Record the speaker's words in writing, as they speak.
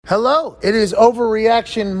Hello, it is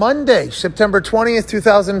Overreaction Monday, September 20th,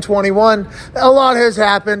 2021. A lot has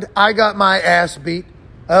happened. I got my ass beat,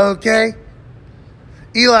 okay?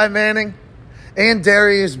 Eli Manning and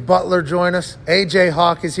Darius Butler join us. AJ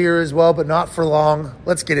Hawk is here as well, but not for long.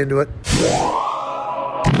 Let's get into it.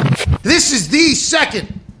 This is the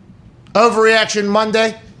second Overreaction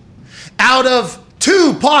Monday out of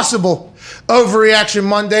two possible Overreaction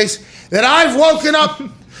Mondays that I've woken up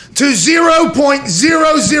to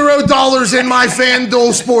 $0.00 in my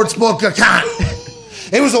FanDuel Sportsbook account.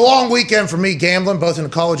 It was a long weekend for me gambling, both in the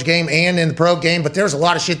college game and in the pro game, but there's a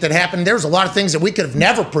lot of shit that happened. There's a lot of things that we could have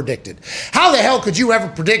never predicted. How the hell could you ever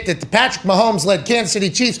predict that the Patrick Mahomes-led Kansas City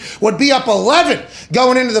Chiefs would be up 11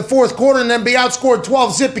 going into the fourth quarter and then be outscored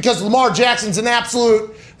 12-zip because Lamar Jackson's an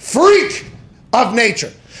absolute freak of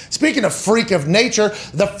nature? Speaking of freak of nature,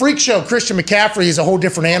 the freak show Christian McCaffrey is a whole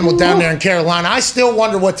different animal down there in Carolina. I still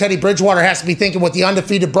wonder what Teddy Bridgewater has to be thinking with the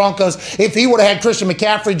undefeated Broncos. If he would have had Christian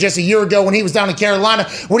McCaffrey just a year ago when he was down in Carolina,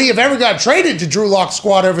 would he have ever got traded to Drew Lock's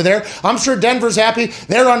squad over there? I'm sure Denver's happy.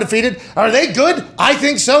 They're undefeated. Are they good? I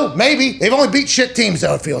think so. Maybe. They've only beat shit teams,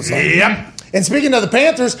 though, it feels like. Yep. And speaking of the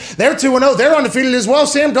Panthers, they're 2-0. They're undefeated as well.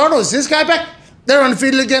 Sam Darnold, is this guy back? They're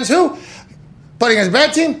undefeated against who? Playing against a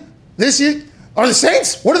bad team this year? Are the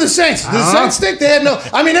Saints? What are the Saints? Do the Saints think they had no...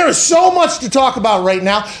 I mean, there is so much to talk about right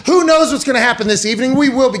now. Who knows what's going to happen this evening? We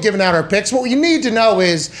will be giving out our picks. What you need to know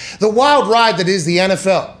is the wild ride that is the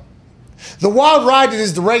NFL. The wild ride that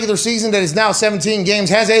is the regular season that is now 17 games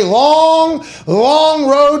has a long, long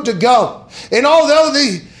road to go. And although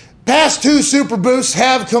the past two Super Boosts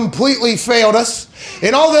have completely failed us,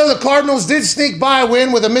 and although the Cardinals did sneak by a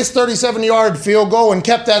win with a missed 37-yard field goal and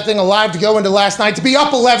kept that thing alive to go into last night, to be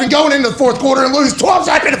up 11 going into the fourth quarter and lose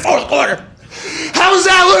 12-0 in the fourth quarter. How is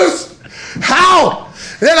that lose? How?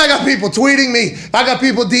 Then I got people tweeting me. I got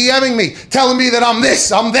people DMing me, telling me that I'm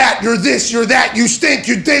this, I'm that, you're this, you're that, you stink,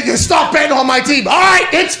 you did, you stop betting on my team. All right,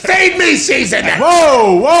 it's fade me season.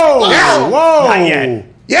 Whoa. Not yet.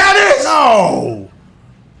 Yeah, it is. No.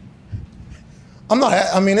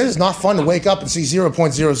 It is not fun to wake up and see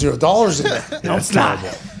 $0.00 in there. No, it's not.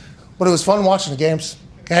 But it was fun watching the games,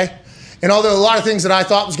 okay? And although a lot of things that I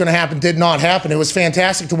thought was going to happen did not happen, it was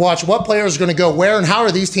fantastic to watch what players are going to go where and how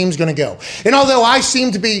are these teams going to go. And although I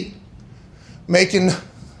seem to be making,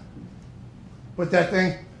 put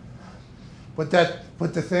the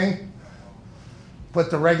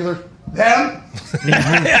regular, them.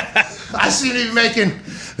 I seem to be making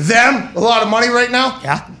them a lot of money right now.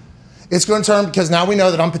 Yeah. It's going to turn because now we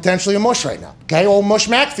know that I'm potentially a mush right now. Okay, old Mush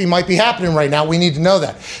McAfee might be happening right now. We need to know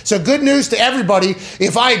that. So good news to everybody.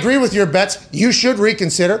 If I agree with your bets, you should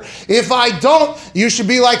reconsider. If I don't, you should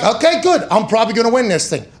be like, okay, good. I'm probably going to win this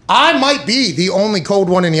thing. I might be the only cold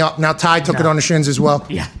one in the up. Now, Ty took it on the shins as well.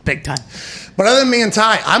 Yeah, big time. But other than me and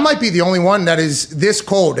Ty, I might be the only one that is this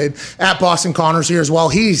cold. And at Boston Connors here as well,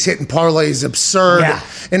 he's hitting parlays absurd. Yeah.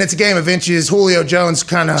 And it's a game of inches. Julio Jones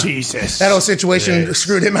kind of... Jesus. That whole situation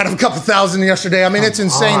screwed him out of a couple thousand yesterday. I mean, it's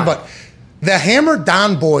insane. But the Hammer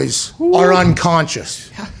Down boys are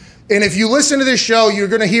unconscious. Yeah. And if you listen to this show, you're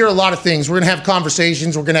going to hear a lot of things. We're going to have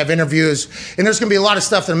conversations. We're going to have interviews. And there's going to be a lot of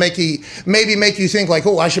stuff that make you think like,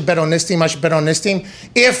 oh, I should bet on this team. I should bet on this team.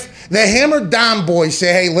 If the Hammer Down boys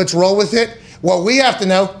say, hey, let's roll with it, what we have to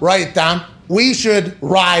know, write it down, we should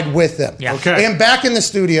ride with them. Yeah. Okay. And back in the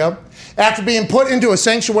studio, after being put into a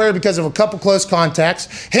sanctuary because of a couple close contacts,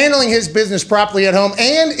 handling his business properly at home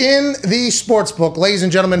and in the sports book, ladies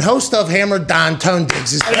and gentlemen, host of Hammer, Don Tone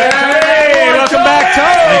Diggs is back. Hey, welcome back, Tone.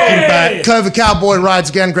 Thank you back. COVID Cowboy rides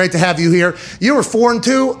again. Great to have you here. You were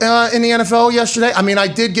 4-2 in the NFL yesterday. I mean, I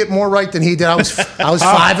did get more right than he did. I was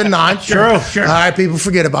 5-9. Sure. All right, people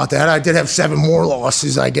forget about that. I did have 7 more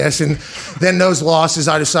losses, I guess, and then those losses,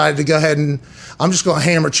 I decided to go ahead and I'm just going to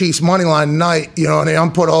hammer Chiefs money line tonight. You know what I mean?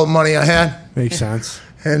 I'm put all the money I had. Makes sense.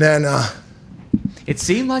 And then, It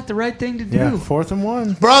seemed like the right thing to do. Yeah, 4th and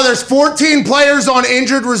 1. bro, there's 14 players on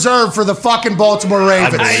injured reserve for the fucking Baltimore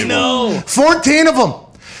Ravens. I know. 14 of them.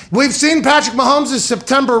 We've seen Patrick Mahomes'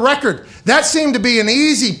 September record. That seemed to be an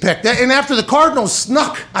easy pick. And after the Cardinals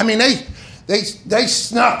snuck, I mean, they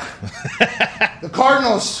snuck. The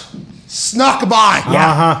Cardinals snuck by.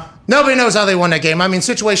 Yeah. Nobody knows how they won that game. I mean,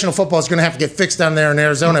 situational football is going to have to get fixed down there in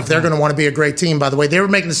Arizona if they're going to want to be a great team, by the way. They were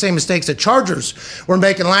making the same mistakes that Chargers were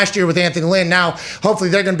making last year with Anthony Lynn. Now, hopefully,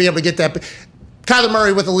 they're going to be able to get that. Kyler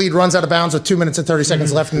Murray with the lead runs out of bounds with 2 minutes and 30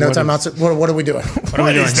 seconds left and no timeouts. What are we doing? What are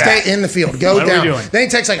we doing? Stay in the field. Go What are down. we doing? Then he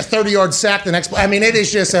takes like a 30-yard sack the next. I mean, it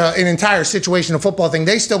is just an entire situational football thing.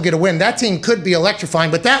 They still get a win. That team could be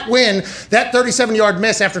electrifying, but that win, that 37-yard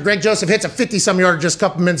miss after Greg Joseph hits a 50-some-yarder just a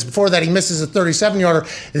couple minutes before that, he misses a 37-yarder.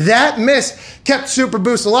 That miss kept Super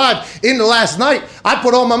Boost alive into last night. I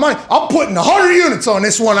put all my money. I'm putting 100 units on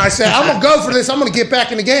this one. I said, I'm going to go for this. I'm going to get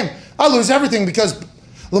back in the game. I lose everything because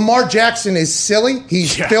Lamar Jackson is silly.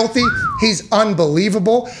 He's filthy. He's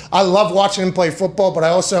unbelievable. I love watching him play football, but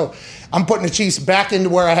I'm putting the Chiefs back into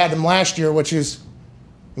where I had them last year, which is,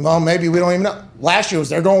 well, maybe we don't even know. Last year was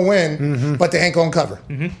they're going to win, but they ain't going to cover.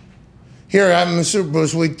 Here I am in the Super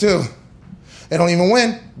Bowls week 2. They don't even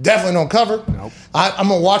win. Definitely don't cover. Nope. I'm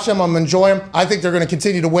going to watch them. I'm going to enjoy them. I think they're going to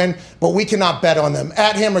continue to win, but we cannot bet on them.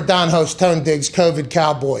 At him or Don Host, Tone Diggs, COVID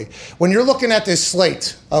Cowboy. When you're looking at this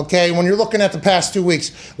slate, okay, when you're looking at the past 2 weeks,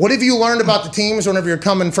 what have you learned about the teams whenever you're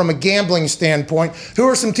coming from a gambling standpoint? Who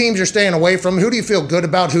are some teams you're staying away from? Who do you feel good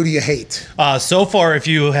about? Who do you hate? So far, if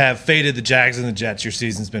you have faded the Jags and the Jets, your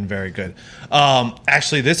season's been very good.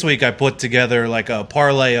 Actually, this week I put together like a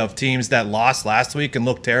parlay of teams that lost last week and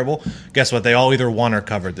looked terrible. Guess what? They all either won or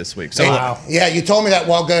covered this week. So Yeah, you told me that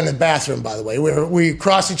while going to the bathroom, by the way. We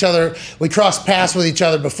crossed paths with each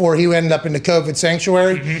other before he ended up in the COVID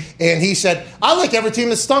sanctuary. And he said, I like every team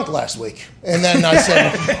that stunk last week. And then I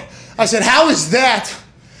said, how is that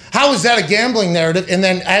a gambling narrative? And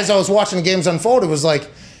then as I was watching the games unfold, it was like,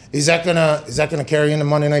 is that gonna carry into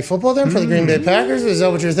Monday Night Football then for the Green Bay Packers? Is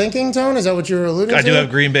that what you're thinking, Tone? Is that what you're alluding to? I do have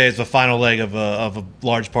Green Bay as the final leg of a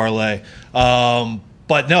large parlay.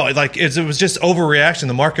 But no, it was just overreaction.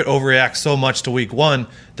 The market overreacts so much to week 1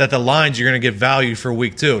 that the lines you're going to get value for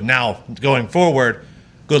week 2. Now, going forward,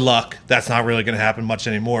 good luck. That's not really going to happen much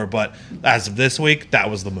anymore. But as of this week, that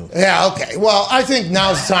was the move. Yeah, okay. Well, I think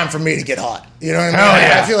now's the time for me to get hot. You know what I mean? Hell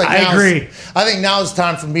yeah. I feel like I agree. I think now's the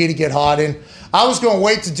time for me to get hot. And I was going to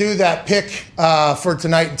wait to do that pick for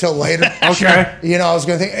tonight until later. Okay. You know, I was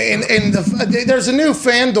going to think. And there's a new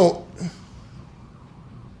FanDuel.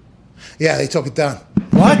 Yeah, they took it down.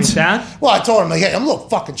 What? Well, I told them, like, hey, I'm a little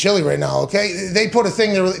fucking chilly right now, okay? They put a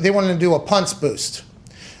thing, they wanted to do a punts boost,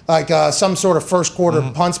 like some sort of first quarter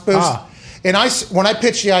punts boost. And when I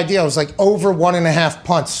pitched the idea, I was like, over 1.5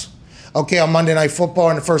 punts, okay, on Monday Night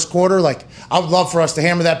Football in the first quarter. Like, I would love for us to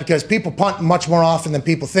hammer that because people punt much more often than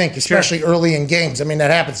people think, especially early in games. I mean,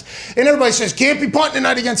 that happens. And everybody says, can't be punting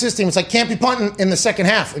tonight against this team. It's like, can't be punting in the second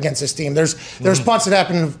half against this team. There's punts that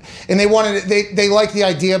happen, and they like the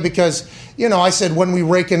idea because, you know, I said when we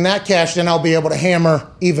rake in that cash, then I'll be able to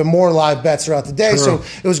hammer even more live bets throughout the day. So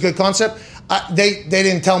it was a good concept. They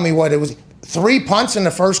didn't tell me what it was. 3 punts in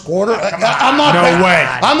the first quarter? I'm not. No way.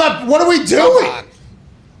 I'm not. What are we doing?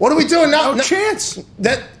 What are we doing now? No chance.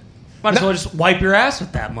 Might as well just wipe your ass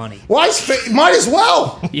with that money. Might as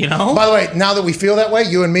well. You know? By the way, now that we feel that way,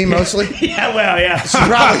 you and me mostly. Yeah, well, yeah.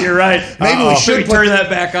 Probably, You're right. Maybe we should turn that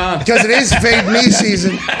back on. because it is fade me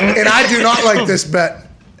season, and I do not like this bet.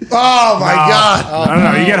 Oh my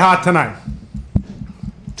God! No, you get hot tonight.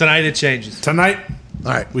 Tonight it changes. Tonight,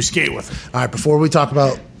 All right, we skate with it. all right. Before we talk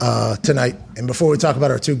about tonight, and before we talk about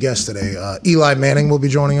our 2 guests today, Eli Manning will be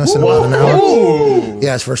joining us in about an hour.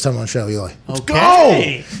 Yeah, it's first time on the show, Eli.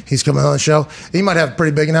 Okay. He's coming on the show. He might have a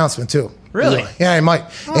pretty big announcement too. Really? Yeah, he might.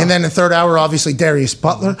 And then the third hour, obviously, Darius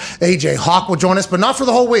Butler. AJ Hawk will join us, but not for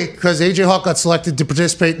the whole week because AJ Hawk got selected to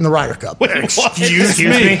participate in the Ryder Cup. Excuse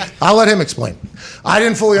me. I'll let him explain. I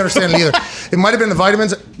didn't fully understand it either. It might have been the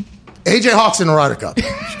vitamins. AJ Hawk's in the Ryder Cup.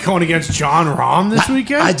 Going against John Rahm this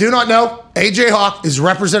weekend? I do not know. AJ Hawk is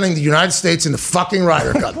representing the United States in the fucking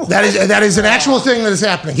Ryder Cup. That is an actual thing that is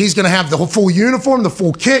happening. He's going to have the full uniform, the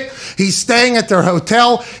full kit. He's staying at their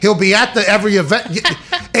hotel. He'll be at every event.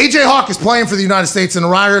 AJ Hawk is playing for the United States in the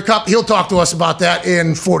Ryder Cup. He'll talk to us about that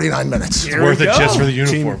in 49 minutes. It's worth it just for the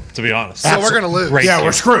uniform, to be honest. So we're going to lose. Great Yeah, team.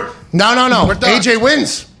 we're screwed. No. We're done. AJ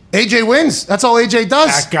wins. AJ wins. That's all AJ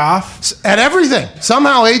does. At golf. At everything.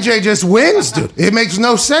 Somehow AJ just wins, dude. It makes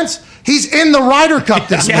no sense. He's in the Ryder Cup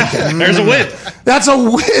this weekend. There's a win. That's a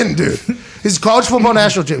win, dude. He's college football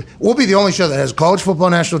national champion. We'll be the only show that has college football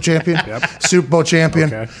national champion, Super Bowl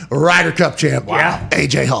champion, Ryder Cup champ. Wow.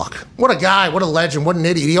 AJ Hawk. What a guy. What a legend. What an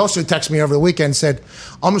idiot. He also texted me over the weekend and said,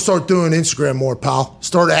 I'm going to start doing Instagram more, pal.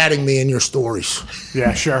 Start adding me in your stories.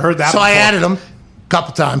 Yeah, sure. I heard that So I before. added him a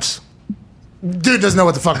couple times. Dude doesn't know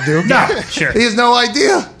what the fuck to do. No, sure. He has no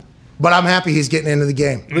idea. But I'm happy he's getting into the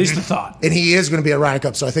game. At least the thought. And he is going to be at Ryder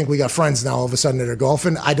Cup, so I think we got friends now all of a sudden that are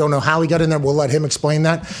golfing. I don't know how he got in there. We'll let him explain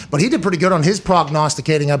that. But he did pretty good on his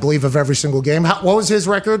prognosticating, I believe, of every single game. What was his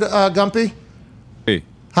record, Gumpy?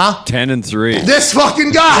 Huh? 10-3. This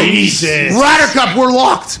fucking guy. Jesus. Ryder Cup, we're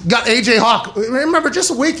locked. Got AJ Hawk. Remember, just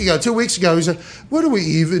a week ago, 2 weeks ago, he said, what do we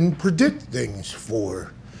even predict things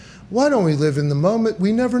for? Why don't we live in the moment?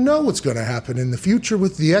 We never know what's going to happen in the future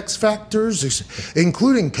with the X factors,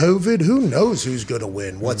 including COVID. Who knows who's going to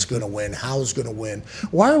win, what's going to win, how's going to win?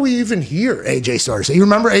 Why are we even here? AJ started. You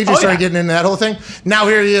remember AJ started getting into that whole thing? Now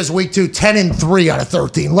here he is, week 2, 10-3 out of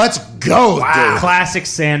 13. Let's go, dude. Classic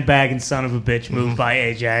sandbagging son of a bitch move by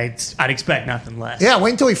AJ. I'd expect nothing less. Yeah,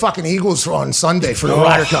 wait until he fucking Eagles on Sunday for the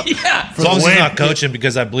Ryder Cup. Yeah. As long as he's not coaching,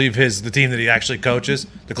 because I believe the team that he actually coaches,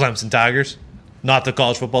 the Clemson Tigers, not the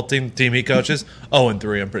college football team he coaches,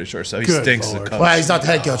 0-3, I'm pretty sure. So he Good stinks as a Lord. coach. Well, he's not the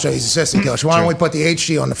head coach, he's assistant coach. Why don't we put the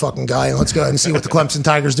HG on the fucking guy and let's go ahead and see what the Clemson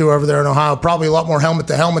Tigers do over there in Ohio. Probably a lot more helmet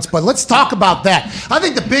to helmets, but let's talk about that. I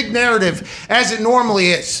think the big narrative, as it normally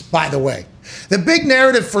is, by the way, the big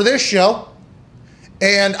narrative for this show,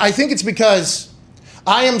 and I think it's because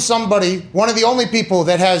I am one of the only people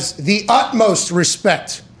that has the utmost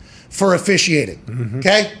respect for officiating,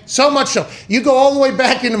 okay? So much so. You go all the way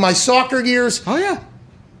back into my soccer years. Oh, yeah.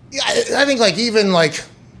 I think even U10,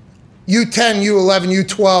 U11,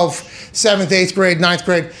 U12, 7th, 8th grade, 9th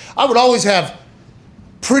grade, I would always have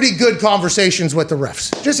pretty good conversations with the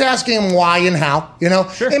refs. Just asking them why and how,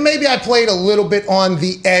 Sure. And maybe I played a little bit on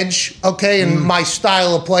the edge, okay? And my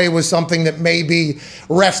style of play was something that maybe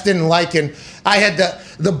refs didn't like. And I had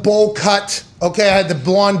the bowl cut, okay? I had the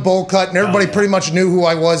blonde bowl cut, and everybody pretty much knew who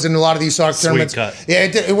I was in a lot of these soccer tournaments. Cut. Yeah,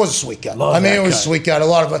 it was a sweet cut. Love it was cut. a sweet cut. A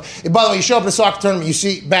lot of it. By the way, you show up at a soccer tournament, you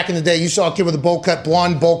see, back in the day, you saw a kid with a bowl cut,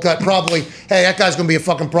 blonde bowl cut, probably, hey, that guy's going to be a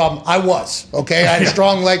fucking problem. I was, okay? I had a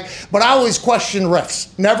strong leg, but I always questioned refs.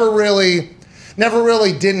 Never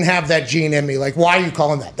really didn't have that gene in me. Like, why are you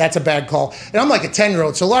calling that? That's a bad call. And I'm like a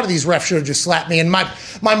 10-year-old, so a lot of these refs should have just slapped me. And my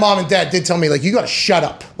mom and dad did tell me, like, you got to shut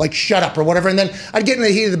up or whatever. And then I'd get in the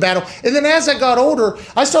heat of the battle. And then as I got older,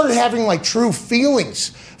 I started having, like, true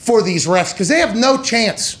feelings for these refs because they have no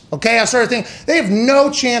chance, okay? I started thinking, they have no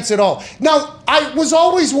chance at all. Now, I was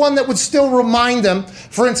always one that would still remind them,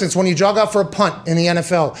 for instance, when you jog out for a punt in the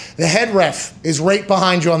NFL, the head ref is right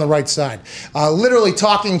behind you on the right side, literally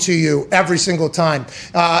talking to you every single time.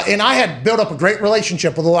 And I had built up a great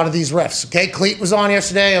relationship with a lot of these refs, okay? Cleat was on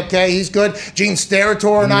yesterday, okay? He's good. Gene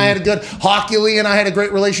Steratore and I had a good, Hockey Lee and I had a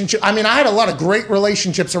great relationship. I mean, I had a lot of great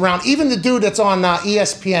relationships around, even the dude that's on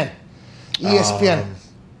ESPN.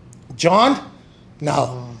 John?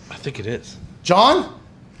 No. I think it is. John?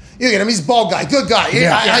 You get him. He's a bald guy. Good guy.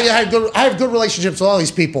 Yeah. I have good relationships with all these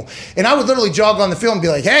people. And I would literally jog on the field and be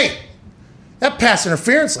like, hey, that pass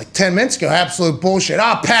interference like 10 minutes ago, absolute bullshit.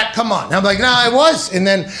 Pat, come on. And I'm like, no, it was. And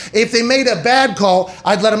then if they made a bad call,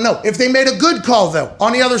 I'd let them know. If they made a good call, though,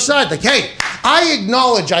 on the other side, like, hey, I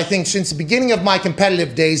acknowledge, I think, since the beginning of my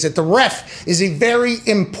competitive days that the ref is a very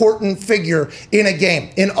important figure in a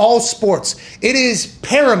game, in all sports. It is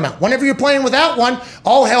paramount. Whenever you're playing without one,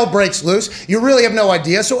 all hell breaks loose. You really have no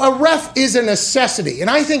idea. So a ref is a necessity.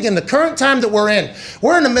 And I think in the current time that we're in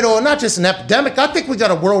the middle of not just an epidemic. I think we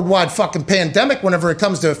got a worldwide fucking pandemic whenever it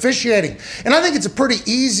comes to officiating. And I think it's a pretty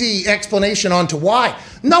easy explanation on to why.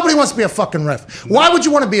 Nobody wants to be a fucking ref. Why would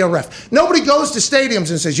you want to be a ref? Nobody goes to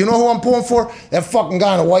stadiums and says, you know who I'm pulling for? That fucking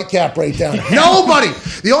guy in a white cap right down there. Nobody.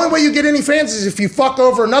 The only way you get any fans is if you fuck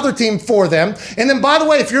over another team for them. And then, by the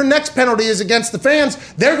way, if your next penalty is against the fans,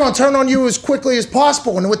 they're going to turn on you as quickly as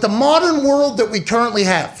possible. And with the modern world that we currently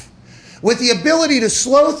have, with the ability to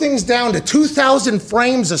slow things down to 2,000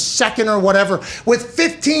 frames a second or whatever, with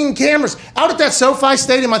 15 cameras. Out at that SoFi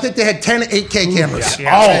Stadium, I think they had 10 8K cameras.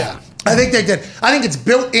 Yeah. I think they did. I think it's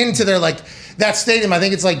built into their, that stadium. I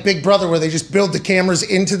think it's like Big Brother where they just build the cameras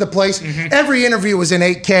into the place. Mm-hmm. Every interview was in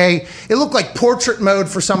 8K. It looked like portrait mode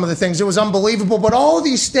for some of the things. It was unbelievable. But all of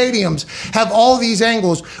these stadiums have all these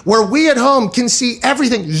angles where we at home can see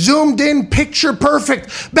everything zoomed in, picture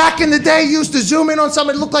perfect. Back in the day, you used to zoom in on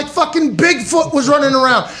somebody. It looked like fucking Bigfoot was running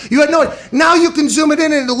around. You had no idea. Now you can zoom it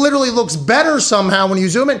in and it literally looks better somehow when you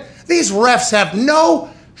zoom in. These refs have no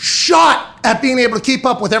shot at being able to keep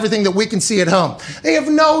up with everything that we can see at home. They have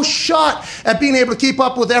no shot at being able to keep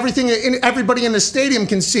up with everything everybody in the stadium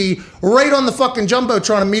can see right on the fucking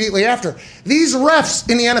Jumbotron immediately after. These refs,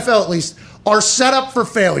 in the NFL at least, are set up for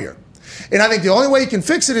failure. And I think the only way you can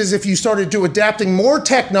fix it is if you started to adapting more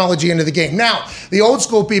technology into the game. Now, the old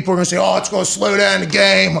school people are going to say, oh, it's going to slow down the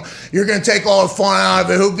game. You're going to take all the fun out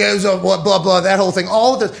of it. Who gives a what, blah, blah, that whole thing.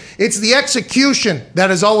 All of this. It's the execution that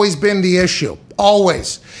has always been the issue.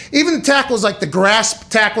 Always. Even the tackles like the grasp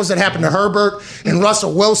tackles that happened to Herbert and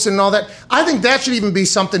Russell Wilson and all that, I think that should even be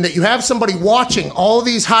something that you have somebody watching all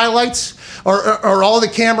these highlights or all the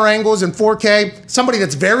camera angles in 4K, somebody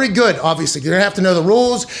that's very good, obviously. They're going to have to know the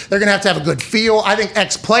rules. They're going to have a good feel. I think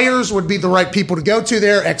ex-players would be the right people to go to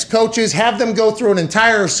there, ex-coaches, have them go through an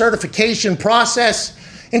entire certification process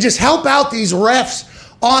and just help out these refs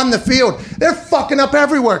on the field. They're fucking up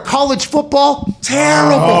everywhere. College football,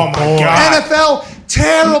 terrible. Oh, my God. NFL,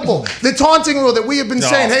 terrible. The taunting rule that we have been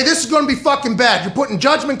saying, hey, this is going to be fucking bad. You're putting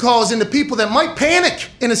judgment calls into people that might panic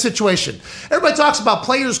in a situation. Everybody talks about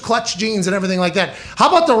players' clutch genes and everything like that.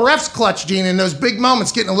 How about the ref's clutch gene in those big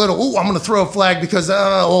moments getting a little, I'm going to throw a flag because,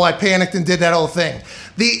 I panicked and did that whole thing.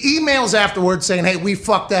 The emails afterwards saying, hey, we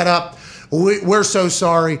fucked that up. We're so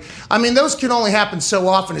sorry. I mean, those can only happen so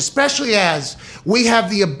often, especially as we have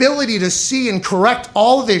the ability to see and correct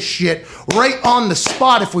all this shit right on the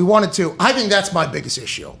spot if we wanted to. I think that's my biggest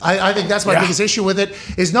issue. I think that's my biggest issue with it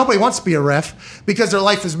is nobody wants to be a ref because their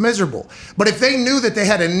life is miserable. But if they knew that they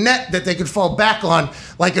had a net that they could fall back on,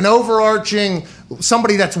 like an overarching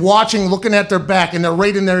somebody that's watching, looking at their back, and they're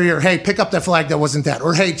right in their ear, hey, pick up that flag that wasn't that.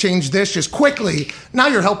 Or, hey, change this just quickly. Now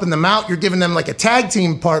you're helping them out. You're giving them like a tag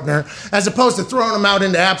team partner as opposed to throwing them out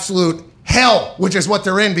into absolute hell, which is what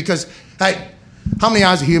they're in because, hey, how many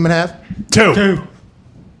eyes a human have? Two.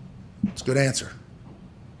 It's a good answer.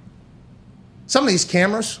 Some of these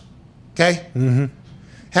cameras, okay,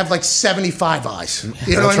 have like 75 eyes.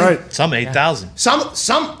 You know That's what I mean? right. Some 8,000.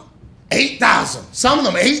 Some 8,000. Some of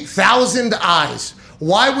them 8,000 eyes.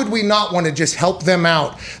 Why would we not want to just help them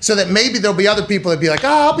out so that maybe there'll be other people that be like,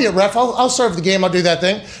 I'll be a ref. I'll serve the game. I'll do that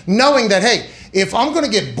thing. Knowing that, hey, if I'm going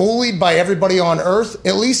to get bullied by everybody on earth,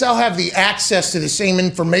 at least I'll have the access to the same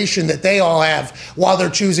information that they all have while they're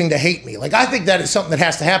choosing to hate me. Like, I think that is something that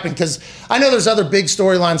has to happen because I know there's other big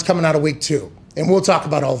storylines coming out of week 2. And we'll talk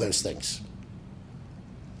about all those things.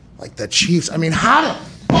 Like the Chiefs. I mean, how the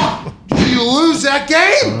fuck did you lose that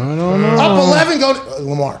game? I don't know. Up 11, go to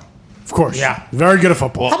Lamar. Of course. Yeah. Very good at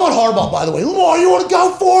football. How about Harbaugh, by the way? Lamar, you want to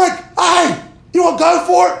go for it? Hey, you want to go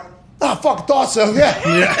for it? Oh, fucking thought so.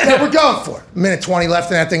 Yeah, we're going for it. Minute 20 left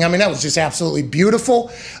in that thing. I mean, that was just absolutely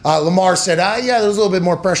beautiful. Lamar said, yeah, there was a little bit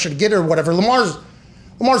more pressure to get it or whatever. Lamar's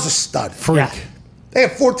a stud. Freak. Yeah. They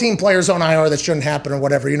have 14 players on IR that shouldn't happen or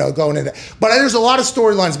whatever, going into. But there's a lot of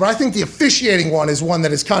storylines. But I think the officiating one is one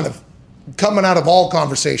that is kind of coming out of all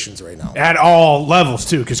conversations right now. At all levels,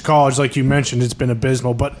 too, because college, like you mentioned, it's been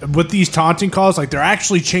abysmal. But with these taunting calls, like, they're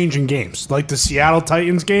actually changing games. Like the Seattle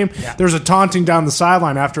Titans game, there's a taunting down the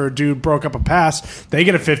sideline after a dude broke up a pass. They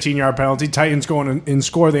get a 15-yard penalty. Titans go in and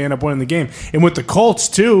score. They end up winning the game. And with the Colts,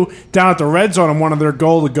 too, down at the red zone on one of their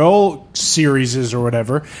goal-to-goal series or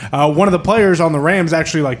whatever, one of the players on the Rams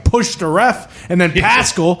actually, like, pushed a ref, and then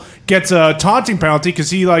Pascal gets a taunting penalty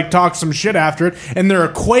because he, like, talks some shit after it. And they're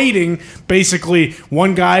equating basically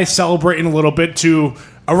one guy celebrating a little bit to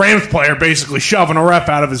a Rams player basically shoving a ref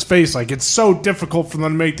out of his face. Like, it's so difficult for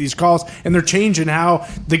them to make these calls, and they're changing how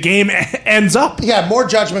the game ends up. Yeah, more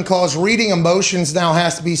judgment calls. Reading emotions now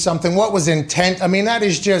has to be something. What was intent? I mean, that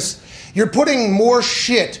is just, you're putting more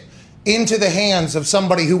shit into the hands of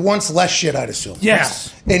somebody who wants less shit, I'd assume.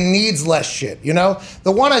 Yes. And needs less shit,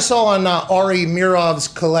 The one I saw on Ari Mirov's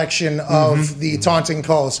collection of the taunting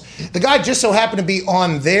calls, the guy just so happened to be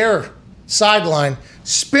on their sideline,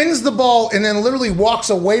 spins the ball, and then literally walks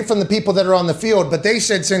away from the people that are on the field. But they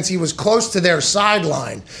said since he was close to their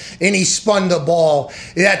sideline and he spun the ball,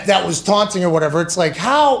 that was taunting or whatever. It's like,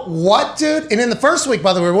 what, dude? And in the first week,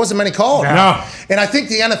 by the way, there wasn't many calls. No. And I think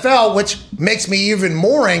the NFL, which makes me even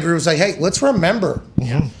more angry, was like, hey, let's remember.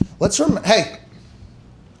 Yeah. Hey,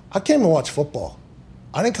 I came to watch football.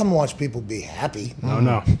 I didn't come to watch people be happy.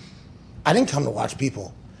 No. I didn't come to watch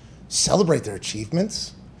people celebrate their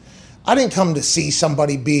achievements. I didn't come to see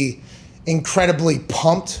somebody be incredibly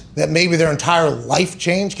pumped that maybe their entire life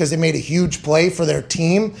changed because they made a huge play for their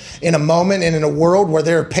team in a moment and in a world where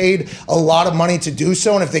they're paid a lot of money to do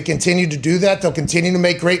so. And if they continue to do that, they'll continue to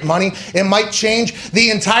make great money. It might change the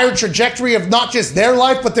entire trajectory of not just their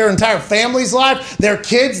life, but their entire family's life, their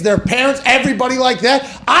kids, their parents, everybody like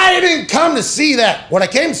that. I didn't come to see that. What I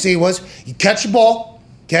came to see was you catch the ball,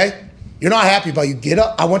 okay? You're not happy about it. You get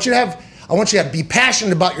up. I want you to be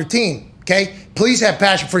passionate about your team, okay? Please have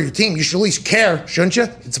passion for your team. You should at least care, shouldn't you?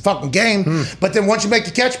 It's a fucking game. But then once you make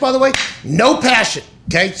the catch, by the way, no passion,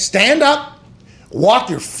 okay? Stand up, walk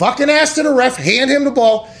your fucking ass to the ref, hand him the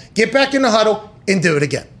ball, get back in the huddle, and do it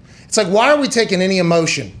again. It's like, why are we taking any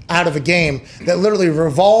emotion out of a game that literally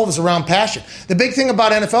revolves around passion? The big thing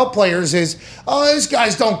about NFL players is, those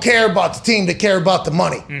guys don't care about the team, they care about the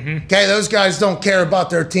money. Okay, those guys don't care about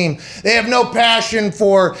their team. They have no passion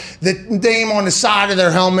for the name on the side of their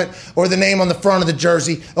helmet or the name on the front of the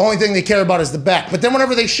jersey. The only thing they care about is the back. But then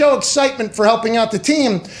whenever they show excitement for helping out the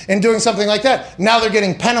team and doing something like that, now they're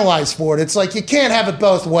getting penalized for it. It's like, you can't have it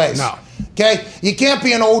both ways. No. Okay? You can't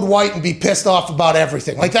be an old white and be pissed off about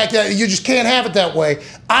everything. Like that, you just can't have it that way.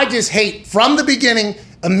 I just hate, from the beginning,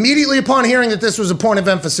 immediately upon hearing that this was a point of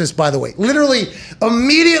emphasis, by the way, literally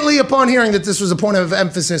immediately upon hearing that this was a point of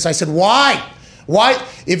emphasis, I said, why? Why?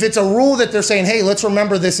 If it's a rule that they're saying, hey, let's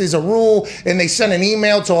remember this is a rule, and they send an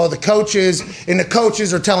email to all the coaches, and the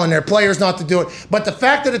coaches are telling their players not to do it. But the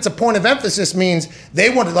fact that it's a point of emphasis means they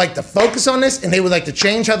would like to focus on this, and they would like to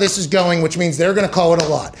change how this is going, which means they're going to call it a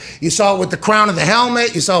lot. You saw it with the crown of the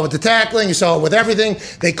helmet. You saw it with the tackling. You saw it with everything.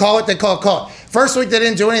 They call it. First week they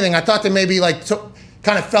didn't do anything. I thought they maybe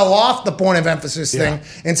kind of fell off the point of emphasis thing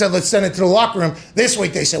and said, let's send it to the locker room. This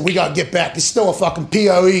week they said, we got to get back. It's still a fucking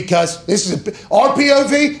POE, cuz this is our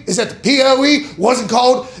POV is that the POE wasn't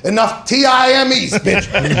called enough TIMEs,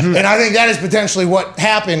 bitch. And I think that is potentially what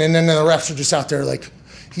happened. And then the refs are just out there like,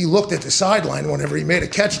 he looked at the sideline whenever he made a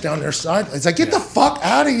catch down their side. It's like, get the fuck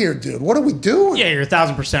out of here, dude. What are we doing? Yeah, you're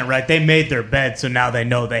 1,000% right. They made their bed, so now they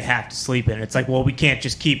know they have to sleep in it. It's like, well, we can't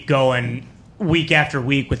just keep going week after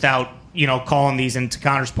week without calling these into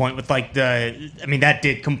Connor's point with that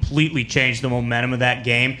did completely change the momentum of that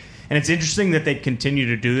game. And it's interesting that they continue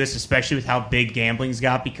to do this, especially with how big gambling's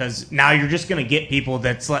got, because now you're just going to get people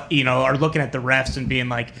that's, are looking at the refs and being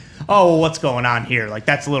like, oh, well, what's going on here? Like,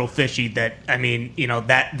 that's a little fishy that,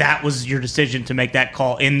 that was your decision to make that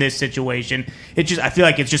call in this situation. I feel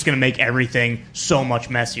like it's just going to make everything so much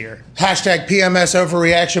messier. Hashtag PMS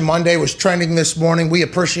Overreaction Monday was trending this morning. We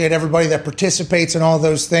appreciate everybody that participates in all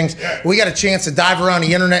those things. We got a chance to dive around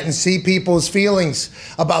the internet and see people's feelings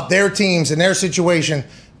about their teams and their situation.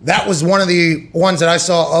 That was one of the ones that I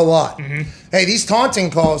saw a lot. Hey, these taunting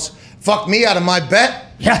calls fucked me out of my bet.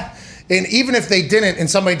 Yeah. And even if they didn't, and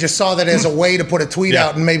somebody just saw that as a way to put a tweet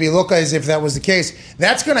out and maybe look as if that was the case,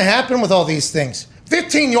 that's going to happen with all these things.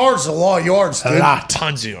 15 yards is a lot of yards, dude. A lot.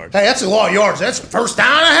 Tons of yards. Hey, that's a lot of yards. That's first down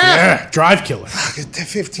and a half. Yeah, drive killer.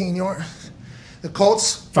 15 yards. The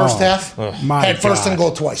Colts, first half, had first and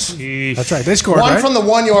goal twice. That's right. They scored, one right? from the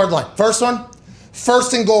 1 yard line. First one,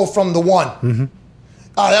 first and goal from the one.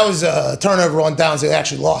 That was a turnover on downs. They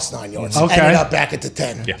actually lost 9 yards. Okay. Ended up back at the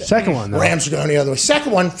 10. Yeah. Second one, though. Rams are going the other way.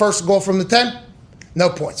 Second one, first goal from the 10, no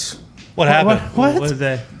points. What happened? What? What is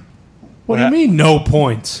that? What do you mean, no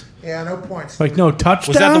points? Yeah, no points. Like, no touchdowns?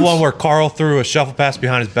 Was that the one where Carl threw a shuffle pass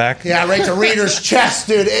behind his back? Yeah, right to Reader's chest,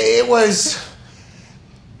 dude. It was...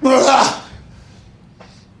 Yeah.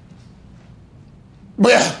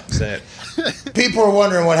 Say it. People are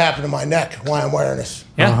wondering what happened to my neck, why I'm wearing this.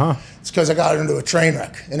 Yeah. It's because I got into a train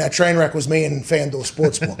wreck, and that train wreck was me and FanDuel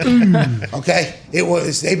Sportsbook. Okay?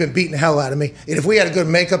 They've been beating the hell out of me. And if we had a good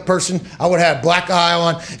makeup person, I would have black eye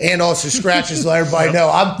on and also scratches to let everybody know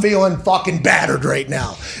I'm feeling fucking battered right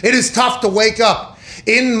now. It is tough to wake up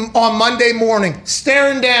on Monday morning,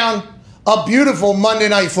 staring down a beautiful Monday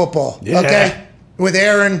Night Football. Yeah. Okay? With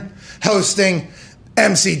Aaron hosting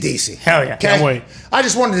MCDC. Hell yeah. Okay? Can't wait. I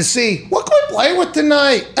just wanted to see, what can we play with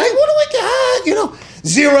tonight? Hey, what do we got?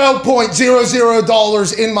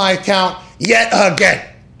 $0.00 in my account yet again.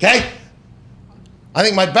 Okay? I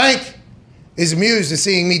think my bank is amused at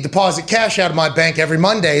seeing me deposit cash out of my bank every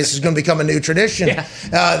Monday. This is going to become a new tradition. Yeah.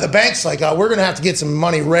 The bank's like, we're going to have to get some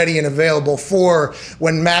money ready and available for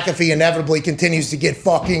when McAfee inevitably continues to get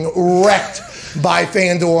fucking wrecked by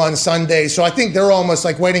FanDuel on Sunday. So I think they're almost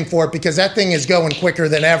like waiting for it because that thing is going quicker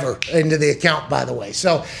than ever into the account, by the way.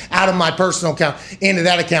 So out of my personal account into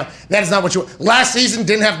that account. That is not what last season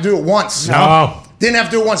didn't have to do it once. No. Didn't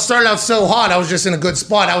have to do it once. Started out so hot, I was just in a good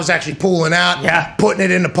spot. I was actually pulling out, putting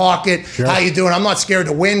it in the pocket. Sure. How you doing? I'm not scared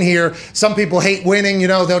to win here. Some people hate winning.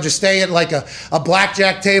 They'll just stay at like a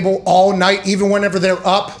blackjack table all night, even whenever they're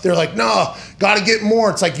up. They're like, no, got to get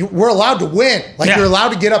more. It's like we're allowed to win. You're allowed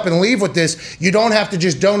to get up and leave with this. You don't have to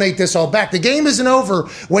just donate this all back. The game isn't over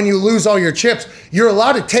when you lose all your chips. You're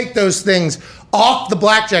allowed to take those things off the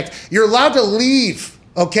blackjack. You're allowed to leave.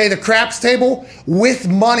 Okay, the craps table with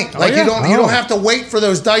money. You don't have to wait for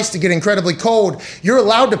those dice to get incredibly cold. You're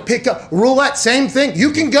allowed to pick up roulette, same thing.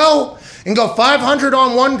 You can go 500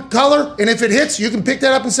 on one color, and if it hits, you can pick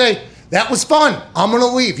that up and say, that was fun. I'm going to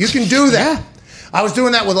leave. You can do that. I was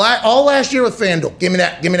doing that with all last year with FanDuel. Give me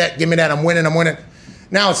that. I'm winning.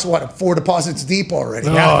 Now it's, 4 deposits deep already.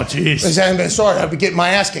 Oh, jeez. Sorry, I'd be getting my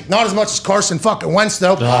ass kicked. Not as much as Carson fucking Wentz,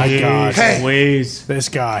 though. Oh, God. Hey, this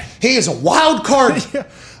guy. he is a wild card.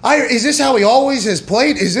 Is this how he always has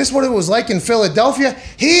played? Is this what it was like in Philadelphia?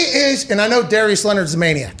 He is, and I know Darius Leonard's a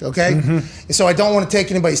maniac, okay? Mm-hmm. So I don't want to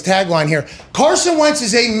take anybody's tagline here. Carson Wentz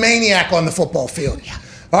is a maniac on the football field. Yeah.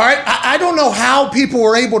 All right? I don't know how people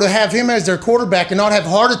were able to have him as their quarterback and not have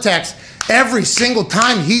heart attacks every single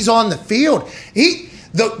time he's on the field.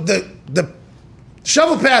 The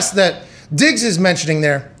shovel pass that Diggs is mentioning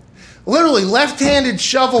there, literally left-handed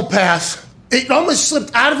shovel pass. It almost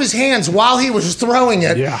slipped out of his hands while he was throwing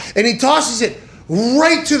it, and he tosses it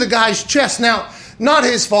right to the guy's chest. Now, not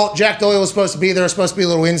his fault. Jack Doyle was supposed to be there. It was supposed to be a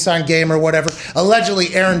little inside game or whatever.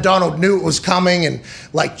 Allegedly, Aaron Donald knew it was coming and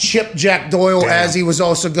chipped Jack Doyle as he was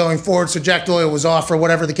also going forward, so Jack Doyle was off or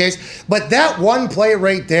whatever the case. But that one play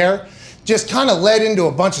right there just kind of led into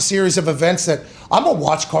a bunch of series of events that I'm going to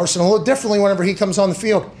watch Carson a little differently whenever he comes on the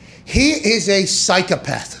field. He is a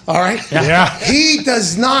psychopath, all right? Yeah. He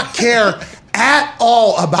does not care at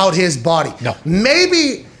all about his body. No.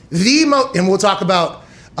 Maybe the most, and we'll talk about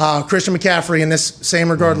Christian McCaffrey in this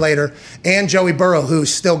same regard later, and Joey Burrow,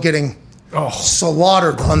 who's still getting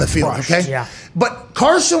slaughtered on the field, okay? Yeah. But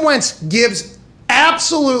Carson Wentz gives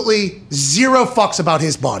absolutely zero fucks about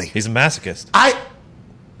his body. He's a masochist.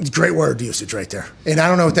 Great word usage right there. And I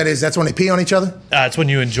don't know what that is. That's when they pee on each other? It's when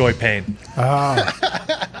you enjoy pain.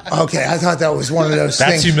 Okay, I thought that was one of those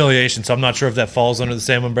That's things. humiliation, so I'm not sure if that falls under the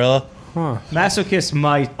same umbrella. Masochists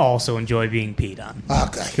might also enjoy being peed on.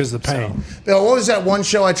 Okay. Because of the pain. Bill, what was that one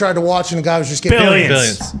show I tried to watch and the guy was just getting...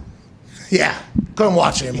 Billions. Yeah. Couldn't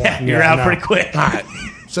watch it anymore. Yeah, you're out pretty quick. All right.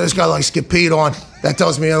 So this guy likes to get peed on. That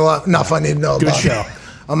tells me enough I need to know about Good show. it.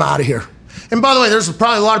 I'm out of here. And by the way, there's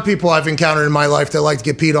probably a lot of people I've encountered in my life that like to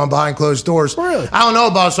get peed on behind closed doors. Really? I don't know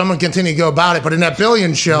about it, so I'm going to continue to go about it. But in that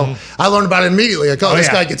Billions show, I learned about it immediately. Like, this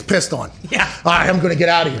guy gets pissed on. Yeah. All right, I'm going to get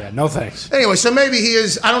out of here. Yeah, no thanks. Anyway, so maybe he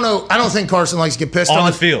is, I don't know. I don't think Carson likes to get pissed on.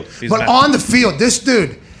 On the field. But on the field, this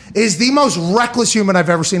dude is the most reckless human I've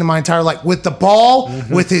ever seen in my entire life. With the ball,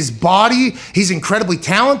 with his body, he's incredibly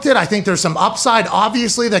talented. I think there's some upside,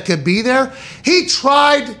 obviously, that could be there. He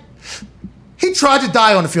tried to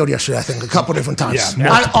die on the field yesterday, I think, a couple different times.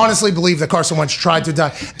 Yeah, I honestly believe that Carson Wentz tried to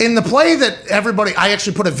die. In the play that everybody, I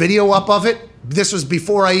actually put a video up of it. This was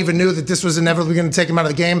before I even knew that this was inevitably going to take him out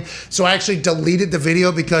of the game. So I actually deleted the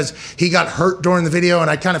video because he got hurt during the video,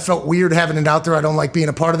 and I kind of felt weird having it out there. I don't like being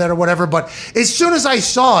a part of that or whatever. But as soon as I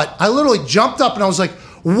saw it, I literally jumped up and I was like,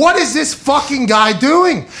 what is this fucking guy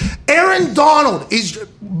doing? Aaron Donald is,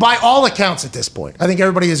 by all accounts at this point, I think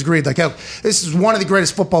everybody has agreed, this is one of the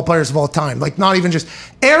greatest football players of all time. Not even just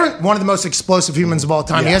Aaron, one of the most explosive humans of all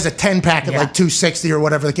time. Yeah. He has a 10-pack at 260 or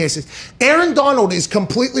whatever the case is. Aaron Donald is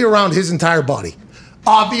completely around his entire body.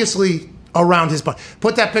 Obviously around his body.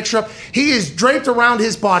 Put that picture up. He is draped around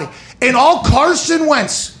his body. And all Carson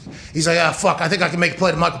Wentz, he's like, fuck, I think I can make a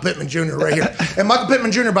play to Michael Pittman Jr. right here. And Michael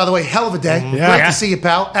Pittman Jr., by the way, hell of a day. Great to see you,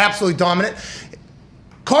 pal. Absolutely dominant.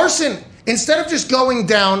 Carson, instead of just going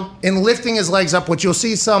down and lifting his legs up, which you'll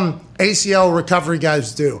see some ACL recovery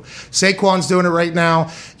guys do. Saquon's doing it right now.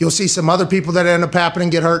 You'll see some other people that end up happening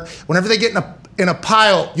get hurt. Whenever they get in a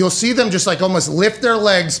pile, you'll see them just almost lift their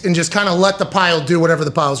legs and just kind of let the pile do whatever the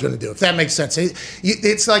pile's going to do, if that makes sense.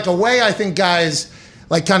 It's like a way I think guys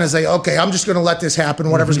kind of say, okay, I'm just going to let this happen.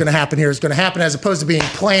 Whatever's going to happen here is going to happen, as opposed to being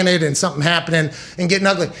planted and something happening and getting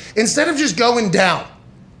ugly. Instead of just going down,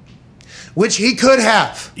 which he could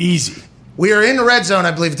have. Easy. We are in the red zone,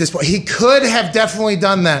 I believe, at this point. He could have definitely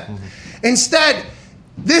done that. Instead,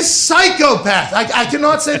 this psychopath, I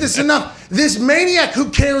cannot say this enough, this maniac who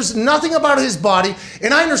cares nothing about his body,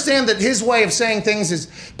 and I understand that his way of saying things is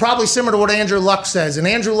probably similar to what Andrew Luck says, and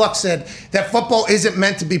Andrew Luck said that football isn't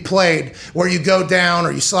meant to be played where you go down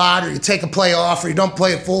or you slide or you take a play off or you don't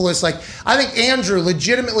play it fullest. I think Andrew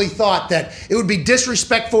legitimately thought that it would be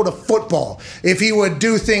disrespectful to football if he would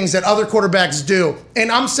do things that other quarterbacks do.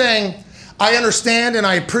 And I'm saying, I understand and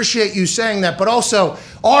I appreciate you saying that, but also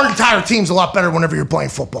our entire team's a lot better whenever you're playing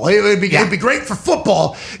football. It'd be great for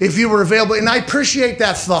football if you were available, and I appreciate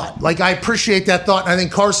that thought. I appreciate that thought, and I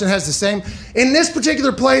think Carson has the same. In this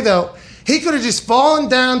particular play, though, he could have just fallen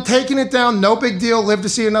down, taken it down, no big deal, lived to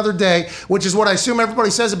see another day, which is what I assume everybody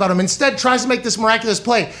says about him. Instead, tries to make this miraculous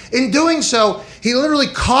play. In doing so, he literally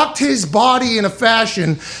cocked his body in a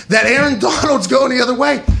fashion that Aaron Donald's going the other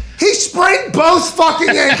way. He sprained both fucking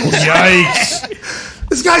ankles. Yikes.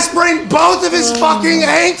 This guy sprained both of his fucking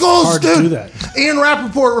ankles, Hard dude. to do that. Ian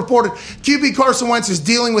Rappaport reported QB Carson Wentz is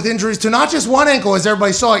dealing with injuries to not just one ankle, as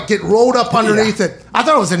everybody saw it get rolled up underneath it. I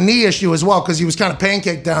thought it was a knee issue as well because he was kind of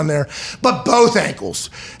pancaked down there, but both ankles.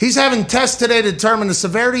 He's having tests today to determine the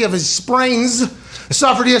severity of his sprains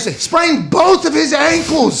suffered yesterday. Sprained both of his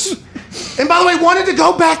ankles. And by the way, wanted to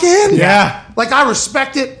go back in. Yeah. Like, I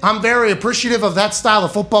respect it. I'm very appreciative of that style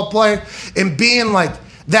of football play and being like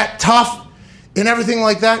that tough and everything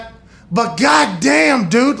like that. But goddamn,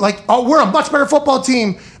 dude, like, we're a much better football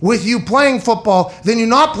team with you playing football than you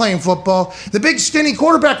not playing football. The big skinny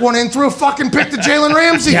quarterback went in, threw a fucking pick to Jalen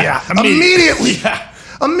Ramsey. Immediately. Yeah.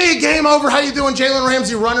 Game over. How you doing, Jalen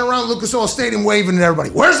Ramsey, running around Lucas Oil Stadium waving at everybody.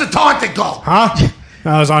 Where's the taunting call? Huh?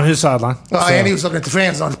 I was on his sideline. And he was looking at the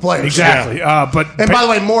fans, not the players. Exactly. Yeah. And by the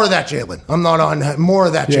way, more of that, Jalen. I'm not on more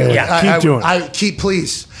of that, Jalen. Yeah, keep doing it. Keep,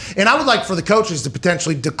 please. And I would like for the coaches to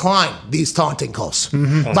potentially decline these taunting calls.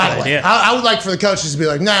 Mm-hmm. By the way, I would like for the coaches to be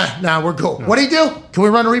like, nah, we're cool. No. What do you do? Can we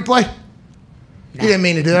run a replay? Nah. You didn't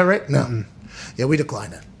mean to do that, right? No. Mm-hmm. Yeah, we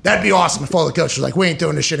decline it. That'd be awesome if all the coaches were like, we ain't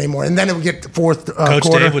doing this shit anymore. And then it would get to fourth Coach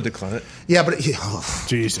quarter. Dave would decline it. Yeah, but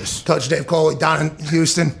Jesus. Coach Dave Coley down in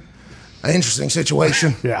Houston. An interesting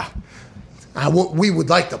situation. Yeah. We would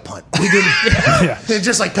like to punt. We didn't.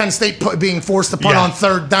 Just like Penn State being forced to punt on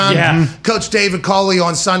third down. Yeah. Coach David Cawley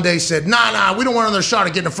on Sunday said, nah, we don't want another shot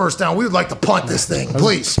at getting a first down. We would like to punt this thing,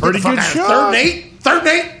 please. Pretty good shot. Third and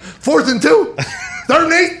 8? 4th and 2? Third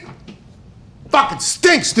and 8? Fucking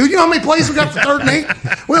stinks, dude. You know how many plays we got for 3rd and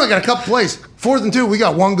 8? We only got a couple plays. 4th and 2, we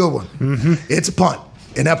got one good one. Mm-hmm. It's a punt.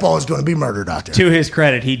 And that ball is going to be murdered out there. To his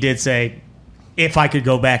credit, he did say, if I could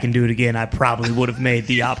go back and do it again, I probably would have made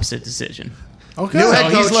the opposite decision. Okay. New head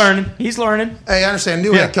coach, He's learning. Hey, I understand.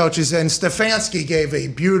 New head coaches, and Stefanski gave a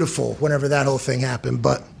beautiful whenever that whole thing happened.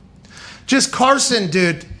 But just Carson,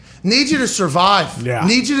 dude, needs you to survive. Yeah.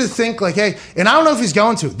 Needs you to think like, hey, and I don't know if he's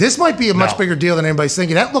going to. This might be a much bigger deal than anybody's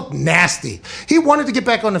thinking. That looked nasty. He wanted to get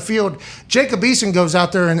back on the field. Jacob Eason goes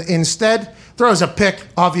out there and instead throws a pick,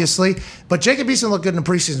 obviously. But Jacob Eason looked good in the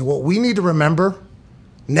preseason. What we need to remember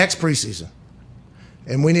next preseason,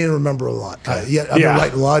 and we need to remember a lot. I've been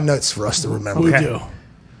writing a lot of notes for us to remember. We do.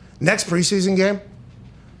 Next preseason game,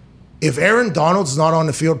 if Aaron Donald's not on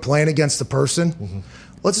the field playing against the person,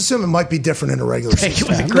 let's assume it might be different in a regular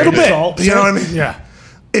season. A little bit. You know what I mean? Yeah.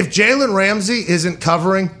 If Jalen Ramsey isn't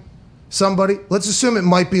covering somebody, let's assume it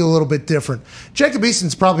might be a little bit different. Jacob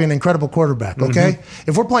Eason's probably an incredible quarterback, okay? Mm-hmm.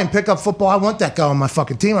 If we're playing pickup football, I want that guy on my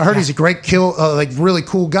fucking team. I heard he's a great really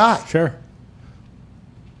cool guy. Sure.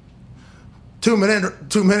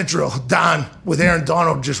 2-minute drill, Don, with Aaron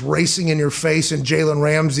Donald just racing in your face and Jalen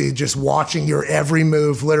Ramsey just watching your every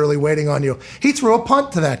move, literally waiting on you. He threw a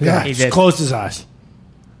punt to that guy. Yeah, he just closed his eyes.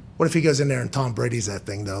 What if he goes in there and Tom Brady's that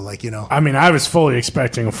thing, though? Like, you know. I mean, I was fully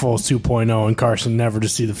expecting a full 2.0 and Carson never to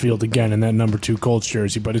see the field again in that number 2 Colts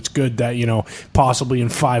jersey. But it's good that, you know, possibly in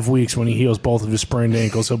 5 weeks when he heals both of his sprained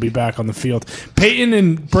ankles, he'll be back on the field. Peyton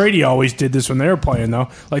and Brady always did this when they were playing, though.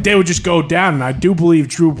 Like, they would just go down. And I do believe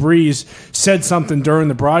Drew Brees said something during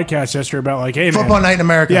the broadcast yesterday about, like, hey, man. Football Night in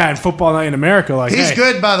America. Yeah, and Football Night in America. Like, he's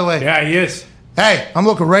good, by the way. Yeah, he is. Hey, I'm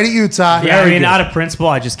looking right at you, Ty. Yeah, I mean, out of principle,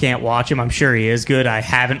 I just can't watch him. I'm sure he is good. I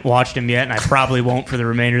haven't watched him yet, and I probably won't for the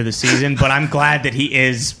remainder of the season. But I'm glad that he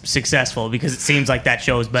is successful because it seems like that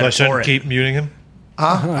show is better so I for it. shouldn't keep muting him?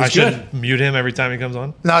 I should mute him every time he comes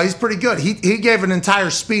on? No, he's pretty good. He gave an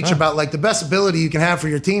entire speech about, like, the best ability you can have for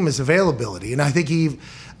your team is availability. And I think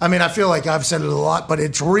I feel like I've said it a lot, but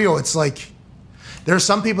it's real. It's like there are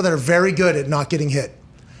some people that are very good at not getting hit.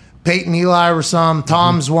 Peyton, Eli were some.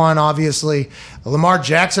 Tom's one, obviously. Lamar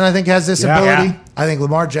Jackson, I think, has this ability. Yeah. I think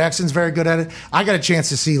Lamar Jackson's very good at it. I got a chance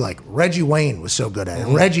to see, like, Reggie Wayne was so good at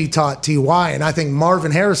it. Reggie taught T.Y., and I think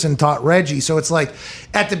Marvin Harrison taught Reggie. So it's like,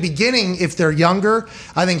 at the beginning, if they're younger,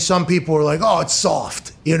 I think some people are like, oh, it's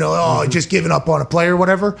soft. You know, just giving up on a play or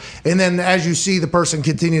whatever. And then as you see the person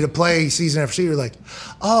continue to play season after season, you're like,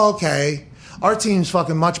 oh, okay. Our team's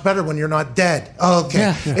fucking much better when you're not dead. Oh,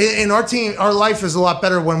 okay. Yeah. And our life is a lot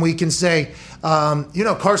better when we can say,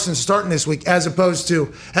 Carson's starting this week, as opposed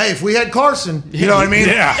to, hey, if we had Carson, you know what I mean?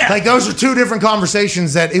 Yeah. Like, those are two different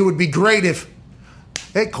conversations that it would be great if,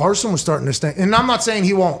 hey, Carson was starting this thing. And I'm not saying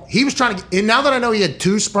he won't. He was trying to and now that I know he had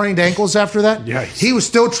 2 sprained ankles after that, he was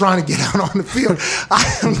still trying to get out on the field. I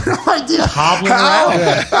have no idea. Hobbling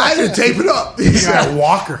around. I had to tape it up. He's got a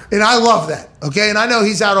walker. And I love that. Okay. And I know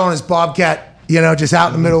he's out on his Bobcat, just out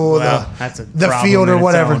in the middle of the field or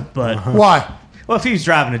whatever. But Why? Well, if he was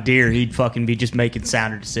driving a deer, he'd fucking be just making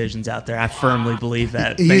sounder decisions out there. I firmly believe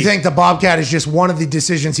that. You think the Bobcat is just one of the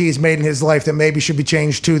decisions he has made in his life that maybe should be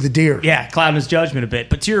changed to the deer? Yeah, clouding his judgment a bit.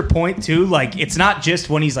 But to your point, too, like, it's not just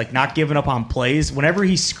when he's, like, not giving up on plays. Whenever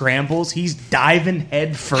he scrambles, he's diving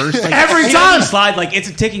head first. Like, every he time! doesn't slide. Like, it's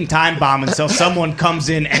a ticking time bomb until someone comes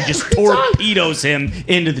in and just torpedoes him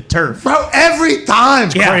into the turf. Bro, every time.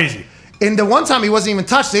 Yeah. Crazy. And the one time he wasn't even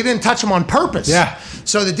touched, they didn't touch him on purpose. Yeah.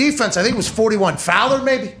 So the defense, I think it was 41. Fowler,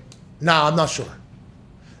 maybe? No, I'm not sure.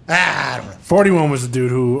 I don't know. 41 was the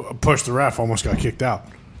dude who pushed the ref, almost got kicked out.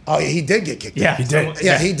 Oh, yeah, he did get kicked out. Yeah, He did.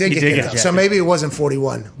 Yeah, he did get kicked out. So maybe it wasn't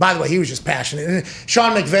 41. By the way, he was just passionate. And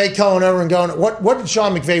Sean McVay calling over and going, what did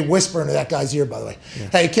Sean McVay whisper into that guy's ear, by the way? Yeah.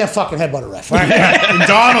 Hey, you can't fucking headbutt a ref. And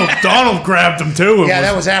Donald grabbed him too. Yeah,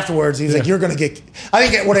 that was afterwards. He was like, you're going to get... I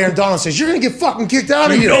think what Aaron Donald says, you're going to get fucking kicked out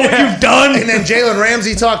of here. You know what you've done? And then Jalen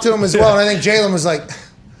Ramsey talked to him as well. And I think Jalen was like...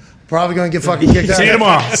 Probably going to get fucking kicked out. See you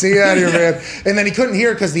tomorrow. See you out of here, man. And then he couldn't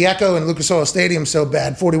hear because the echo in Lucas Oil Stadium so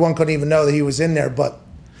bad. 41 couldn't even know that he was in there. But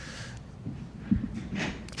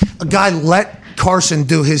a guy let Carson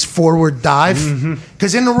do his forward dive.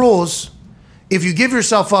 Because in the rules, if you give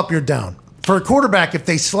yourself up, you're down. For a quarterback, if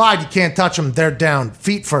they slide, you can't touch them. They're down,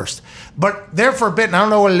 feet first. But they're forbidden. I don't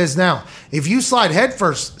know what it is now. If you slide head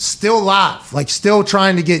first, still live, like still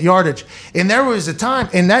trying to get yardage. And there was a time,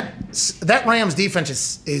 and that Rams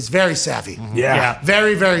defense is very savvy. Yeah.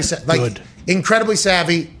 Very, very savvy. Like, Good. incredibly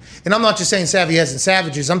savvy. And I'm not just saying savvy as in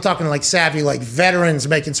savages. I'm talking like savvy, like veterans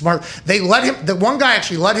making smart. They let him, the one guy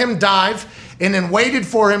actually let him dive and then waited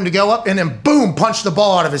for him to go up and then boom, punched the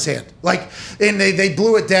ball out of his hand. Like, and they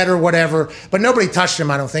blew it dead or whatever. But nobody touched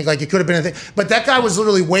him, I don't think. Like, it could have been a thing. But that guy was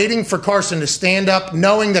literally waiting for Carson to stand up,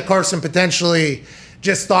 knowing that Carson potentially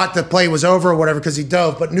just thought the play was over or whatever because he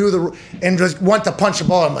dove, but knew and just went to punch the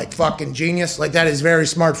ball. I'm like, fucking genius. Like, that is very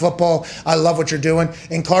smart football. I love what you're doing.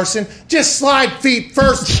 And Carson, just slide feet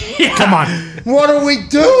first. Yeah. Come on. What are we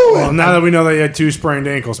doing? Well, now that we know that he had 2 sprained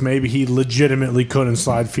ankles, maybe he legitimately couldn't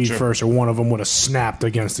slide feet first, or one of them would have snapped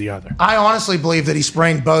against the other. I honestly believe that he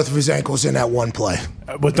sprained both of his ankles in that one play.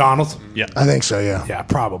 With Donald? Yeah. I think so, yeah. Yeah,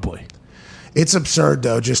 probably. It's absurd,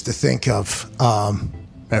 though, just to think of.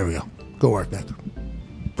 There we go. Good work, Nick.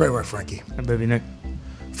 Great work, Frankie. Hey, baby Nick.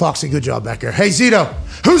 Foxy, good job back there. Hey, Zito,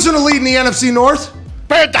 who's in the lead in the NFC North?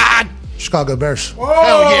 Bear Dad. Chicago Bears.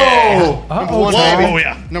 Hell yeah. Number one, Oh, baby.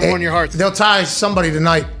 yeah. Number one in your hearts. They'll tie somebody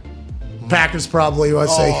tonight. Packers probably,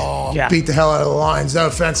 let's say, Yeah. beat the hell out of the Lions. No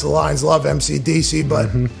offense, the Lions love MCDC, but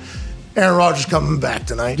Aaron Rodgers coming back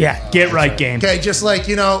tonight. Yeah, get right game. Okay, just like,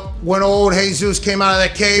 when old Jesus came out of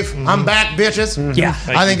that cave, I'm back, bitches. Yeah.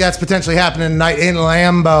 I think that's potentially happening tonight in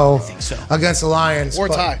Lambeau so. against the Lions. Or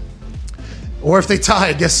tie. Or if they tie,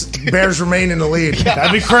 I guess Bears remain in the lead.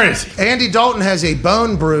 That'd be crazy. Andy Dalton has a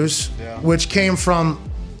bone bruise, which came from,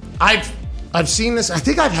 I've seen this, I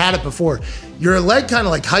think I've had it before. Your leg kind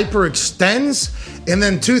of like hyperextends, and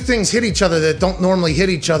then two things hit each other that don't normally hit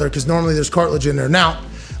each other because normally there's cartilage in there. Now,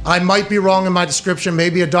 I might be wrong in my description,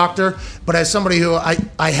 maybe a doctor, but as somebody who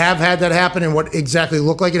I have had that happen and what exactly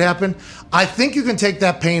looked like it happened, I think you can take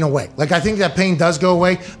that pain away. Like, I think that pain does go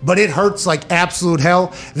away, but it hurts like absolute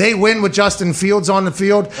hell. They win with Justin Fields on the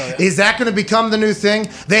field. Oh, yeah. Is that going to become the new thing?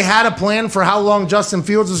 They had a plan for how long Justin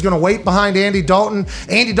Fields was going to wait behind Andy Dalton.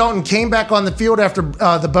 Andy Dalton came back on the field after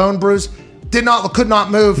the bone bruise. Could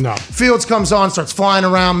not move. No. Fields comes on, starts flying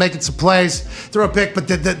around, making some plays, throw a pick. But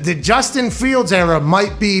the Justin Fields era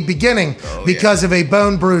might be beginning because of a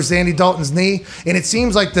bone bruise to Andy Dalton's knee. And it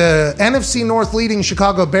seems like the NFC North leading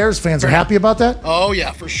Chicago Bears fans are happy about that. Oh,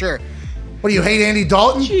 yeah, for sure. What, do you hate Andy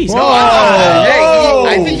Dalton? Jeez. No,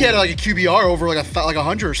 I think he had like a QBR over like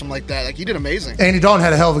 100 or something like that. Like, he did amazing. Andy Dalton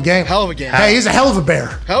had a hell of a game. Hell of a game. Hey, he's a hell of a Bear.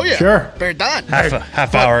 Hell yeah. Sure. Bear Dad.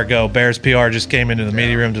 Half hour ago, Bears PR just came into the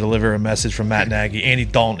media room to deliver a message from Matt Nagy. Andy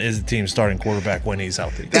Dalton is the team's starting quarterback when he's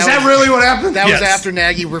healthy. Is that really what happened? That was Yes. after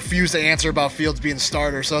Nagy refused to answer about Fields being the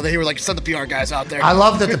starter. So they were like, send the PR guys out there. I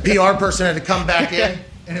love that the PR person had to come back in,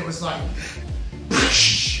 and it was like...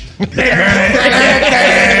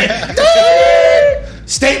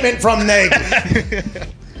 Statement from Nagy.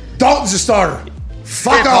 Dalton's a starter.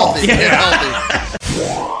 Fuck off. Healthy.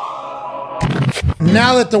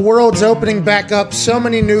 Now that the world's opening back up, so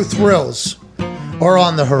many new thrills are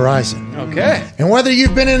on the horizon. Okay. And whether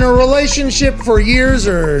you've been in a relationship for years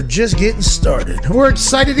or just getting started, we're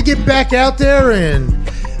excited to get back out there and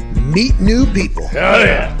meet new people. Hell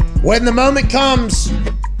yeah. When the moment comes,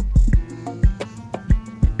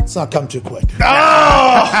 let's not come too quick.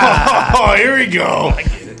 Oh, here we go.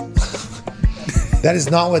 That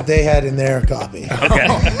is not what they had in their copy.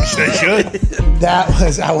 They should. That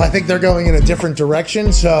was, I think they're going in a different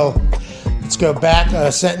direction. So Let's go back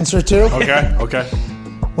a sentence or two. Okay.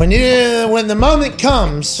 When the moment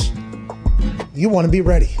comes, you want to be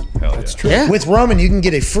ready. That's true. Yeah. With Roman, you can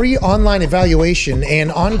get a free online evaluation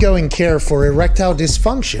and ongoing care for erectile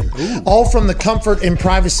dysfunction, all from the comfort and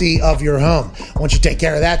privacy of your home. Once you take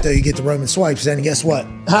care of that, though, you get the Roman swipes. Then guess what?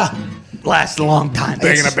 Lasts a long time.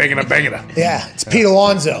 Banging it. Yeah, it's Pete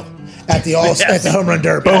Alonso at the at the home run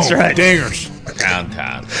derby. Boom. That's right. Dingers.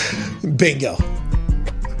 Downtown. Bingo.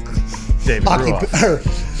 David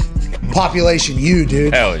Ruoff. Population, you,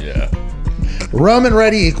 dude. Hell yeah. Roman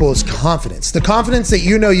ready equals confidence. The confidence that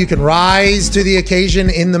you know you can rise to the occasion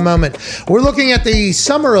in the moment. We're looking at the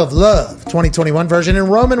Summer of Love 2021 version, and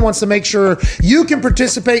Roman wants to make sure you can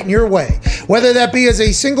participate in your way, whether that be as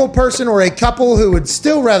a single person or a couple who would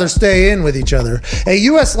still rather stay in with each other. A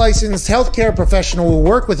U.S. licensed healthcare professional will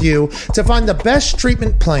work with you to find the best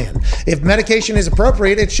treatment plan. If medication is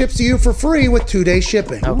appropriate, it ships to you for free with 2-day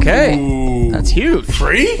shipping. Okay. Ooh. That's huge.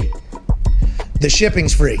 Free? The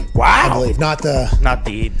shipping's free. Wow. I believe, not the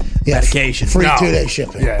medication. Free No. 2-day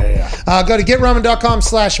shipping. Yeah. Go to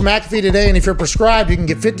GetRoman.com/McAfee today, and if you're prescribed, you can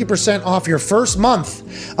get 50% off your first month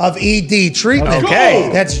of ED treatment. Okay.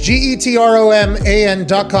 That's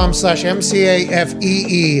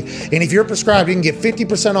GetRoman.com/MCAFEE, and if you're prescribed, you can get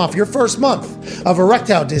 50% off your first month of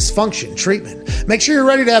erectile dysfunction treatment. Make sure you're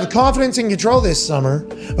ready to have confidence and control this summer.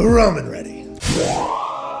 Roman ready.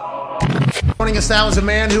 Joining us now is a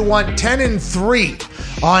man who won 10-3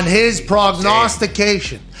 on his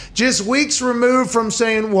prognostication. Just weeks removed from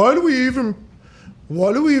saying, why do we even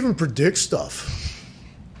predict stuff?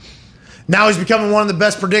 Now he's becoming one of the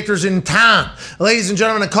best predictors in town. Ladies and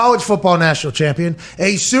gentlemen, a college football national champion,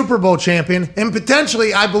 a Super Bowl champion, and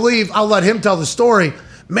potentially, I believe, I'll let him tell the story,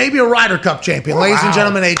 maybe a Ryder Cup champion. Wow. Ladies and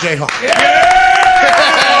gentlemen, AJ Hawk. Yeah!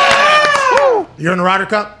 You're in the Ryder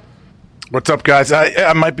Cup? What's up, guys?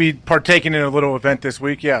 I might be partaking in a little event this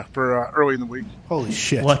week, for early in the week. Holy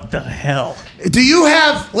shit. What the hell? Do you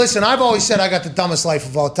have, listen, I've always said I got the dumbest life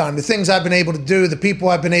of all time. The things I've been able to do, the people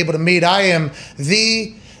I've been able to meet, I am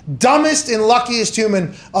the dumbest and luckiest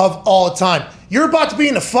human of all time. You're about to be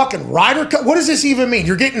in the fucking Ryder Cup. What does this even mean?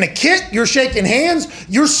 You're getting a kit, you're shaking hands,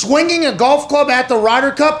 you're swinging a golf club at the Ryder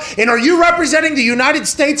Cup, and are you representing the United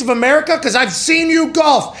States of America? Because I've seen you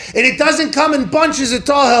golf, and it doesn't come in bunches at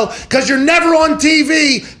Tahoe because you're never on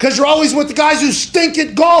TV because you're always with the guys who stink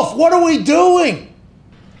at golf. What are we doing?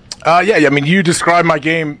 I mean, you described my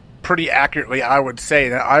game pretty accurately, I would say.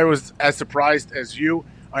 That I was as surprised as you.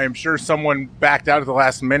 I am sure someone backed out at the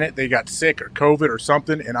last minute. They got sick or COVID or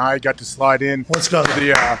something, and I got to slide in Let's go. to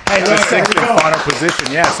the sixth and final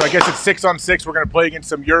position. Yeah, so I guess it's 6-on-6. We're going to play against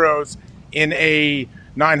some Euros in a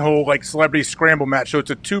 9-hole celebrity scramble match. So it's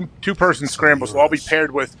a two-person scramble, so I'll be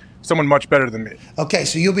paired with someone much better than me. Okay,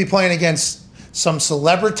 so you'll be playing against some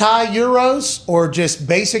celebrity Euros or just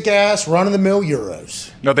basic-ass, run-of-the-mill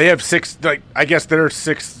Euros? No, they have 6, I guess there are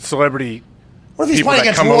 6 celebrity What if he's people playing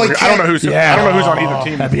that against come Roy over Kent? here. I don't know who's on either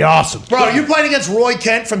team. That'd be awesome. Bro, are you playing against Roy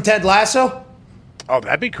Kent from Ted Lasso? Oh,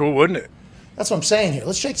 that'd be cool, wouldn't it? That's what I'm saying here.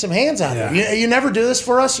 Let's shake some hands out here. You never do this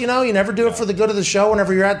for us, You never do it for the good of the show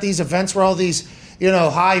whenever you're at these events where all these,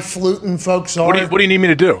 high-fluting folks are. What do you need me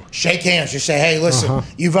to do? Shake hands. Just say, hey, listen,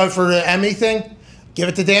 you vote for the Emmy thing? Give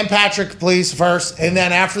it to Dan Patrick, please, first. And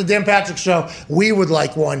then after the Dan Patrick show, we would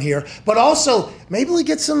like one here. But also, maybe we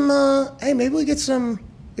get some,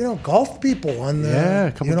 golf people on the,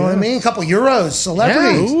 a couple you know what I mean? A couple Euros,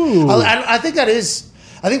 celebrities. Yeah.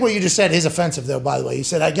 I think what you just said is offensive, though, by the way. You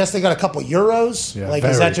said, I guess they got a couple Euros? Yeah,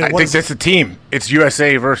 is that just, I think that's the team. It's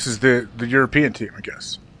USA versus the European team, I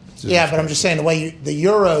guess. Yeah, but I'm just saying the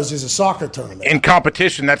Euros is a soccer tournament. In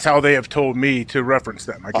competition, that's how they have told me to reference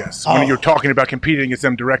them, I guess. When you're talking about competing against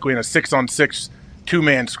them directly in a 6-on-6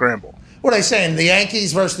 two-man scramble. What are they saying? The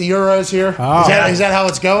Yankees versus the Euros here? Oh. Is that how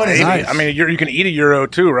it's going? Nice. I mean, you can eat a Euro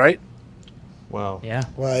too, right? Wow. Yeah.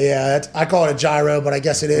 Well, yeah, I call it a gyro, but I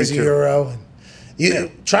guess it is a too. Euro.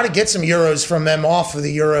 You try to get some Euros from them off of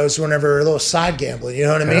the Euros whenever they're a little side gambling, you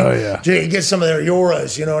know what I mean? Oh, yeah. You get some of their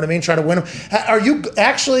Euros, you know what I mean? Try to win them. Are you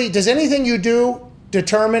actually, does anything you do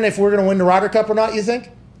determine if we're going to win the Ryder Cup or not, you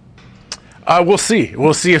think? We'll see.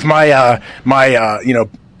 We'll see if my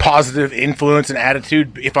positive influence and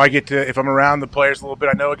attitude, if I'm around the players a little bit.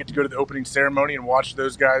 I know I get to go to the opening ceremony and watch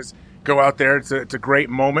those guys go out there. It's a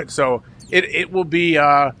great moment. So it will be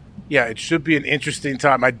it should be an interesting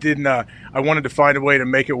time. I wanted to find a way to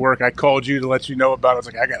make it work. I called you to let you know about it. I was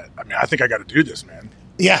like, I think I got to do this, man.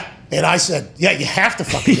 Yeah. And I said, yeah, you have to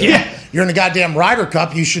fucking do it. You're in the goddamn Ryder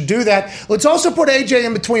Cup. You should do that. Let's also put AJ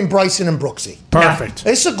in between Bryson and Brooksy. Perfect.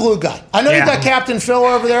 It's a glue guy. I know you got Captain Phil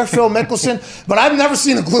over there, Phil Mickelson, but I've never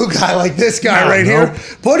seen a glue guy like this guy here.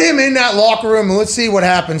 Put him in that locker room and let's see what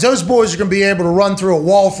happens. Those boys are going to be able to run through a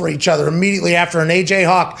wall for each other immediately after an AJ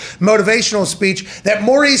Hawk motivational speech that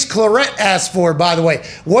Maurice Claret asked for, by the way.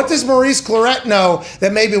 What does Maurice Claret know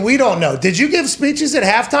that maybe we don't know? Did you give speeches at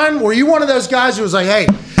halftime? Were you one of those guys who was like, hey,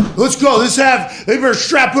 let's go. They better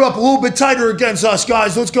strap it up a little bit tighter against us,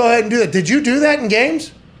 guys. Let's go ahead and do that. Did you do that in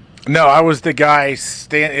games? No, I was the guy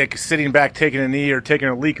sitting back, taking a knee or taking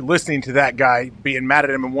a leak, listening to that guy, being mad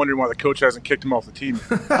at him and wondering why the coach hasn't kicked him off the team.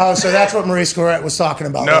 Oh, so that's what Maurice Claret was talking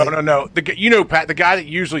about. No. Pat, the guy that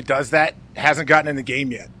usually does that hasn't gotten in the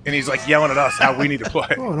game yet, and he's like yelling at us how we need to play.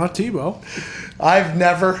 Oh, not Tebow.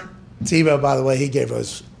 Tebow, by the way, he gave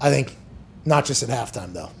us, I think, not just at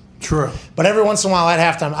halftime, though. True. But every once in a while at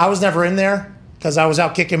halftime, I was never in there because I was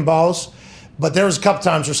out kicking balls. But there was a couple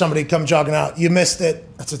times where somebody would come jogging out. You missed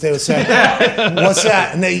it. That's what they would say. What's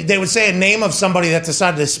that? And they would say a name of somebody that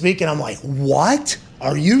decided to speak, and I'm like, what?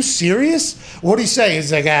 Are you serious? What do you say?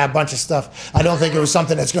 He's like, a bunch of stuff. I don't think it was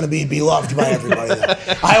something that's going to be beloved by everybody.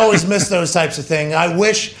 I always miss those types of things. I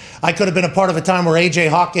wish I could have been a part of a time where A.J.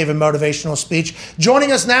 Hawk gave a motivational speech.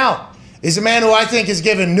 Joining us now is a man who I think has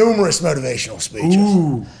given numerous motivational speeches.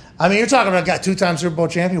 Ooh. I mean, you're talking about a guy 2-time Super Bowl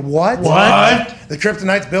champion. What? The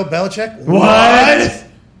Kryptonite's Bill Belichick. What?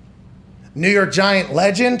 New York Giant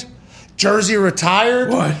legend. Jersey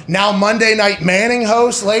retired. What? Now Monday Night Manning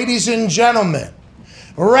host. Ladies and gentlemen,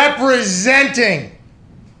 representing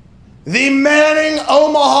the Manning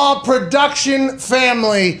Omaha production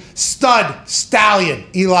family stud stallion,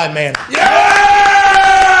 Eli Manning.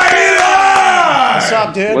 What's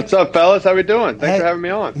up, dude? What's up, fellas? How we doing? Thanks for having me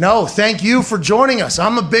on. No, thank you for joining us.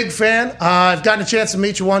 I'm a big fan. I've gotten a chance to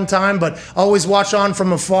meet you one time, but always watch on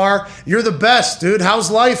from afar. You're the best, dude.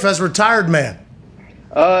 How's life as a retired man?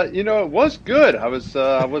 It was good. I was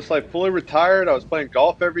like fully retired. I was playing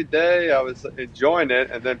golf every day. I was enjoying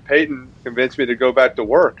it, and then Peyton convinced me to go back to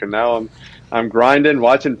work, and now I'm grinding,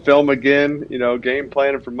 watching film again. Game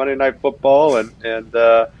planning for Monday Night Football, and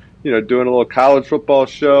doing a little college football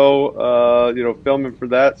show. Filming for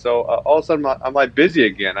that. So all of a sudden I'm like busy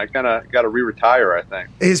again. I kind of got to re-retire, I think.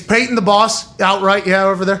 Is Peyton the boss outright? Yeah,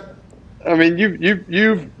 over there. I mean,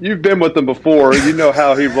 you've been with him before. You know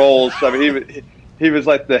how he rolls. I mean, he was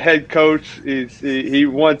like the head coach. He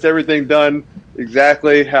wants everything done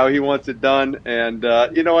exactly how he wants it done. And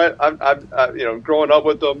you know what? I'm growing up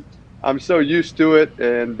with him, I'm so used to it.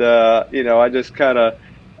 And I just kind of.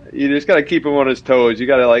 You just got to keep him on his toes. You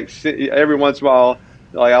got to every once in a while,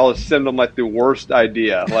 I'll send him the worst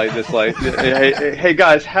idea, hey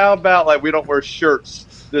guys, how about we don't wear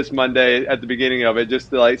shirts this Monday at the beginning of it, just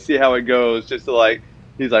to see how it goes, just to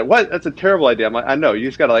he's like, what? That's a terrible idea. I'm like, I know. You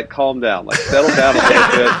just got to calm down, settle down a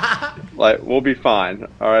little bit. We'll be fine.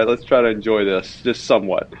 All right, let's try to enjoy this just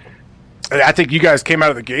somewhat. I think you guys came out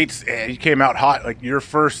of the gates and you came out hot. Your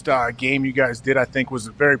first game you guys did, I think, was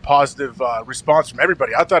a very positive response from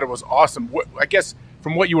everybody. I thought it was awesome. I guess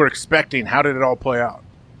from what you were expecting, how did it all play out?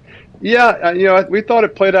 Yeah, we thought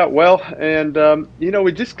it played out well, and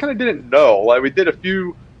we just kind of didn't know. We did a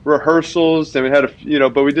few rehearsals, and we had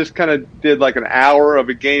but we just kind of did an hour of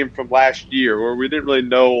a game from last year where we didn't really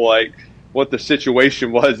know what the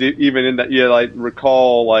situation was, even in that.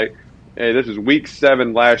 Recall hey, this is week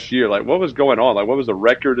 7 last year. What was going on? What was the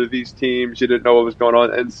record of these teams? You didn't know what was going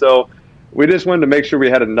on. And so we just wanted to make sure we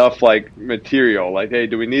had enough, material. Hey,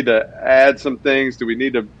 do we need to add some things? Do we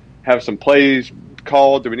need to have some plays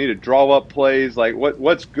called? Do we need to draw up plays?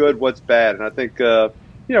 What's good, what's bad? And I think,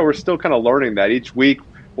 we're still kind of learning that. Each week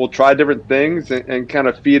we'll try different things and kind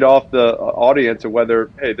of feed off the audience of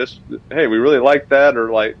whether, hey, we really like that,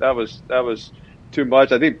 or that was too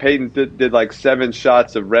much. I think Peyton did 7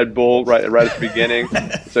 shots of Red Bull right at the beginning,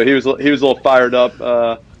 so he was a little fired up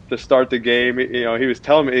to start the game. He was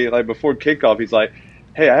telling me before kickoff, he's like,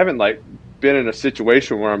 "Hey, I haven't been in a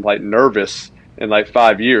situation where I'm nervous in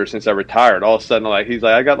 5 years since I retired." All of a sudden, he's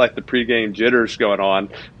like, "I got the pregame jitters going on."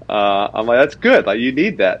 I'm like, "That's good. You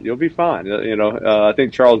need that. You'll be fine." I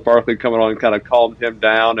think Charles Barkley coming on kind of calmed him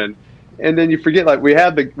down, and then you forget we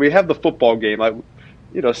have the football game.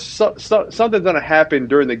 Something's going to happen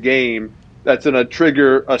during the game that's going to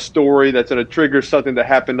trigger a story, that's going to trigger something that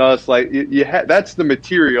happened to us. That's the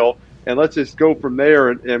material, and let's just go from there,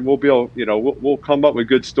 and we'll be able, we'll come up with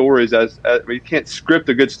good stories. As you can't script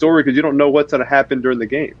a good story because you don't know what's going to happen during the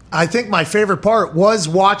game. I think my favorite part was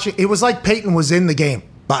watching. It was like Peyton was in the game.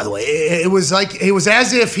 by the way. It was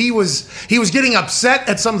as if he was getting upset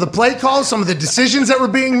at some of the play calls, some of the decisions that were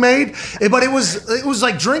being made. But it was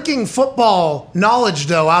like drinking football knowledge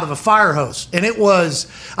dough out of a fire hose. And it was,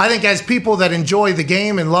 I think, as people that enjoy the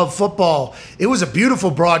game and love football, it was a beautiful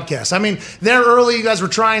broadcast. I mean, there early, you guys were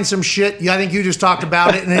trying some shit. I think you just talked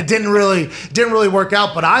about it, and it didn't really work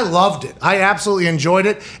out. But I loved it. I absolutely enjoyed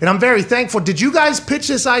it, and I'm very thankful. Did you guys pitch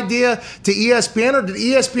this idea to ESPN, or did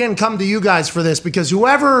ESPN come to you guys for this? Because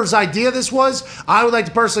whoever's idea this was, I would like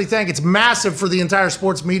to personally thank. It's massive for the entire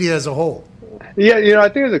sports media as a whole. Yeah, I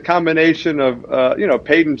think it's a combination of,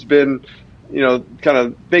 Peyton's been, kind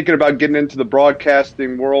of thinking about getting into the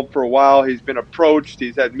broadcasting world for a while. He's been approached.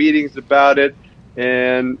 He's had meetings about it.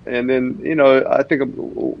 And then, I think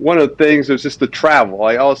one of the things was just the travel.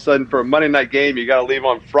 Like all of a sudden for a Monday night game, you got to leave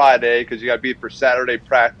on Friday because you got to be for Saturday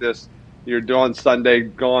practice. You're doing Sunday,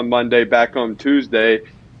 going Monday, back home Tuesday,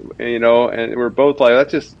 and we're both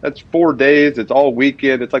like, that's 4 days. It's all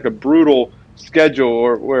weekend. It's like a brutal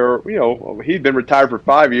schedule where he'd been retired for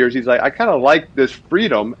 5 years. He's like, I kind of like this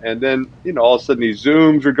freedom. And then, all of a sudden these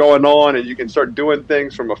Zooms are going on and you can start doing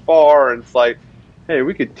things from afar. And it's like, hey,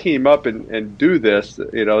 we could team up and do this.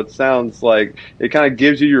 It sounds like it kind of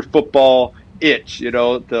gives you your football itch,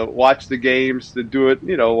 to watch the games, to do it,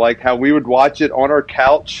 like how we would watch it on our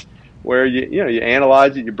couch, where you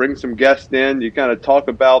analyze it, you bring some guests in, you kind of talk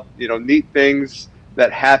about, neat things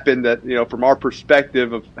that happen that, from our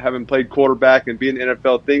perspective of having played quarterback and being in the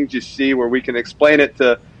NFL, things you see where we can explain it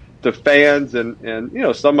to fans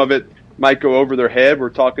and some of it might go over their head. We're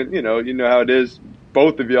talking, you know how it is,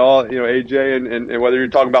 both of y'all, AJ and whether you're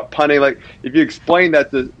talking about punting, like if you explain that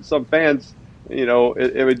to some fans,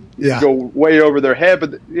 it would go way over their head,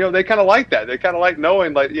 but they kind of like that. They kind of like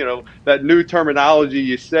knowing, like, that new terminology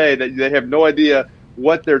you say that they have no idea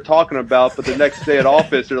what they're talking about, but the next day at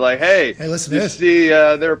office they're like, hey, listen, you see,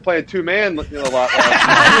 they were playing two-man a lot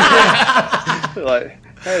last night. Like,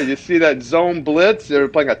 hey, you see that zone blitz? They're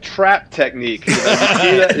playing a trap technique. You see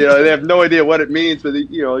that? They have no idea what it means, but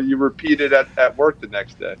you repeat it at work the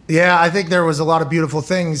next day. Yeah, I think there was a lot of beautiful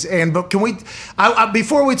things. But can we,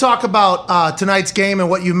 before we talk about tonight's game and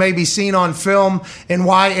what you may be seen on film and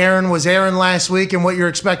why Aaron was Aaron last week and what you're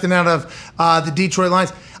expecting out of the Detroit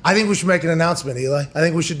Lions, I think we should make an announcement, Eli. I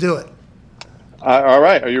think we should do it. All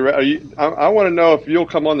right. Are you ready? I want to know if you'll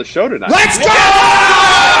come on the show tonight. Let's go!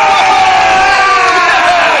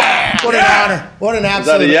 What an honor. What an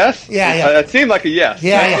absolute. Is that a yes? Yeah. That seemed like a yes.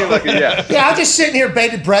 Yeah. Seemed like a yes. Yeah, I'm just sitting here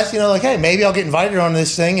bated breath, like, hey, maybe I'll get invited on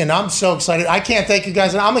this thing, and I'm so excited. I can't thank you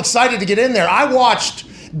guys, and I'm excited to get in there. I watched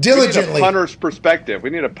diligently. We need a punter's perspective.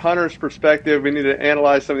 We need to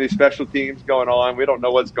analyze some of these special teams going on. We don't know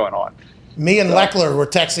what's going on. Me and Leckler were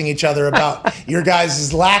texting each other about your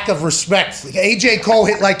guys' lack of respect. Like, AJ Cole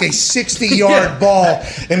hit like a 60-yard ball,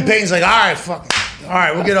 and Peyton's like, all right, fuck. All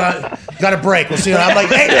right, we'll get on. Got a break. We'll see. I'm like,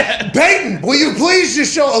 hey, Peyton, will you please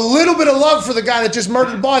just show a little bit of love for the guy that just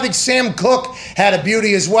murdered the ball? I think Sam Cook had a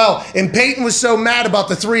beauty as well. And Peyton was so mad about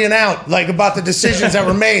the 3 and out, like about the decisions that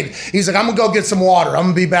were made. He's like, I'm going to go get some water. I'm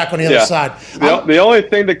going to be back on the other side. The only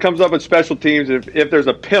thing that comes up with special teams is if there's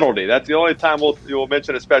a penalty. That's the only time we'll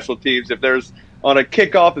mention a special teams. If there's on a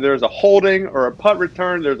kickoff, if there's a holding or a punt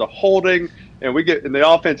return, there's a holding, and the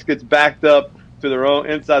offense gets backed up to their own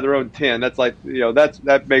inside their own 10. That's like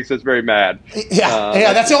that makes us very mad.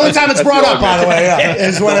 Yeah, that's the only time it's brought up. By the way,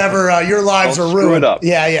 is whenever your lives are ruined. Screw it up.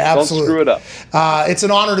 Yeah, absolutely. Don't screw it up. It's an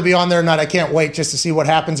honor to be on there tonight. I can't wait just to see what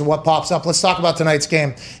happens and what pops up. Let's talk about tonight's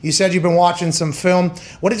game. You said you've been watching some film.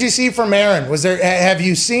 What did you see from Aaron? Have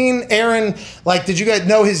you seen Aaron? Like, did you guys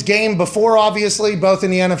know his game before? Obviously, both in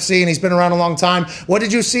the NFC, and he's been around a long time. What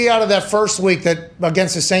did you see out of that first week that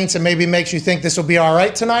against the Saints that maybe makes you think this will be all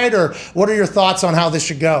right tonight? Or what are your thoughts on how this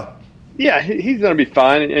should go? Yeah, he's going to be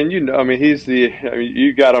fine, and you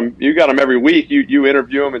got him every week. You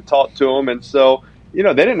interview him and talk to him, and so they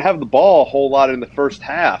didn't have the ball a whole lot in the first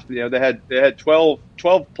half. They had 12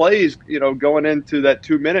 plays, going into that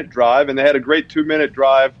 2-minute drive, and they had a great 2-minute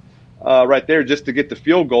drive right there just to get the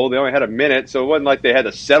field goal. They only had a minute, so it wasn't like they had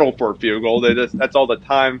to settle for a field goal. That's all the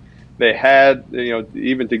time they had,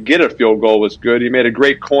 even to get a field goal was good. He made a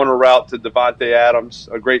great corner route to Devontae Adams,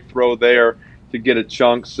 a great throw there to get a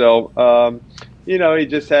chunk. So, he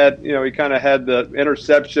just had, he kind of had the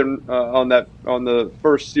interception on the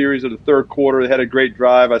first series of the third quarter. They had a great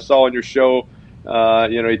drive. I saw on your show,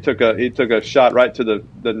 he took a shot right to the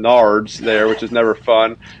nards there, which is never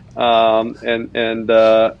fun. And then,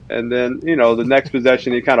 the next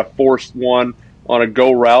possession, he kind of forced one on a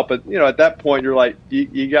go route. But, at that point, you're like,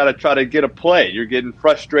 you got to try to get a play. You're getting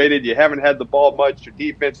frustrated. You haven't had the ball much. Your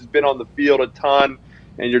defense has been on the field a ton.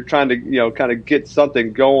 and you're trying to kind of get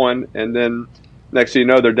something going, and then next thing you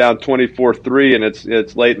know, they're down 24-3, and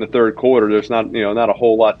it's late in the third quarter. There's not a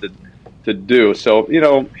whole lot to do. So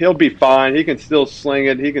he'll be fine. He can still sling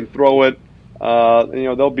it. He can throw it.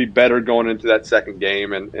 They'll be better going into that second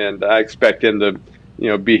game, and I expect him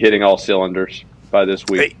to be hitting all cylinders by this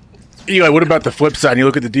week. Hey, Eli, what about the flip side? You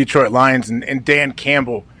look at the Detroit Lions and Dan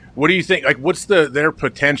Campbell. What do you think? Like, what's their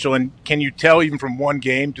potential, and can you tell even from one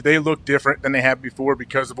game, do they look different than they have before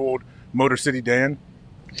because of old Motor City Dan?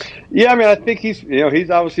 Yeah, I mean, I think he's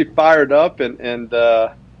obviously fired up and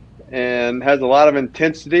has a lot of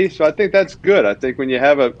intensity. So I think that's good. I think when you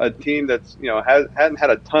have a team that's hasn't had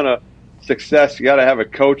a ton of success, you got to have a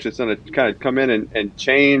coach that's going to kind of come in and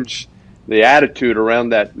change the attitude around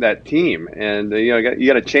that team, and you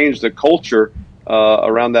got to change the culture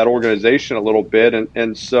around that organization a little bit,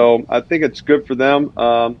 and so I think it's good for them.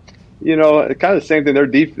 Kind of the same thing.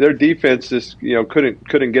 Their defense just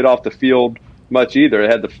couldn't get off the field much either. It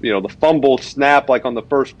had the fumble snap like on the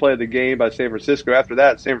first play of the game by San Francisco. After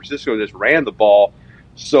that, San Francisco just ran the ball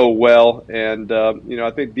so well, and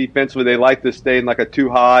I think defensively they like to stay in like a too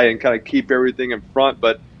high and kind of keep everything in front,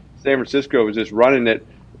 but San Francisco was just running it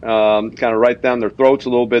kind of right down their throats a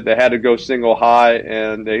little bit. They had to go single high,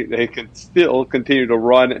 and they can still continue to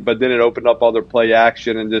run, but then it opened up all their play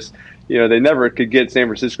action, and just they never could get San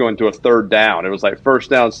Francisco into a third down. It was like first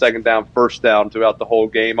down, second down, first down throughout the whole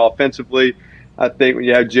game. Offensively, I think when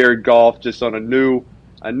you have Jared Goff just on a new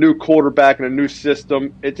quarterback and a new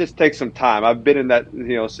system, it just takes some time. I've been in that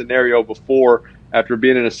scenario before. After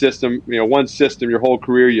being in a system, one system your whole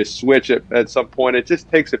career, you switch it at some point. It just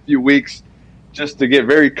takes a few weeks just to get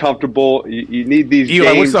very comfortable. You need these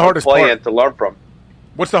Eli, games to play and to learn from.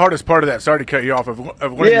 What's the hardest part of that? Sorry to cut you off, of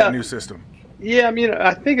learning that new system. Yeah, I mean,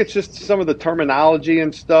 I think it's just some of the terminology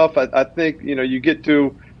and stuff. I think you get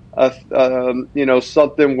to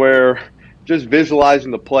something where just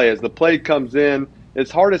visualizing the play as the play comes in. It's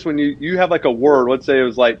hardest when you have like a word. Let's say it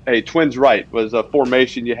was like, hey, twins right was a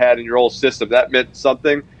formation you had in your old system. That meant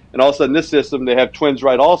something. And all of a sudden this system, they have twins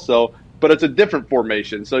right also, but it's a different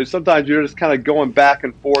formation. So sometimes you're just kind of going back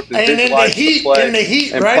and forth and visualizing the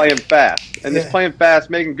play and right? playing fast. And just playing fast,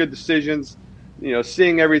 making good decisions,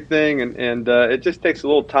 seeing everything. And it just takes a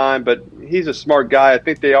little time. But he's a smart guy. I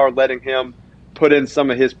think they are letting him put in some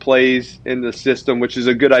of his plays in the system, which is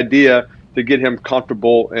a good idea to get him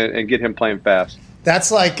comfortable and get him playing fast.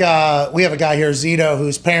 That's like we have a guy here, Zito,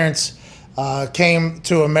 whose parents came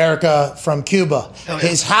to America from Cuba. Oh, yeah.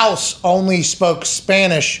 His house only spoke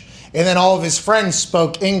Spanish, and then all of his friends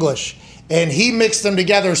spoke English. And he mixed them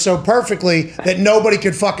together so perfectly that nobody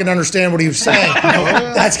could fucking understand what he was saying.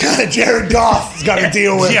 That's kind of Jared Goff's got to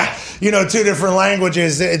deal with. Yeah. Two different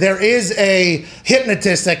languages. There is a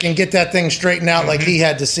hypnotist that can get that thing straightened out like he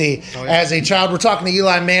had to see as a child. We're talking to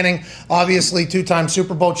Eli Manning, obviously two-time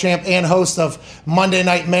Super Bowl champ and host of Monday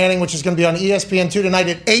Night Manning, which is going to be on ESPN2 tonight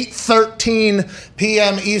at 8:13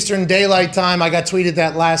 p.m. Eastern Daylight Time. I got tweeted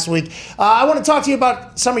that last week. I want to talk to you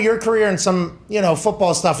about some of your career and some,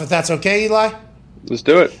 football stuff, if that's okay, Eli? Let's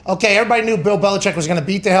do it. Okay, everybody knew Bill Belichick was going to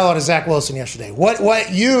beat the hell out of Zach Wilson yesterday.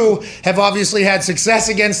 What you have obviously had success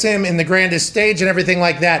against him in the grandest stage and everything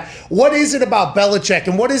like that. What is it about Belichick,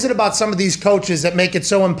 and what is it about some of these coaches that make it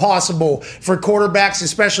so impossible for quarterbacks,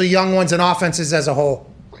 especially young ones, and offenses as a whole?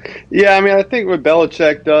 Yeah, I mean, I think what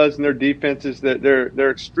Belichick does in their defense is that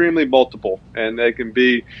they're extremely multiple, and they can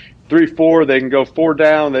be 3-4. They can go 4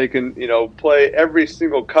 down. They can play every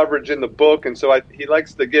single coverage in the book, and so he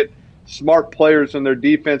likes to get smart players on their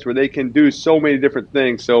defense where they can do so many different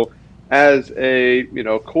things. So as a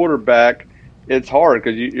quarterback, it's hard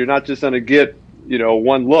because you're not just going to get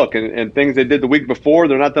one look and things they did the week before.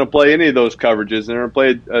 They're not going to play any of those coverages, and they're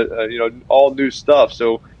going to play all new stuff.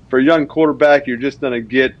 So for a young quarterback, you're just going to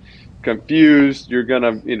get confused. You're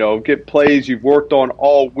going to get plays you've worked on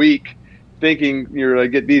all week, thinking you're going to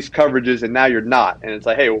get these coverages, and now you're not. And it's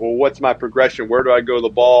like, hey, well, what's my progression? Where do I go to the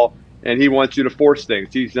ball? And he wants you to force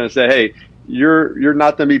things. He's going to say, hey, you're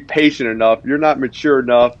not going to be patient enough. You're not mature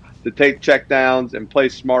enough to take checkdowns and play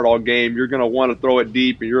smart all game. You're going to want to throw it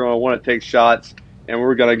deep, and you're going to want to take shots, and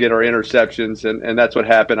we're going to get our interceptions. And that's what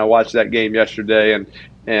happened. I watched that game yesterday,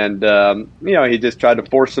 and he just tried to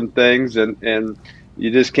force some things, and you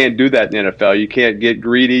just can't do that in the NFL. You can't get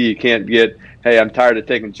greedy. You can't get, hey, I'm tired of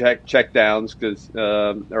taking checkdowns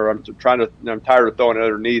or I'm tired of throwing it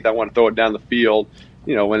underneath. I want to throw it down the field.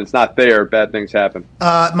 When it's not there, bad things happen.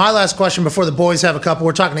 My last question before the boys have a couple.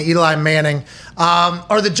 We're talking to Eli Manning.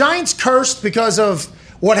 Are the Giants cursed because of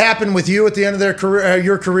what happened with you at the end of their career,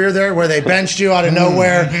 your career there, where they benched you out of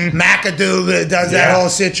nowhere. McAdoo does that whole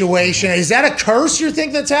situation. Is that a curse you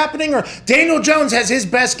think that's happening? Or Daniel Jones has his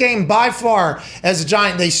best game by far as a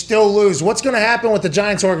Giant. They still lose. What's going to happen with the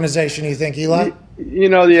Giants organization, you think, Eli?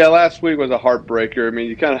 Last week was a heartbreaker. I mean,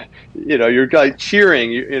 you kind of, you're like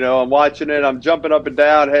cheering. I'm watching it. I'm jumping up and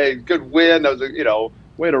down. Hey, good win. That was a,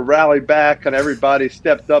 way to rally back. And everybody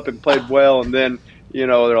stepped up and played well. And then,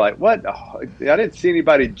 they're like, what? Oh, I didn't see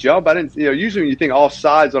anybody jump. I didn't, usually when you think all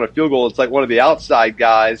sides on a field goal, it's like one of the outside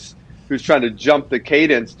guys who's trying to jump the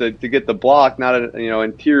cadence to get the block, not an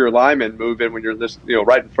interior lineman moving when you're just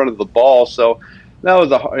right in front of the ball. So that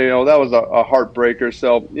was a heartbreaker.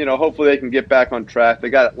 So hopefully they can get back on track. They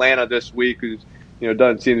got Atlanta this week, who's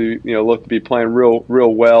doesn't seem to look to be playing real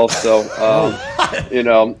well. So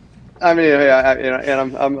I mean,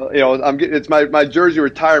 it's my jersey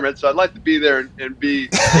retirement, so I'd like to be there and be in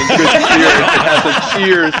good spirits and have some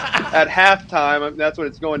cheers at halftime. That's when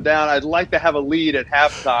it's going down. I'd like to have a lead at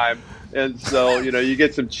halftime, and so you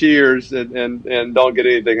get some cheers and don't get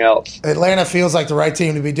anything else. Atlanta feels like the right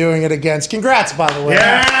team to be doing it against. Congrats, by the way.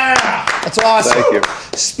 Yeah, that's awesome. Thank you.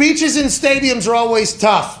 Speeches in stadiums are always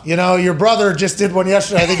tough. Your brother just did one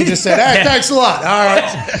yesterday. I think he just said, "Hey, thanks a lot." All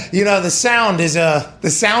right. The sound is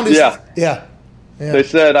yeah. They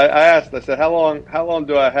said I asked. I said, "How long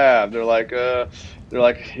do I have?" They're like,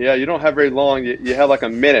 "Yeah, you don't have very long. You have like a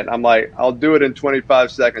minute." I'm like, "I'll do it in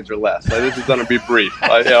 25 seconds or less. Like, this is going to be brief."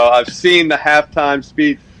 I've seen the halftime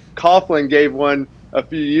speech. Coughlin gave one a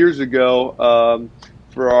few years ago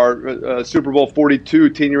for our Super Bowl 42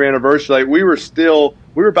 10-year anniversary. Like, we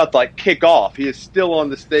were about to kick off. He is still on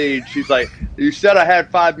the stage. He's like, "You said I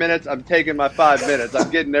had 5 minutes. I'm taking my 5 minutes. I'm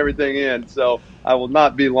getting everything in." So I will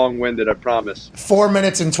not be long-winded, I promise. 4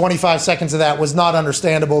 minutes and 25 seconds of that was not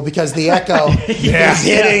understandable because the echo is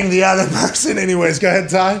hitting the other person anyways. Go ahead,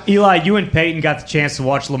 Ty. Eli, you and Peyton got the chance to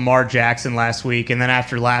watch Lamar Jackson last week, and then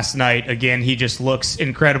after last night, again, he just looks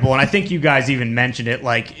incredible. And I think you guys even mentioned it.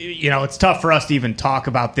 It's tough for us to even talk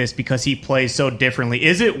about this because he plays so differently.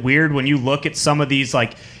 Is it weird when you look at some of these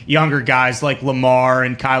younger guys like Lamar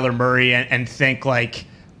and Kyler Murray and think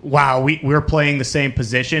wow, we're playing the same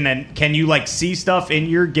position, and can you see stuff in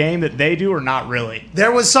your game that they do or not really?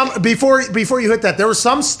 There was some before you hit that. There was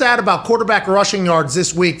some stat about quarterback rushing yards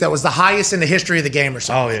this week that was the highest in the history of the game or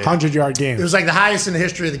something. Oh, yeah. 100-yard game. It was the highest in the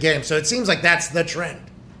history of the game. So it seems like that's the trend.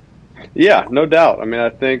 Yeah, no doubt. I mean, I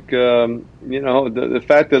think the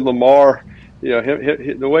fact that Lamar,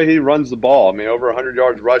 the way he runs the ball. I mean, over 100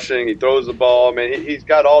 yards rushing, he throws the ball. I mean, he's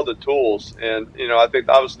got all the tools, and I think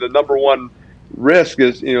obviously the number one risk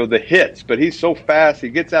is the hits, but he's so fast. He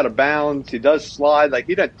gets out of bounds. He does slide.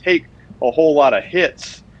 He doesn't take a whole lot of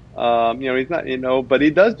hits. He's not but he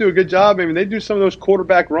does do a good job. I mean, they do some of those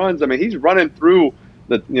quarterback runs. I mean, he's running through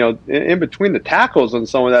the in between the tackles on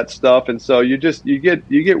some of that stuff, and so you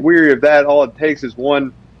get weary of that. All it takes is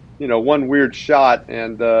one weird shot,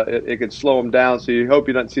 and it could slow him down. So you hope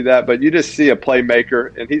you don't see that, but you just see a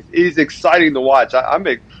playmaker, and he's exciting to watch.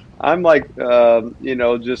 I'm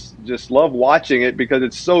just love watching it because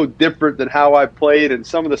it's so different than how I played, and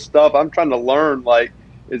some of the stuff I'm trying to learn.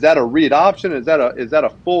 Is that a read option? Is that a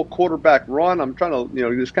full quarterback run? I'm trying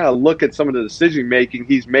to just kind of look at some of the decision making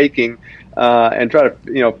he's making and try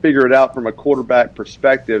to figure it out from a quarterback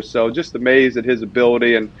perspective. So just amazed at his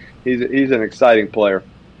ability, and he's an exciting player.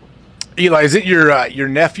 Eli, is it your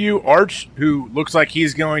nephew Arch who looks like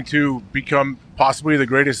he's going to become possibly the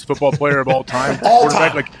greatest football player of all time?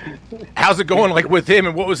 How's it going with him,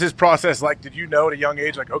 and what was his process like? Did you know at a young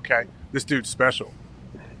age okay, this dude's special?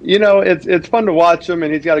 It's fun to watch him,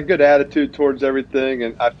 and he's got a good attitude towards everything,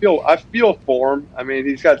 and I feel for him. I mean,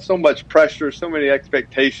 he's got so much pressure, so many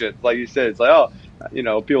expectations. Like you said, it's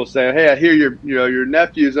people saying, "Hey, I hear your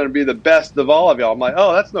nephew is going to be the best of all of y'all." I'm like,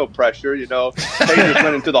 "Oh, that's no pressure." He just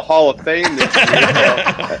went into the Hall of Fame this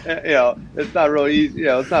year. It's not really easy.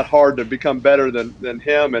 It's not hard to become better than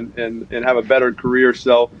him and have a better career.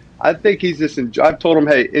 So I think he's just. I've told him,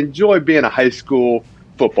 "Hey, enjoy being a high school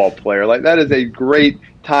football player. That is a great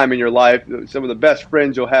time in your life. Some of the best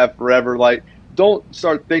friends you'll have forever. Don't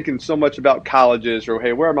start thinking so much about colleges or,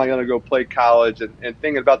 hey, where am I going to go play college and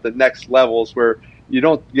thinking about the next levels where you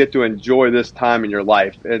don't get to enjoy this time in your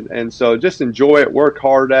life. And so just enjoy it, work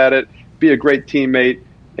hard at it, be a great teammate,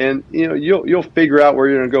 and you'll figure out where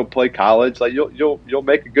you're going to go play college. You'll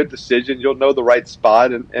make a good decision, you'll know the right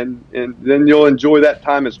spot, and then you'll enjoy that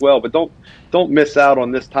time as well. But don't miss out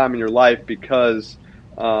on this time in your life because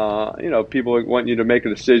people want you to make a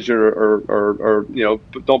decision or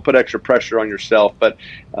don't put extra pressure on yourself. But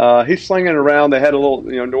he's slinging it around. They had a little,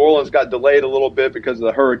 New Orleans got delayed a little bit because of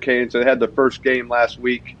the hurricane, so they had the first game last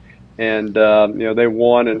week, and they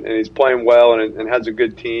won, and he's playing well and has a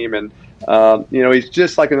good team. And he's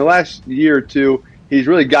just like in the last year or two, he's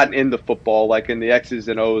really gotten into football, like in the X's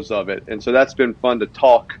and O's of it, and so that's been fun to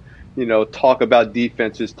talk about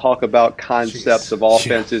defenses, talk about concepts of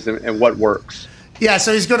offenses and what works. Yeah,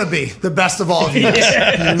 so he's going to be the best of all of you.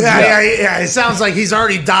 Yeah. It sounds like he's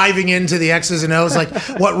already diving into the X's and O's, like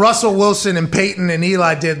what Russell Wilson and Peyton and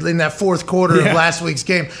Eli did in that fourth quarter of last week's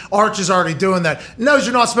game. Arch is already doing that. Knows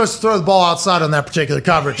you're not supposed to throw the ball outside on that particular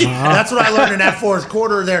coverage. That's what I learned in that fourth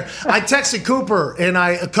quarter there. I texted Cooper, and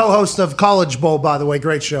a co-host of College Bowl, by the way,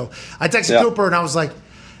 great show. I texted Cooper, and I was like,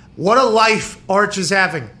 what a life Arch is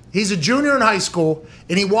having. He's a junior in high school,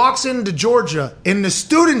 and he walks into Georgia in the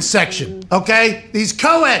student section, okay? These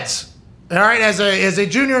co-eds, all right, as a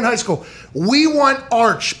junior in high school. We want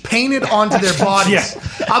Arch painted onto their bodies.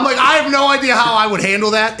 I'm like, I have no idea how I would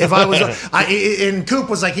handle that if I was. And Coop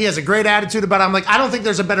was like, he has a great attitude about it. I'm like, I don't think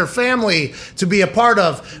there's a better family to be a part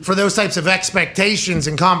of for those types of expectations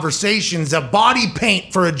and conversations. A body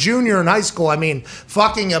paint for a junior in high school. I mean,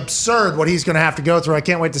 fucking absurd what he's going to have to go through. I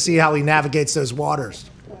can't wait to see how he navigates those waters.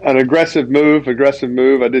 An aggressive move.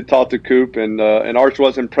 I did talk to Coop, and Arch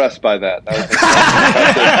was impressed by that.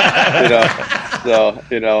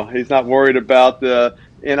 So he's not worried about the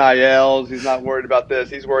NILs. He's not worried about this.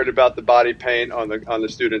 He's worried about the body paint on the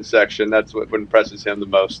student section. That's what impresses him the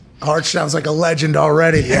most. Arch sounds like a legend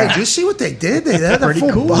already. Hey, did you see what they did? They had that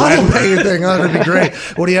full body paint thing. Oh, that'd be great.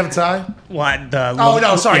 What do you have, Ty? What?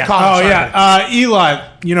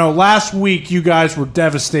 Eli, last week you guys were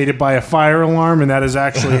devastated by a fire alarm, and that has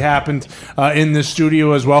actually happened in the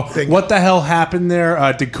studio as well. What the hell happened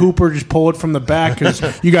there? Did Cooper just pull it from the back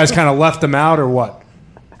because you guys kind of left them out, or what?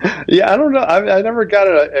 Yeah, I don't know. I never got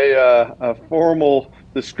a formal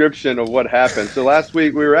description of what happened. So last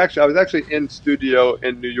week I was actually in studio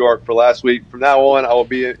in New York for last week. From now on, I will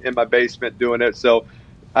be in my basement doing it. So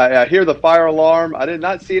I hear the fire alarm. I did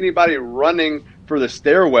not see anybody running for the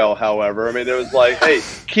stairwell, however. I mean, it was like, hey,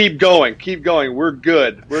 keep going. We're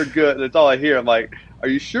good. That's all I hear. I'm like, are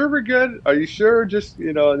you sure we're good? Are you sure? Just,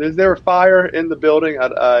 is there a fire in the building?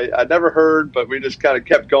 I never heard, but we just kind of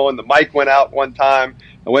kept going. The mic went out one time.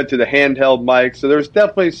 I went to the handheld mic. So there's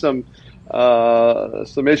definitely some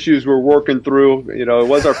issues we're working through. It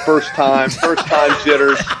was our first time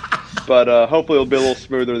jitters. But hopefully it'll be a little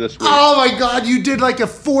smoother this week. Oh, my God. You did like a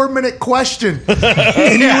 4-minute question.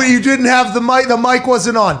 And you didn't have the mic. The mic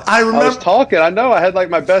wasn't on. I remember. I was talking. I know. I had like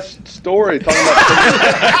my best story talking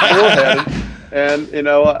about forehead. And,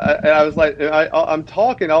 I was like, I'm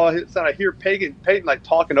talking. All of a sudden I hear Peyton like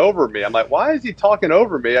talking over me. I'm like, why is he talking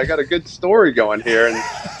over me? I got a good story going here. And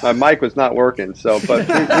my mic was not working. So, but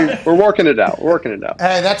we're working it out.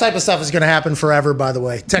 Hey, that type of stuff is going to happen forever, by the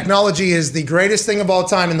way. Technology is the greatest thing of all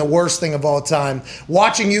time and the worst thing of all time.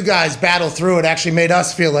 Watching you guys battle through it actually made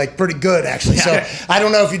us feel like pretty good, actually. So I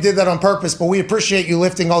don't know if you did that on purpose, but we appreciate you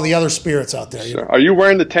lifting all the other spirits out there. Sure. Are you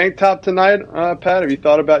wearing the tank top tonight, Pat? Have you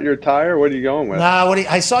thought about your attire? What are you going with? Nah,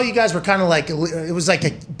 I saw you guys were kind of like, it was like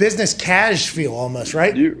a business cash feel almost,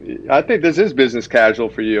 right? I think this is business casual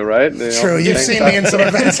for you, right? True. You've seen me in some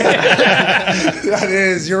events. That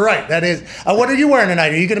is. You're right. That is. What are you wearing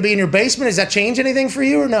tonight? Are you going to be in your basement? Does that change anything for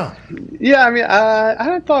you or no? Yeah, I mean, I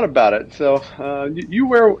hadn't thought about it. So you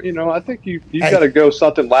wear, I think you got to go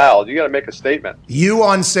something loud. You got to make a statement. You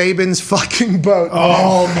on Saban's fucking boat.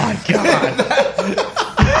 Oh my God.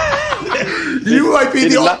 You might be he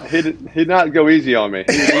did not go easy on me.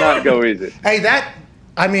 He did not go easy. Hey,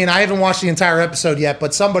 I haven't watched the entire episode yet,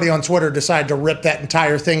 but somebody on Twitter decided to rip that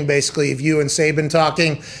entire thing, basically, of you and Saban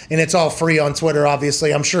talking, and it's all free on Twitter,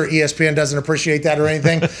 obviously. I'm sure ESPN doesn't appreciate that or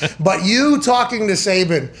anything. But you talking to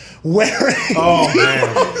Saban wearing... Oh,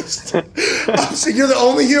 man. So you're the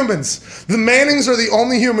only humans. The Mannings are the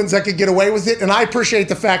only humans that could get away with it, and I appreciate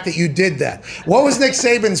the fact that you did that. What was Nick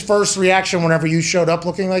Saban's first reaction whenever you showed up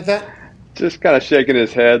looking like that? Just kind of shaking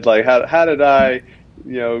his head, like, how did I...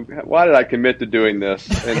 why did I commit to doing this?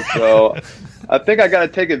 And so I think I got to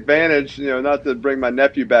take advantage, not to bring my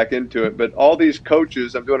nephew back into it, but all these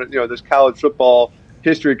coaches, I'm doing it, this college football,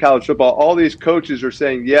 history of college football, all these coaches are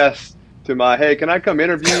saying yes to my, hey, can I come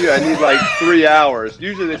interview you? I need like 3 hours.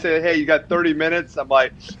 Usually they say, hey, you got 30 minutes. I'm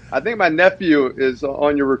like, I think my nephew is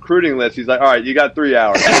on your recruiting list. He's like, all right, you got 3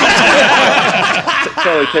 hours.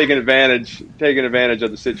 Totally taking advantage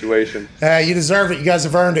of the situation. You deserve it. You guys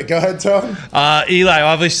have earned it. Go ahead, Tom. Eli,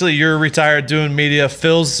 obviously you're retired doing media.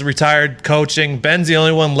 Phil's retired coaching. Ben's the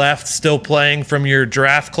only one left still playing from your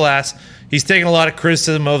draft class. He's taken a lot of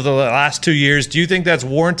criticism over the last 2 years. Do you think that's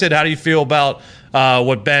warranted? How do you feel about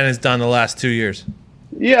what Ben has done the last 2 years?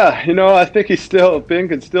 Yeah, I think Ben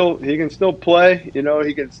can still play.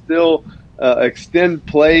 He can still extend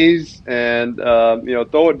plays and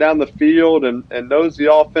throw it down the field and knows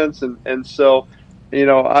the offense and so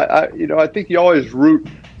I think you always root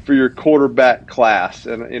for your quarterback class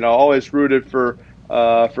and always rooted for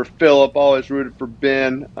Phillip, always rooted for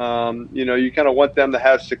Ben. You kind of want them to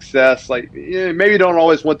have success. Like maybe you don't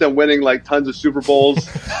always want them winning like tons of Super Bowls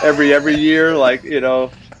every year,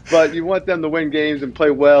 but you want them to win games and play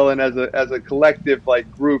well. And as a collective like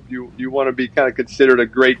group, you want to be kind of considered a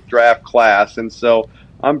great draft class. And so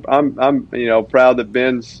I'm proud that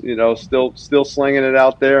Ben's still slinging it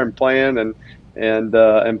out there and playing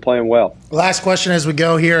and playing well. Last question as we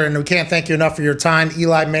go here, and we can't thank you enough for your time,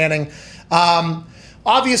 Eli Manning.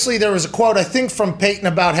 Obviously, there was a quote, I think, from Peyton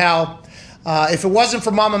about how if it wasn't for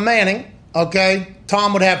Mama Manning, okay,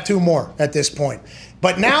 Tom would have 2 more at this point.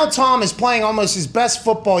 But now Tom is playing almost his best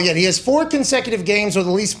football yet. He has 4 consecutive games with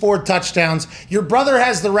at least 4 touchdowns. Your brother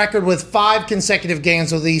has the record with 5 consecutive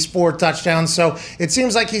games with at least 4 touchdowns. So it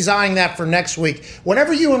seems like he's eyeing that for next week.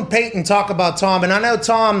 Whenever you and Peyton talk about Tom, and I know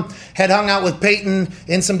Tom had hung out with Peyton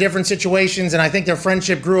in some different situations, and I think their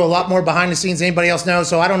friendship grew a lot more behind the scenes than anybody else knows.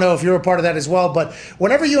 So I don't know if you're a part of that as well. But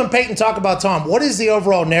whenever you and Peyton talk about Tom, what is the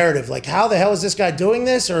overall narrative? Like, how the hell is this guy doing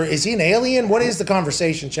this? Or is he an alien? What is the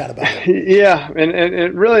conversation chat about it? Yeah,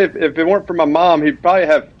 and really, if it weren't for my mom, he'd probably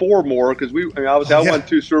have 4 more because I won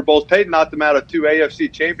 2 Super Bowls. Peyton knocked him out of 2 AFC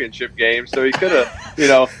Championship games, so he could have,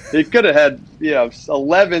 had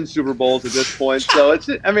 11 Super Bowls at this point. So it's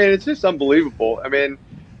just unbelievable.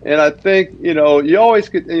 And I think you always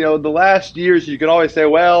could, the last years you could always say,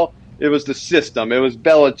 well, it was the system, it was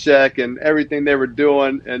Belichick and everything they were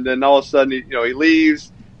doing, and then all of a sudden he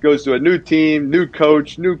leaves, goes to a new team, new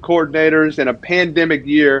coach, new coordinators, in a pandemic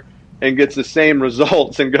year, and gets the same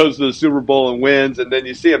results and goes to the Super Bowl and wins. And then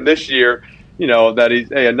you see him this year, that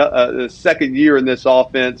he's a second year in this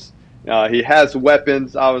offense. He has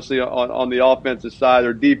weapons, obviously, on the offensive side.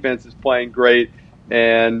 Their defense is playing great,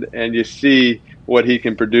 and you see what he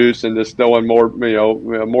can produce and just throwing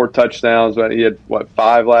more touchdowns. He had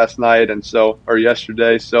 5 last night or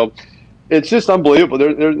yesterday. So it's just unbelievable.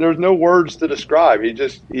 There's no words to describe. He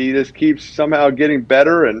just keeps somehow getting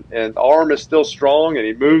better, and arm is still strong, and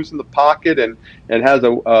he moves in the pocket and has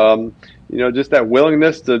just that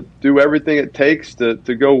willingness to do everything it takes to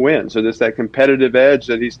go win. So just that competitive edge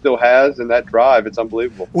that he still has and that drive, it's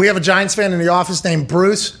unbelievable. We have a Giants fan in the office named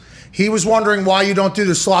Bruce. He was wondering why you don't do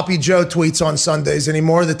the Sloppy Joe tweets on Sundays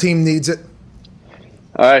anymore. The team needs it.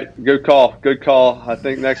 All right, good call. I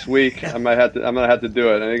think next week I'm gonna have to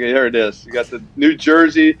do it. I think here it is. You got the New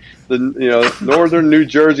Jersey, northern New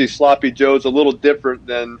Jersey Sloppy Joe's a little different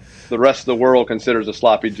than the rest of the world considers a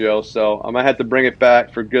Sloppy Joe. So I'm gonna have to bring it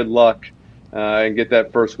back for good luck and get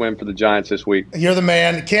that first win for the Giants this week. You're the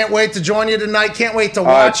man. Can't wait to join you tonight. Can't wait to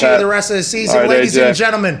watch you the rest of the season, right, ladies and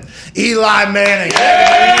gentlemen. Eli Manning.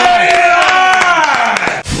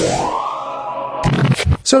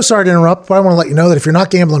 So sorry to interrupt, but I want to let you know that if you're not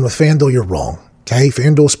gambling with FanDuel, you're wrong. Okay,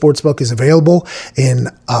 FanDuel Sportsbook is available in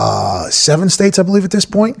 7 states, I believe, at this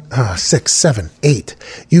point. 6, 7, 8.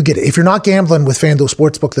 You get it. If you're not gambling with FanDuel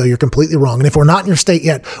Sportsbook, though, you're completely wrong. And if we're not in your state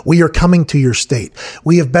yet, we are coming to your state.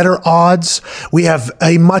 We have better odds. We have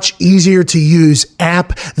a much easier to use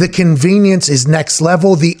app. The convenience is next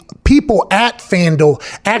level. The people at FanDuel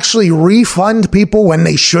actually refund people when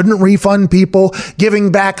they shouldn't refund people,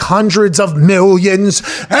 giving back hundreds of millions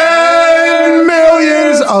and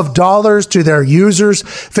millions of dollars to their users.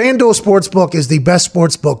 FanDuel Sportsbook is the best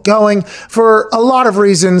sportsbook going for a lot of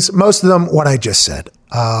reasons, most of them what I just said.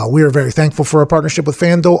 We are very thankful for our partnership with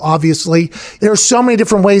FanDuel, obviously. There are so many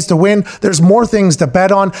different ways to win. There's more things to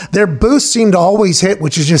bet on. Their boosts seem to always hit,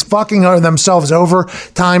 which is just fucking themselves over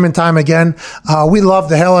time and time again. We love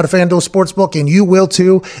the hell out of FanDuel Sportsbook, and you will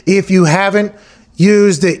too. If you haven't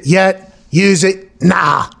used it yet, use it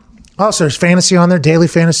now. Also, there's fantasy on there, daily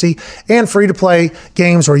fantasy, and free-to-play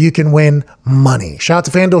games where you can win money. Shout out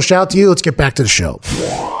to FanDuel, shout out to you. Let's get back to the show.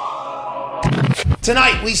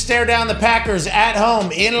 Tonight, we stare down the Packers at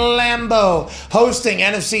home in Lambeau, hosting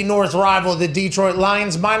NFC North rival, the Detroit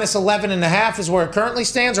Lions. Minus 11.5 is where it currently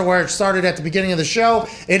stands, or where it started at the beginning of the show.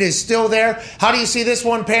 It is still there. How do you see this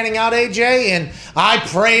one panning out, AJ? And I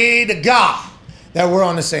pray to God that we're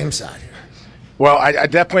on the same side here. Well, I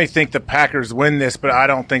definitely think the Packers win this, but I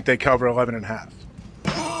don't think they cover 11.5.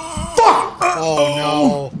 Fuck!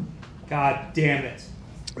 Oh, no. God damn it.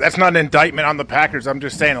 That's not an indictment on the Packers. I'm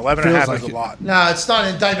just saying 11.5 is a lot. No, it's not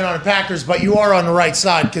an indictment on the Packers, but you are on the right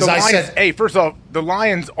side because I said... Hey, first off, the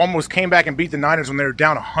Lions almost came back and beat the Niners when they were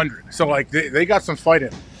down 100. So, like, they got some fight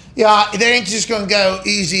in. Yeah, they ain't just going to go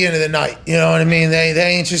easy into the night. You know what I mean? They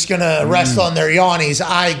ain't just going to rest on their yawnies.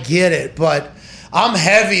 I get it, but I'm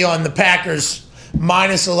heavy on the Packers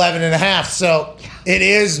minus 11.5. So it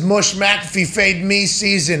is Mush McAfee fade me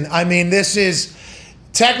season. I mean, this is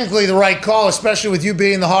technically the right call, especially with you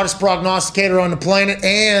being the hottest prognosticator on the planet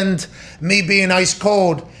and me being ice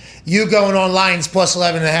cold. You going on Lions plus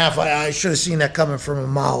 11.5. I should have seen that coming from a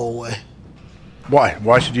mile away. Why?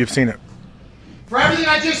 Why should you have seen it? For everything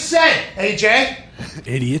I just said, AJ.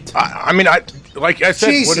 Idiot. I mean, like I said,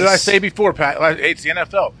 Jesus. What did I say before, Pat? It's the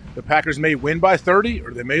NFL. The Packers may win by 30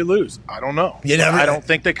 or they may lose. I don't know. I don't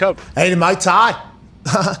think they cover. Hey, they might tie.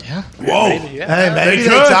 Yeah. Whoa. Maybe they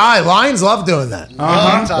tie. Lions love doing that.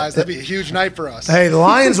 Ties. That'd be a huge night for us. Hey, the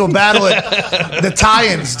Lions will battle it. The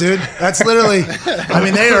Titans, dude. That's literally, I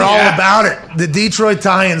mean, they are all about it. The Detroit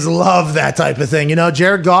Titans love that type of thing. You know,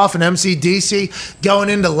 Jared Goff and MCDC going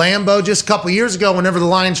into Lambeau just a couple years ago, whenever the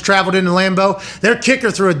Lions traveled into Lambeau, their kicker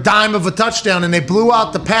threw a dime of a touchdown, and they blew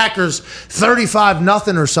out the Packers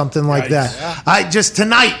 35-0 or something like that. Just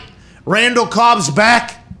tonight, Randall Cobb's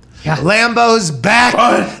back. Yeah. Lambeau's back.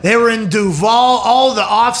 What? They were in Duval, all the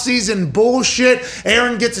offseason bullshit.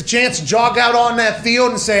 Aaron gets a chance to jog out on that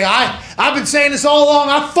field and say, I've been saying this all along.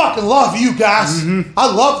 I fucking love you guys. Mm-hmm.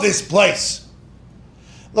 I love this place.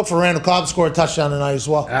 Look for Randall Cobb to score a touchdown tonight as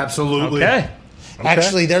well. Absolutely. Okay.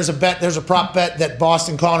 Actually, there's a prop bet that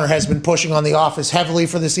Boston Connor has been pushing on the office heavily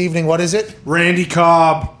for this evening. What is it? Randy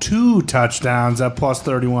Cobb, 2 touchdowns at plus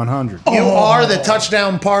 3,100. You are the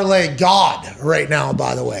touchdown parlay god right now,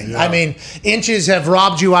 by the way. Yeah. I mean, inches have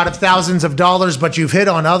robbed you out of thousands of dollars, but you've hit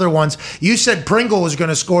on other ones. You said Pringle was going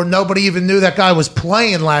to score. Nobody even knew that guy was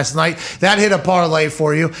playing last night. That hit a parlay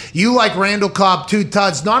for you. You like Randall Cobb 2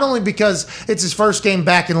 tuds, not only because it's his first game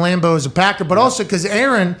back in Lambeau as a Packer, but also because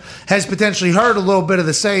Aaron has potentially heard a little bit of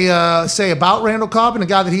the say about Randall Cobb and the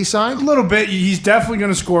guy that he signed? A little bit. He's definitely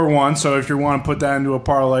going to score 1, so if you want to put that into a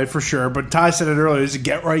parlay, for sure. But Ty said it earlier, it's a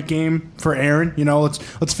get-right game for Aaron. You know,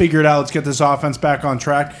 let's figure it out. Let's get this offense back on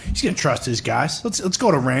track. He's going to trust his guys. Let's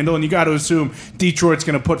go to Randall, and you got to assume Detroit's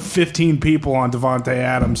going to put 15 people on Devontae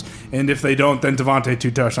Adams, and if they don't, then Devontae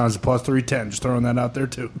 2 touchdowns at plus 310. Just throwing that out there,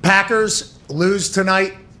 too. Packers lose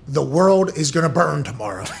tonight, the world is going to burn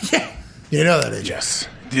tomorrow. Yeah. You know that, AJ. Yes.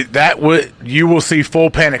 You will see full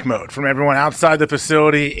panic mode from everyone outside the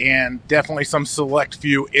facility and definitely some select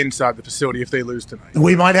few inside the facility if they lose tonight.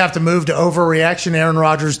 We might have to move to Overreaction Aaron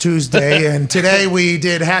Rodgers Tuesday. And today we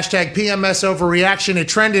did hashtag PMS Overreaction. It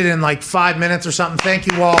trended in like 5 minutes or something. Thank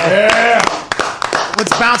you all. Yeah.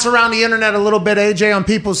 Let's bounce around the internet a little bit, AJ, on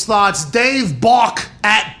people's thoughts. Dave Balk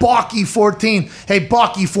at Balky14. Hey,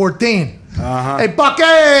 Balky14. Uh-huh. Hey, Bucky!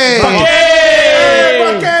 Bucky!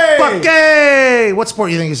 Hey, Bucky! What sport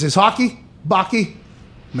do you think this is? Hockey? Bucky?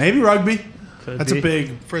 Maybe rugby. That's be. a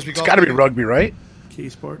big Frisbee It's golf. got to be rugby, right? key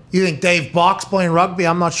sport. You think Dave Balk's playing rugby?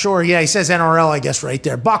 I'm not sure. Yeah, he says NRL, I guess, right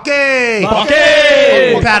there. Bucky!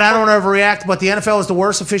 Pat, I don't overreact, but the NFL is the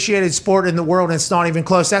worst officiated sport in the world, and it's not even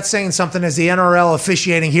close. That's saying something as the NRL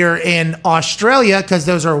officiating here in Australia, because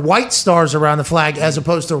those are white stars around the flag as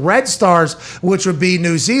opposed to red stars, which would be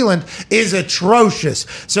New Zealand, is atrocious.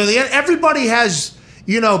 So everybody has,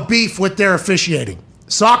 beef with their officiating.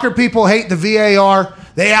 Soccer people hate the VAR.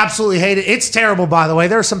 They absolutely hate it. It's terrible, by the way.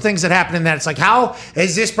 There are some things that happen in that. It's like, how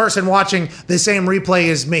is this person watching the same replay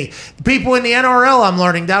as me? People in the NRL, I'm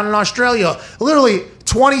learning, down in Australia, literally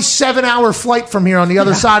 27-hour flight from here on the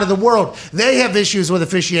other side of the world. They have issues with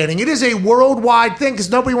officiating. It is a worldwide thing because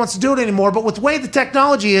nobody wants to do it anymore. But with the way the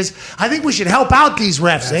technology is, I think we should help out these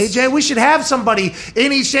refs, AJ. We should have somebody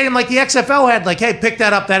in each stadium like the XFL had, like, hey, pick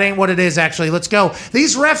that up. That ain't what it is, actually. Let's go.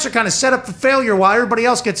 These refs are kind of set up for failure while everybody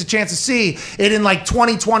else gets a chance to see it in like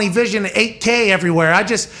 20/20 vision, 8K everywhere. I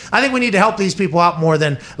think we need to help these people out more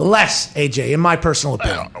than less, AJ, in my personal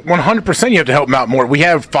opinion. 100% you have to help them out more. We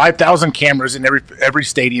have 5,000 cameras in every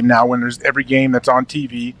stadium now when there's every game that's on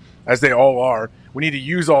TV, as they all are. We need to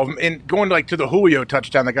use all of them. And going to the Julio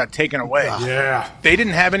touchdown that got taken away. Yeah. They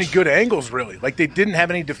didn't have any good angles, really. Like, they didn't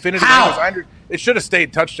have any definitive How? angles. It should have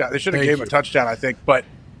stayed touchdown. They should have gave him a touchdown, I think. But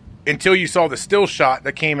until you saw the still shot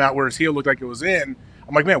that came out where his heel looked like it was in,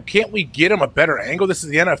 I'm like, man, can't we get him a better angle? This is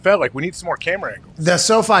the NFL. Like, we need some more camera angles. The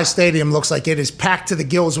SoFi Stadium looks like it is packed to the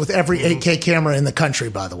gills with every 8K camera in the country,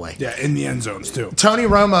 by the way. Yeah, in the end zones, too. Tony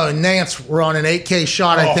Romo and Nance were on an 8K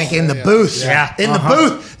shot, I think, in the booth. Yeah. In the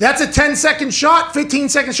booth. That's a 10-second shot,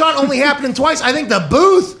 15-second shot, only happening twice. I think the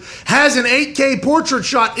booth has an 8K portrait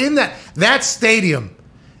shot in that. That stadium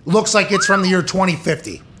looks like it's from the year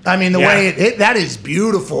 2050. I mean, the way that is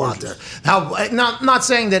beautiful out there. How not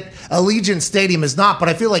saying that Allegiant Stadium is not, but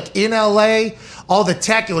I feel like in LA, all the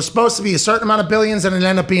tech, it was supposed to be a certain amount of billions, and it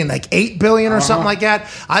ended up being like 8 billion or something like that.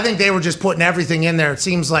 I think they were just putting everything in there. It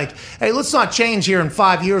seems like, hey, let's not change here in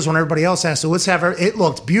 5 years when everybody else has to. Let's have it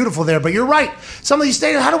looked beautiful there. But you're right. Some of these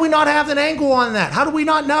stadiums, how do we not have an angle on that? How do we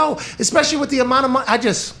not know? Especially with the amount of money. I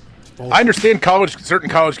understand certain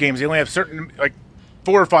college games, they only have certain, like,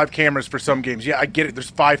 4 or 5 cameras for some games. Yeah, I get it. There's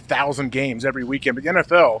 5,000 games every weekend. But the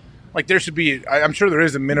NFL, like, there should be, I'm sure there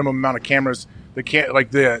is a minimum amount of cameras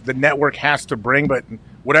the network has to bring, but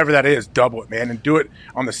whatever that is, double it, man, and do it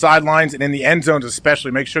on the sidelines and in the end zones especially.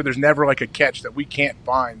 Make sure there's never, like, a catch that we can't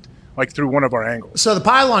find, like, through one of our angles. So the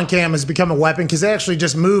pylon cam has become a weapon because they actually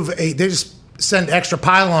just they just send extra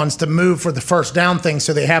pylons to move for the first down thing,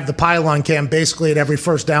 so they have the pylon cam basically at every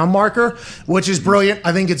first down marker, which is brilliant.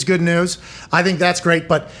 I think it's good news. I think that's great.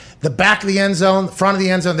 But the back of the end zone, the front of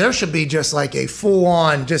the end zone, there should be just like a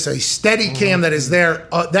full-on, just a steady cam that is there.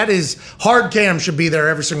 That is hard cam should be there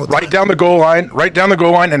every single time. Right down the goal line, and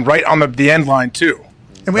right on the end line too.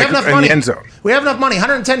 And we have enough money. In the end zone. We have enough money.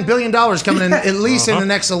 $110 billion coming in at least in the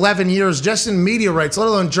next 11 years just in media rights, let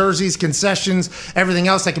alone jerseys, concessions, everything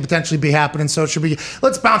else that could potentially be happening. So it should be.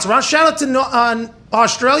 Let's bounce around. Shout out to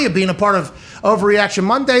Australia being a part of Overreaction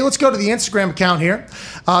Monday. Let's go to the Instagram account here.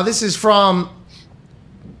 This is from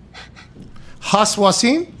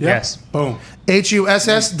Haswasim. Yes. Boom.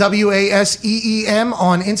 HUSSWASEEM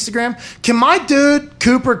on Instagram. Can my dude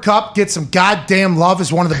Cooper Kupp get some goddamn love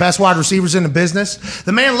as one of the best wide receivers in the business?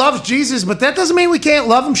 The man loves Jesus, but that doesn't mean we can't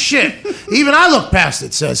love him. Shit. Even I look past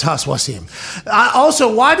it, says Haswasim.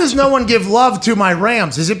 Also, why does no one give love to my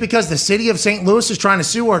Rams? Is it because the city of St. Louis is trying to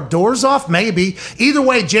sue our doors off? Maybe. Either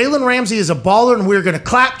way, Jalen Ramsey is a baller, and we're going to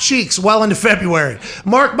clap cheeks well into February.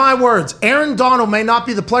 Mark my words. Aaron Donald may not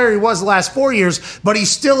be the player he was the last 4 years, but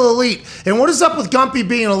he's still elite. And what is up with Gumpy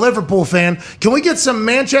being a Liverpool fan? Can we get some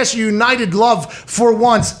Manchester United love for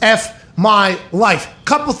once? F my life.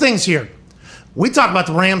 Couple things here. We talk about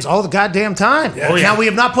the Rams all the goddamn time. Yeah. Now, we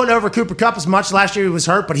have not put over Cooper Kupp as much. Last year he was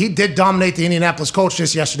hurt, but he did dominate the Indianapolis Colts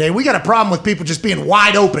just yesterday. We got a problem with people just being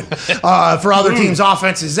wide open for other teams'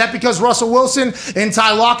 offenses. Is that because Russell Wilson and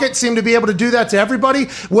Ty Lockett seem to be able to do that to everybody?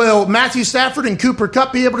 Will Matthew Stafford and Cooper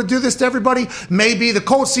Kupp be able to do this to everybody? Maybe. The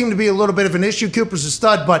Colts seem to be a little bit of an issue. Cooper's a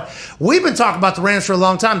stud, but we've been talking about the Rams for a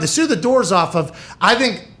long time. To sue the doors off of, I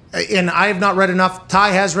think, and I have not read enough,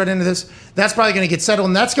 Ty has read into this, that's probably going to get settled,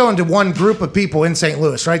 and that's going to one group of people in St.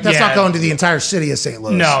 Louis, right? That's not going to the entire city of St.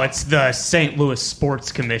 Louis. No, it's the St. Louis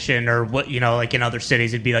Sports Commission, or what, like in other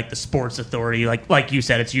cities, it'd be like the Sports Authority. Like you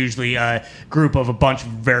said, it's usually a group of a bunch of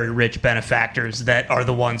very rich benefactors that are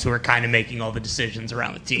the ones who are kind of making all the decisions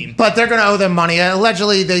around the team. But they're going to owe them money.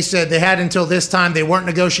 Allegedly, they said they had until this time. They weren't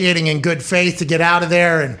negotiating in good faith to get out of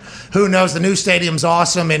there, and who knows, the new stadium's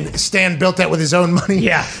awesome, and Stan built that with his own money.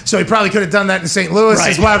 Yeah. So he probably could have done that in St. Louis, right.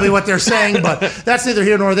 is probably what they're saying, but that's neither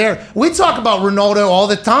here nor there. We talk about Ronaldo all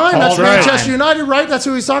the time. That's Manchester United, right? That's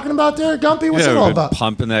who he's talking about there, Gumpy? What's it all about?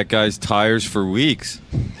 Pumping that guy's tires for weeks.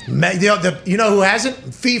 You know who hasn't?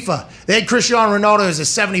 FIFA. They had Cristiano Ronaldo as a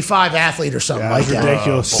 75 athlete or something like that.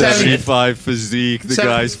 Ridiculous. 75 physique. The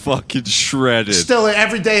guy's fucking shredded. Still,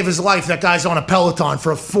 every day of his life, that guy's on a Peloton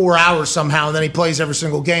for 4 hours somehow, and then he plays every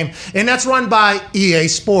single game. And that's run by EA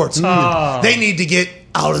Sports. They need to get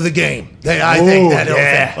out of the game. I think that.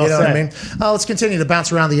 You know what I mean? Let's continue to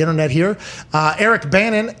bounce around the internet here. Eric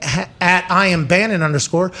Bannon at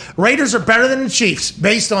 @IamBannon_. Raiders are better than the Chiefs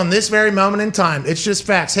based on this very moment in time. It's just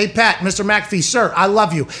facts. Hey, Pat, Mr. McAfee, sir, I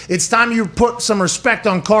love you. It's time you put some respect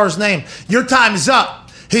on Carr's name. Your time is up.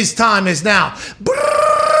 His time is now.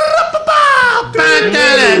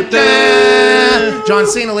 John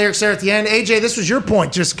Cena lyrics there at the end. AJ, this was your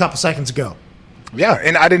point just a couple seconds ago. Yeah,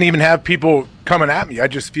 and I didn't even have people coming at me. I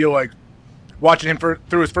just feel like watching him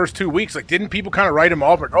through his first 2 weeks, like, didn't people kind of write him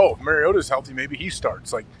off? Like, oh, if Mariota's healthy, maybe he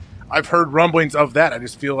starts. Like, I've heard rumblings of that. I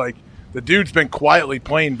just feel like The dude's been quietly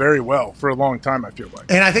playing very well for a long time, I feel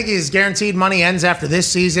like. And I think his guaranteed money ends after this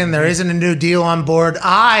season. There isn't a new deal on board.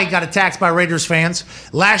 I got attacked by Raiders fans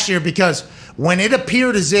last year because when it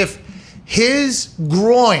appeared as if his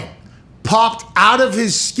groin popped out of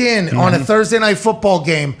his skin on a Thursday night football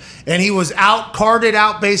game and he was carted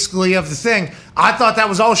out basically of the thing, I thought that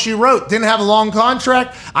was all she wrote. Didn't have a long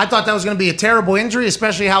contract. I thought that was going to be a terrible injury,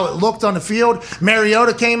 especially how it looked on the field.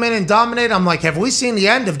 Mariota came in and dominated. I'm like, have we seen the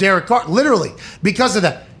end of Derek Carr? Literally, because of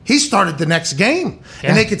that. He started the next game,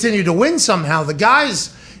 and they continued to win somehow. The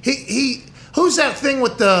guys, who's that thing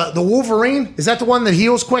with the Wolverine? Is that the one that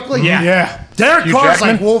heals quickly? Yeah. Derek Hugh Carr's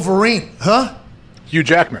Jackman? like Wolverine. Huh? Hugh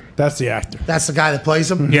Jackman. That's the actor. That's the guy that plays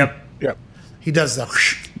him? Yep. Yep. He does the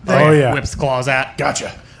Oh, yeah. Whips the claws out.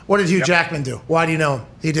 Gotcha. What did Hugh Jackman do? Why do you know him?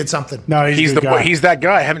 He did something. No, he's the guy. He's that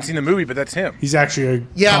guy. I haven't seen the movie, but that's him. He's actually a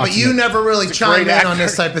Yeah, but you consummate- never really chime in great on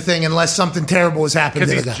this actor. type of thing unless something terrible has happened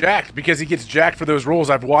Because to the he's guy. jacked. Because he gets jacked for those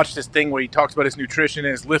roles. I've watched this thing where he talks about his nutrition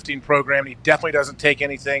and his lifting program, and he definitely doesn't take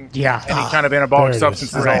anything. Yeah. Any kind of there anabolic it is.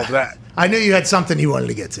 substances, all of that. I knew you had something you wanted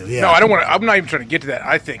to get to. Yeah. No, I don't want to. I'm not even trying to get to that.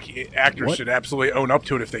 I think actors should absolutely own up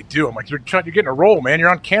to it if they do. I'm like, you're getting a role, man. You're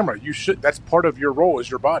on camera. You should. That's part of your role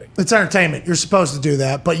is your body. It's entertainment. You're supposed to do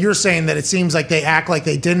that. But you're saying that it seems like they act like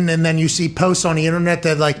they didn't, and then you see posts on the internet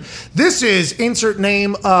that like, this is insert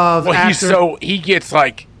name of Well, actor. he gets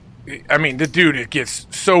like, I mean, the dude it gets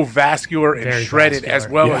so vascular and Very shredded vascular. as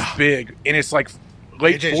well as big, and it's like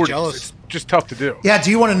late AJ's 40s. jealous. It's just tough to do. Yeah,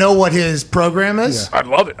 do you want to know what his program is? I'd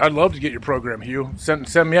love it. I'd love to get your program, Hugh.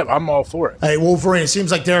 Send me up. I'm all for it. Hey, Wolverine, it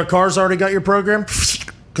seems like Derek Carr's already got your program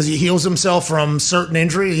because he heals himself from certain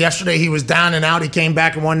injury. Yesterday he was down and out. He came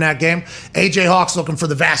back and won that game. AJ Hawk's looking for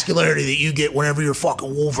the vascularity that you get whenever you're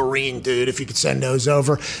fucking Wolverine, dude, if you could send those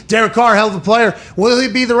over. Derek Carr, hell of a player. Will he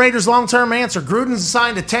be the Raiders' long-term answer? Gruden's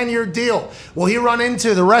signed a 10-year deal. Will he run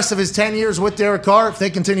into the rest of his 10 years with Derek Carr? If they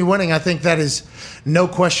continue winning, I think that is no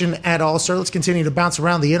question at all, sir. Let's continue to bounce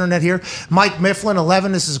around the internet here. Mike Mifflin,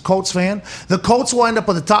 11. This is a Colts fan. The Colts will end up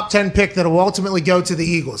with a top 10 pick that will ultimately go to the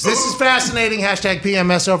Eagles. This is fascinating. Hashtag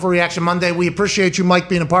PMS Overreaction Monday. We appreciate you, Mike,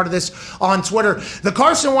 being a part of this on Twitter. The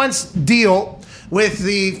Carson Wentz deal with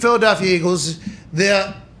the Philadelphia Eagles,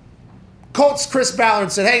 the Colts, Chris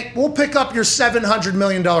Ballard said, hey, we'll pick up your $700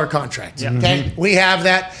 million contract. Okay? We have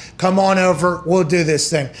that. Come on over. We'll do this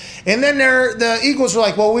thing. And then the Eagles were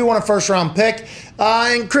like, well, we want a first-round pick.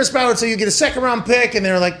 And Chris Ballard said, you get a second-round pick. And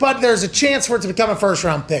they're like, but there's a chance for it to become a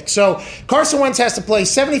first-round pick. So Carson Wentz has to play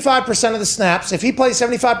 75% of the snaps. If he plays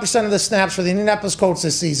 75% of the snaps for the Indianapolis Colts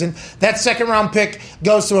this season, that second-round pick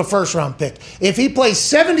goes to a first-round pick. If he plays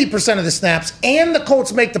 70% of the snaps and the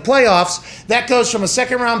Colts make the playoffs, that goes from a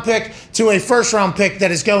second-round pick to a first-round pick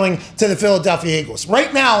that is going to the Philadelphia Eagles.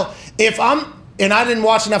 Right now, and I didn't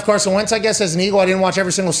watch enough Carson Wentz, I guess, as an Eagle. I didn't watch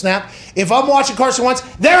every single snap. If I'm watching Carson Wentz,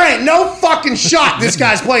 there ain't no fucking shot this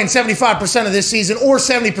guy's playing 75% of this season or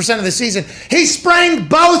 70% of the season. He sprained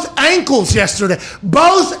both ankles yesterday.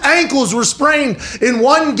 Both ankles were sprained in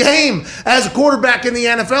one game as a quarterback in the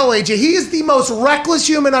NFL, AJ. He is the most reckless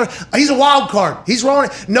human. He's a wild card. He's rolling.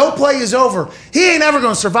 No play is over. He ain't ever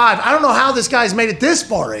going to survive. I don't know how this guy's made it this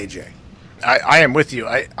far, AJ. I am with you.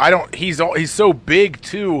 I don't. He's so big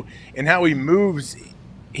too, and how he moves.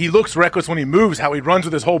 He looks reckless when he moves. How he runs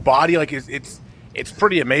with his whole body, like it's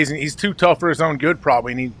pretty amazing. He's too tough for his own good,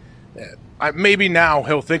 probably. And maybe now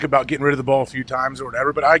he'll think about getting rid of the ball a few times or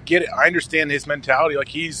whatever. But I get it. I understand his mentality. Like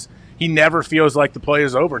he never feels like the play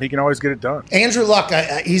is over, and he can always get it done. Andrew Luck,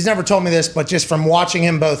 he's never told me this, but just from watching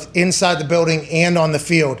him both inside the building and on the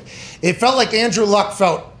field, it felt like Andrew Luck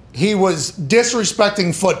felt he was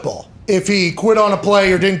disrespecting football if he quit on a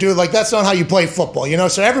play or didn't do it. Like, that's not how you play football, you know?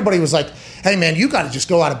 So everybody was like, hey, man, you got to just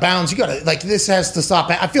go out of bounds. You got to, like, this has to stop.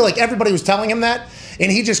 I feel like everybody was telling him that,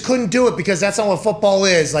 and he just couldn't do it because that's not what football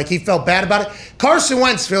is. Like, he felt bad about it. Carson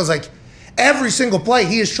Wentz feels like every single play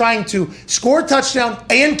he is trying to score a touchdown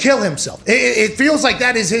and kill himself. It feels like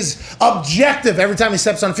that is his objective every time he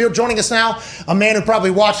steps on the field. Joining us now, a man who probably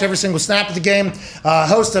watched every single snap of the game,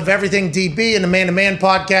 host of Everything DB and the Man to Man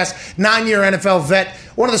podcast, 9-year NFL vet,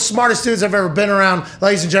 one of the smartest dudes I've ever been around,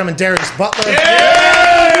 ladies and gentlemen, Darius Butler.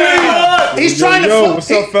 Yeah! He's trying to. What's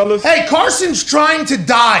up, fellas? Hey, Carson's trying to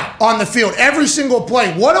die on the field every single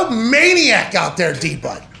play. What a maniac out there,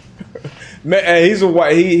 D-Bud. Man, hey,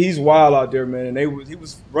 he's wild out there, man. And he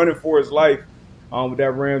was running for his life with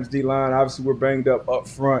that Rams D line. Obviously, we're banged up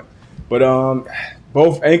front, but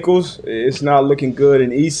both ankles, it's not looking good.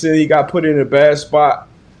 And Eason, he got put in a bad spot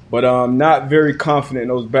But I'm not very confident in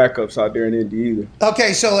those backups out there in Indy either.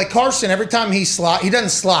 Okay, so like Carson, every time he doesn't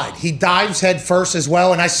slide. He dives head first as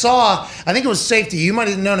well. And I think it was safety. You might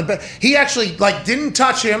have known it, but he actually like didn't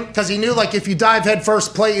touch him because he knew like if you dive head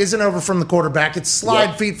first, play isn't over from the quarterback. It's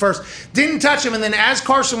slide feet first. Didn't touch him, and then as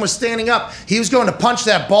Carson was standing up, he was going to punch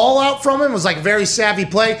that ball out from him. It was like a very savvy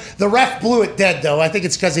play. The ref blew it dead though. I think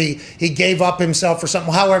it's because he gave up himself or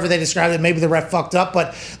something. However they described it, maybe the ref fucked up.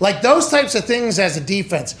 But like those types of things as a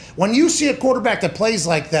defense. When you see a quarterback that plays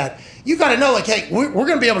like that, you got to know, like, hey, we're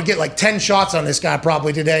going to be able to get like 10 shots on this guy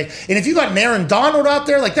probably today. And if you got an Aaron Donald out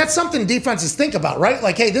there, like that's something defenses think about, right?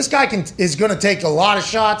 Like, hey, this guy is going to take a lot of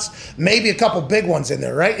shots, maybe a couple big ones in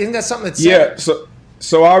there, right? Isn't that something that's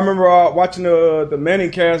So I remember watching the Manning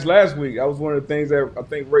cast last week. That was one of the things that I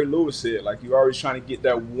think Ray Lewis said. Like, you're always trying to get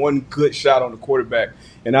that one good shot on the quarterback.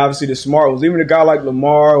 And obviously the smart ones, even a guy like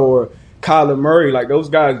Lamar or Kyler Murray, like those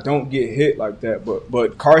guys don't get hit like that.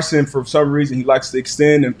 But Carson, for some reason, he likes to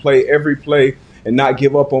extend and play every play and not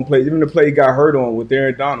give up on plays. Even the play he got hurt on with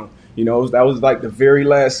Aaron Donald. You know, that was like the very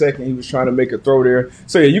last second he was trying to make a throw there.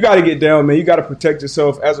 So, yeah, you got to get down, man. You got to protect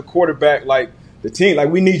yourself as a quarterback. Like, the team, like,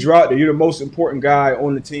 we need you out there. You're the most important guy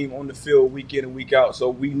on the team, on the field, week in and week out.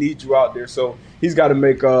 So we need you out there. So he's got to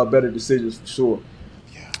make better decisions for sure.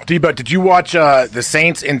 D-But, did you watch the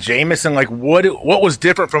Saints and Jameis? Like, what was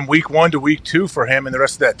different from week 1 to week 2 for him and the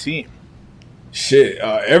rest of that team? Shit,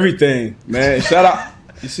 everything, man. Shout out.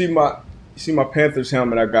 You see my Panthers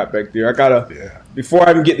helmet I got back there. I gotta before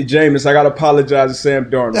I even get to Jameis, I gotta apologize to Sam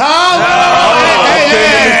Darnold.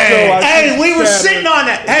 Hey, we were sitting on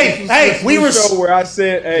that. Hey, we were show where I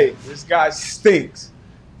said, "Hey, this guy stinks.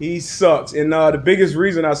 He sucks." And the biggest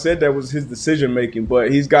reason I said that was his decision making.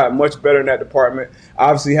 But he's got much better in that department.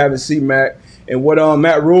 Obviously, having C-Mac and what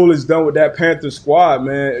Matt Rule has done with that Panthers squad,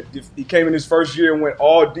 man. He came in his first year and went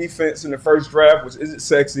all defense in the first draft, which isn't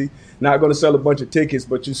sexy. Not going to sell a bunch of tickets,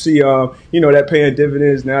 but you see, that paying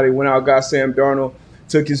dividends. Now they went out, got Sam Darnold,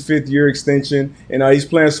 took his 5th-year extension, and he's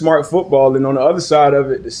playing smart football. And on the other side of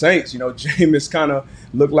it, the Saints, Jameis kind of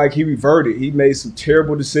looked like he reverted. He made some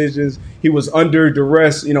terrible decisions. He was under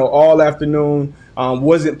duress, all afternoon.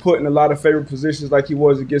 Wasn't put in a lot of favorite positions like he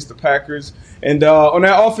was against the Packers. And on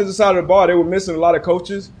that offensive side of the ball, they were missing a lot of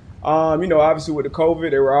coaches. Obviously with the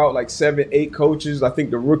COVID, they were out like 7-8 coaches. I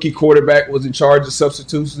think the rookie quarterback was in charge of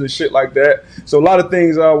substitutions and shit like that. So a lot of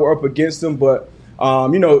things were up against him. But,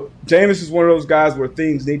 Jameis is one of those guys where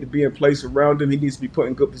things need to be in place around him. He needs to be put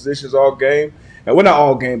in good positions all game. And well, not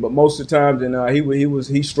all game, but most of the time. And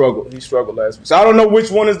he struggled. He struggled last week. So I don't know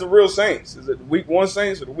which one is the real Saints. Is it the week 1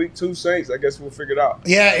 Saints or the week 2 Saints? I guess we'll figure it out.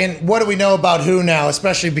 Yeah, and what do we know about who now,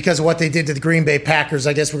 especially because of what they did to the Green Bay Packers?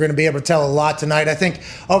 I guess we're going to be able to tell a lot tonight. I think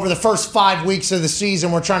over the first 5 weeks of the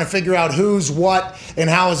season, we're trying to figure out who's what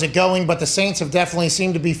and how is it going. But the Saints have definitely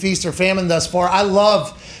seemed to be feast or famine thus far. I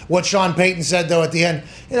love what Sean Payton said, though, at the end.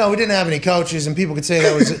 We didn't have any coaches, and people could say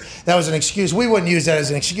that was an excuse. We wouldn't use that as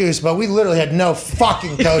an excuse, but we literally had no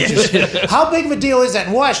fucking coaches. How big of a deal is that?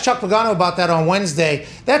 And we'll ask Chuck Pagano about that on Wednesday.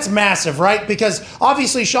 That's massive, right? Because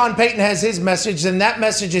obviously Sean Payton has his message, and that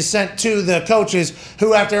message is sent to the coaches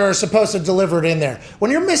who are supposed to deliver it in there.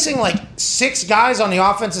 When you're missing like 6 guys on the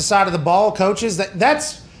offensive side of the ball, coaches,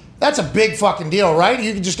 that's a big fucking deal, right?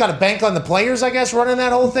 You just got to bank on the players, I guess, running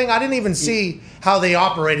that whole thing. I didn't even see how they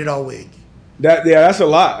operated all week. That's a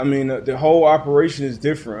lot. I mean, the whole operation is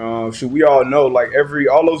different. We all know, like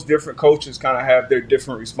all those different coaches kind of have their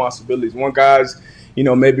different responsibilities. One guy's,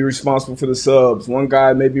 may be responsible for the subs. One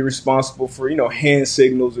guy may be responsible for, hand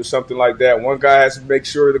signals or something like that. One guy has to make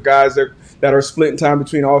sure the guys that are splitting time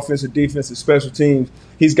between offense and defense and special teams,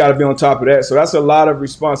 he's got to be on top of that. So that's a lot of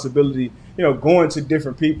responsibility, going to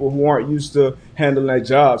different people who aren't used to handling that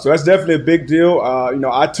job. So that's definitely a big deal.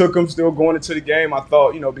 I took him still going into the game. I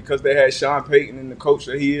thought, because they had Sean Payton and the coach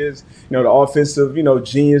that he is, the offensive,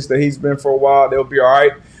 genius that he's been for a while, they'll be all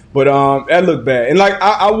right. But that looked bad. And,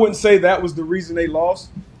 I wouldn't say that was the reason they lost.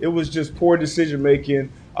 It was just poor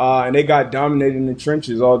decision-making, and they got dominated in the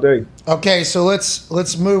trenches all day. Okay, so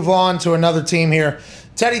let's move on to another team here.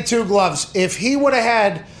 Teddy Two Gloves, if he would have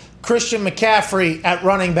had Christian McCaffrey at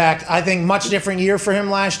running back, I think much different year for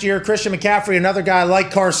him last year. Christian McCaffrey, another guy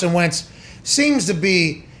like Carson Wentz, seems to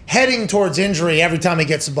be heading towards injury every time he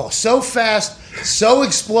gets the ball. So fast, so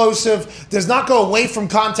explosive, does not go away from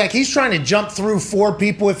contact. He's trying to jump through 4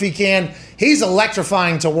 people if he can. He's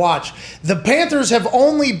electrifying to watch. The Panthers have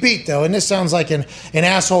only beat, though, and this sounds like an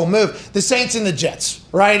asshole move, the Saints and the Jets,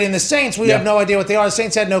 right? And the Saints, we have no idea what they are. The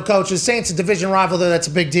Saints had no coach. The Saints, a division rival, though, that's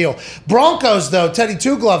a big deal. Broncos, though, Teddy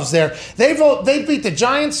Two Gloves there, they beat the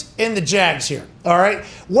Giants and the Jags here. All right.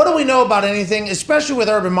 What do we know about anything, especially with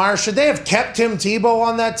Urban Meyer? Should they have kept Tim Tebow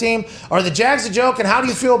on that team? Are the Jags a joke? And how do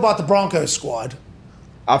you feel about the Broncos squad?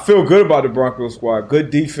 I feel good about the Broncos squad. Good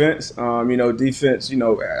defense. Defense,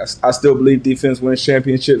 I still believe defense wins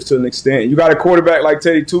championships to an extent. You got a quarterback like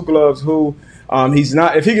Teddy Two Gloves who he's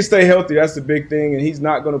not, if he can stay healthy, that's the big thing, and he's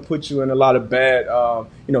not going to put you in a lot of bad,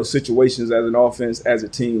 situations as an offense, as a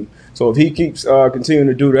team. So if he keeps continuing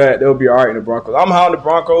to do that, they'll be all right in the Broncos. I'm high on the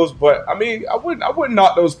Broncos, but I wouldn't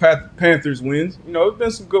knock those Panthers wins. There's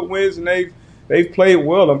been some good wins, and they've played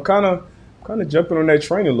well. I'm kind of jumping on that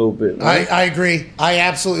train a little bit. Man. I agree. I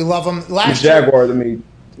absolutely love them. The Jaguars,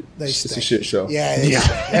 it's a shit show. Yeah.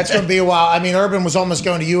 That's going to be a while. I mean, Urban was almost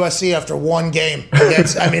going to USC after one game.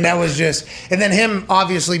 That was just – and then him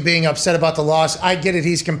obviously being upset about the loss. I get it.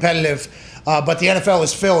 He's competitive. But the NFL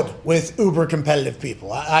is filled with uber competitive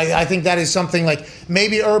people. I think that is something like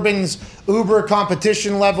maybe Urban's uber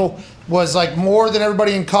competition level was like more than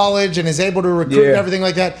everybody in college and is able to recruit and everything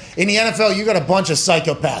like that. In the NFL, you got a bunch of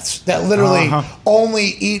psychopaths that literally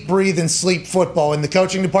only eat, breathe, and sleep football in the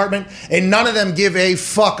coaching department, and none of them give a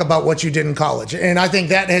fuck about what you did in college. And I think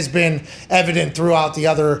that has been evident throughout the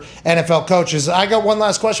other NFL coaches. I got one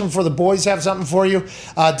last question before the boys have something for you.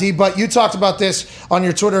 D, but you talked about this on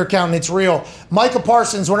your Twitter account, and it's real. Micah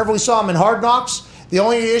Parsons, whenever we saw him in Hard Knocks, the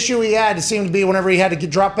only issue he had, it seemed to be whenever he had to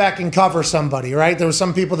drop back and cover somebody, right? There were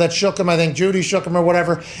some people that shook him. I think Judy shook him or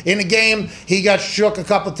whatever. In the game, he got shook a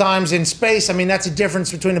couple times in space. I mean, that's a difference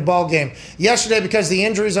between a ball game. Yesterday, because of the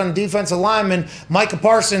injuries on the defensive lineman, Micah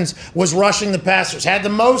Parsons was rushing the passers. Had the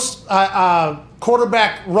most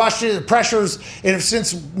quarterback pressures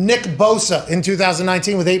since Nick Bosa in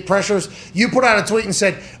 2019 with 8 pressures. You put out a tweet and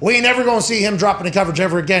said, we ain't never going to see him dropping the coverage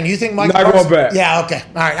ever again. You think Mike Parsons? Not going back. Yeah, okay.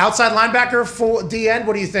 All right. Outside linebacker, full D end,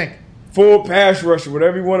 what do you think? Full pass rusher,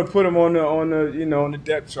 whatever you want to put him on the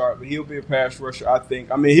depth chart, but he'll be a pass rusher, I think.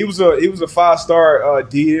 I mean, he was a 5-star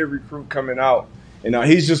DA recruit coming out, and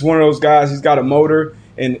he's just one of those guys. He's got a motor.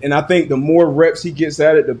 And I think the more reps he gets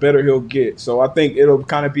at it, the better he'll get. So I think it'll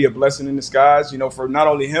kind of be a blessing in disguise, for not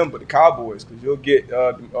only him but the Cowboys, because you'll get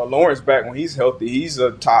Lawrence back when he's healthy. He's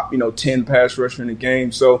a top 10 pass rusher in the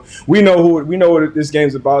game. So we know what this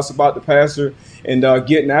game's about. It's about the passer and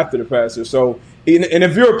getting after the passer. So and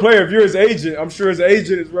if you're a player, if you're his agent, I'm sure his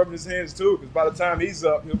agent is rubbing his hands too, because by the time he's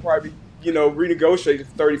up, he'll probably be renegotiated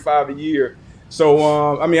for $35 a year. So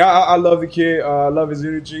I love the kid. I love his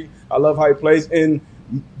energy. I love how he plays. And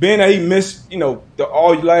being that he missed,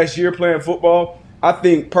 all last year playing football, I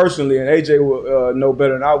think personally, and AJ will know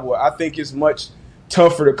better than I would, I think it's much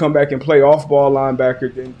tougher to come back and play off-ball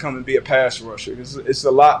linebacker than come and be a pass rusher. It's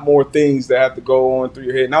a lot more things that have to go on through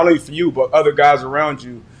your head, not only for you, but other guys around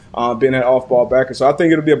you being an off-ball backer. So I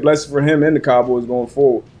think it'll be a blessing for him and the Cowboys going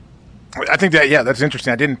forward. I think that's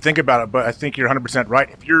interesting. I didn't think about it, but I think you're 100% right.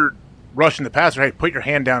 If you're rushing the passer, hey, put your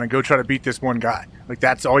hand down and go try to beat this one guy. Like,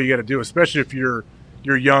 that's all you got to do, especially if you're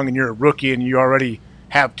young and you're a rookie and you already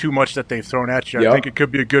have too much that they've thrown at you. I think it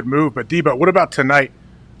could be a good move. But Debo, what about tonight?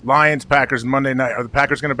 Lions, Packers, Monday night. Are the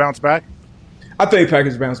Packers going to bounce back? I think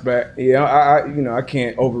Packers bounce back. Yeah, I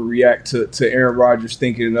can't overreact to Aaron Rodgers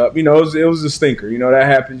thinking it up. It was a stinker. That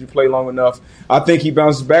happens. You play long enough. I think he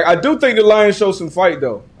bounces back. I do think the Lions show some fight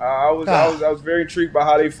though. I was very intrigued by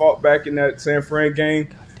how they fought back in that San Fran game.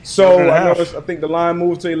 So I think the line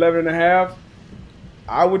moved to 11.5.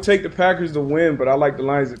 I would take the Packers to win, but I like the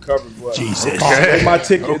Lions to cover. But Jesus.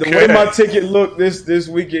 The way my ticket looked this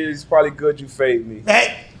weekend is probably good you fade me.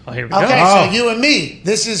 Hey. Oh, here we okay, go. so you and me.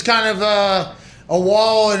 This is kind of a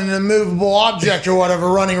wall and an immovable object or whatever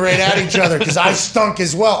running right at each other because I stunk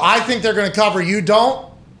as well. I think they're going to cover. You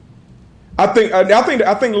don't? I think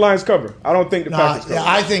the Lions cover. I don't think the Packers cover. Yeah,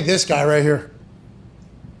 I think this guy right here.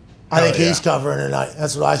 I think he's covering tonight.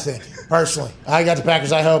 That's what I think, personally. I got the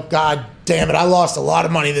Packers, I hope. God damn it. I lost a lot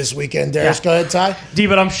of money this weekend. Darius, go ahead, Ty. D,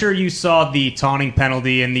 but I'm sure you saw the taunting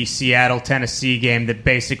penalty in the Seattle-Tennessee game that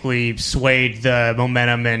basically swayed the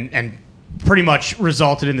momentum and pretty much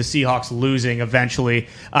resulted in the Seahawks losing eventually.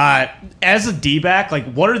 As a D-back,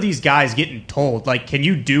 what are these guys getting told? Can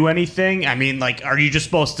you do anything? I mean, are you just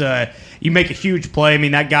supposed to – you make a huge play. I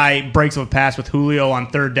mean, that guy breaks up a pass with Julio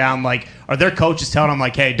on third down. Are their coaches telling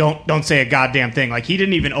him, hey, don't say a goddamn thing? He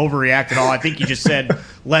didn't even overreact at all. I think he just said,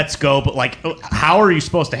 let's go. But, how are you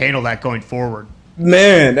supposed to handle that going forward?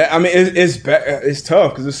 Man, it's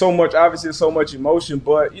tough because there's so much. Obviously, there's so much emotion,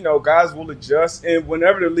 but guys will adjust. And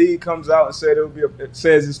whenever the league comes out and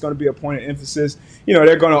says it's going to be a point of emphasis,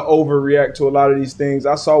 they're going to overreact to a lot of these things.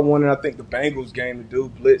 I saw one in I think the Bengals game. The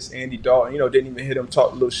dude blitzed Andy Dalton. Didn't even hit him.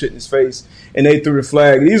 Talked a little shit in his face, and they threw the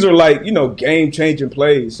flag. These are like game changing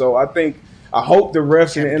plays. So I hope the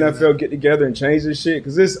refs and the NFL get together and change this shit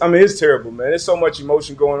because it's terrible, man. There's so much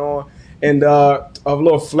emotion going on. And a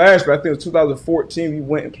little flashback, I think it was 2014, we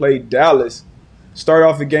went and played Dallas. Started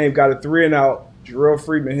off the game, got a 3-and-out. Jarrell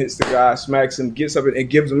Freeman hits the guy, smacks him, gets up and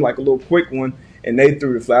gives him like a little quick one, and they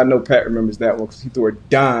threw the flag. I know Pat remembers that one because he threw a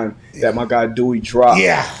dime that my guy Dewey dropped.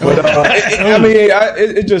 Yeah. But,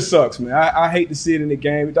 it just sucks, man. I hate to see it in the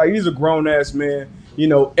game. Like, he's a grown-ass man.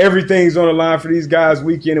 Everything's on the line for these guys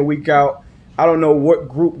week in and week out. I don't know what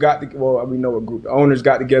group we know what group. The owners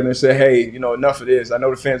got together and said, hey, enough of this. I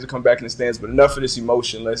know the fans will come back in the stands, but enough of this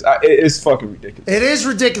emotionless. It's fucking ridiculous. It is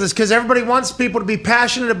ridiculous because everybody wants people to be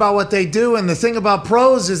passionate about what they do. And the thing about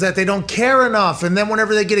pros is that they don't care enough. And then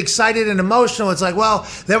whenever they get excited and emotional, it's like, well,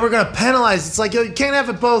 then we're going to penalize. It's like, you can't have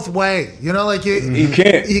it both ways. You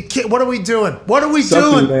can't. You can't. What are we doing? What are we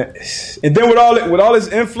doing? Man. And then with all this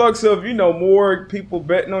influx of, more people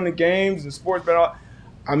betting on the games and sports betting on,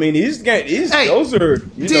 those are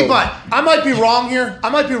D-Butt, I might be wrong here.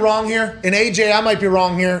 And AJ, I might be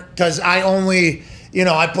wrong here because I only,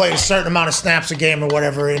 I played a certain amount of snaps a game or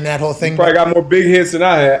whatever in that whole thing. You probably got more big hits than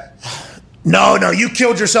I had. No, you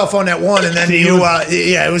killed yourself on that one, and then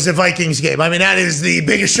it was the Vikings game. That is the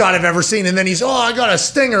biggest shot I've ever seen. And then he's, I got a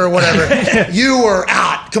stinger or whatever. You were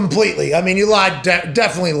out completely. You lied,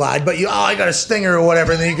 definitely lied, but I got a stinger or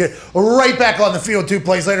whatever. And then you get right back on the field 2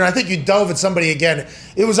 plays later. And I think you dove at somebody again.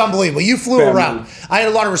 It was unbelievable. You flew around. I had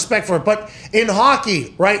a lot of respect for it. But in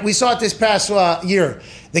hockey, right, we saw it this past year.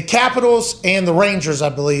 The Capitals and the Rangers, I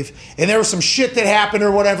believe, and there was some shit that happened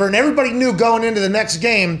or whatever, and everybody knew going into the next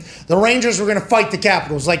game, the Rangers were going to fight the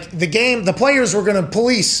Capitals. Like, the players were going to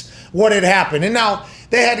police what had happened. And now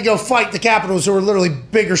they had to go fight the Capitals, who were literally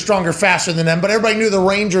bigger, stronger, faster than them, but everybody knew the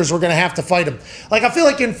Rangers were going to have to fight them. Like, I feel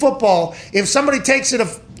like in football, if somebody takes it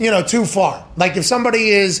too far, like if somebody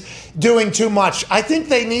is doing too much, I think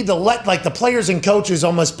they need to let the players and coaches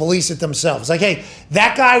almost police it themselves. Like, hey,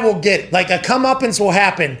 that guy will get it. Like, a comeuppance will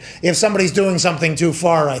happen if somebody's doing something too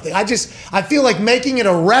far. I feel like making it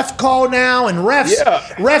a ref call now, and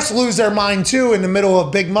refs lose their mind too in the middle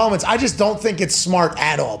of big moments. I just don't think it's smart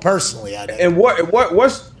at all, personally. And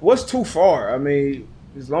what's too far?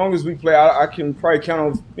 As long as we play, I can probably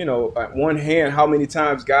count on, at one hand how many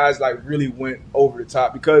times guys really went over the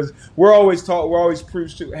top, because we're always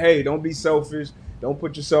preached to, hey, don't be selfish, don't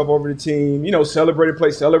put yourself over the team, celebrate a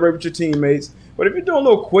play, celebrate with your teammates. But if you're doing a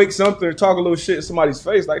little quick something or talk a little shit in somebody's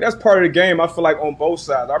face, that's part of the game. I feel like on both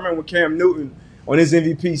sides. I remember when Cam Newton on his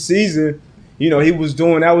MVP season, he was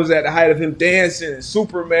doing, that was at the height of him dancing and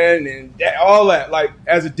Superman and all that. Like,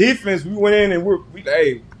 as a defense, we went in and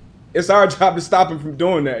hey, it's our job to stop him from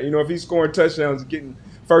doing that. If he's scoring touchdowns and getting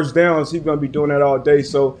first downs, he's going to be doing that all day.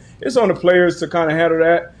 So it's on the players to kind of handle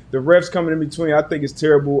that. The refs coming in between, I think it's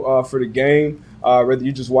terrible for the game, whether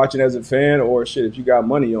you're just watching as a fan or if you got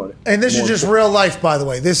money on it. And this is just real life, by the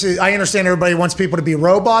way. I understand everybody wants people to be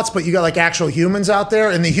robots, but you got actual humans out there.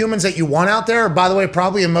 And the humans that you want out there are, by the way,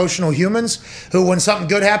 probably emotional humans who, when something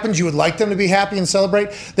good happens, you would like them to be happy and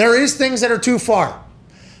celebrate. There is things that are too far.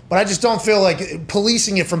 But I just don't feel like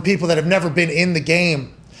policing it from people that have never been in the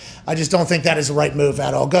game. I just don't think that is the right move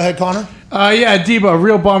at all. Go ahead, Connor. Debo,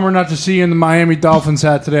 real bummer not to see you in the Miami Dolphins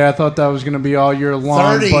hat today. I thought that was going to be all year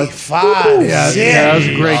long. 35. That was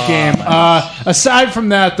a great game. Aside from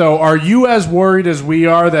that, though, are you as worried as we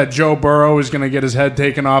are that Joe Burrow is going to get his head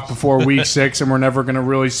taken off before Week 6 and we're never going to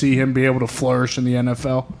really see him be able to flourish in the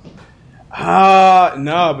NFL?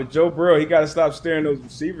 No, but Joe Burrow, he got to stop staring those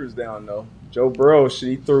receivers down, though. Joe Burrow,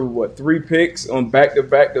 he threw 3 picks on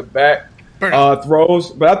back-to-back-to-back throws.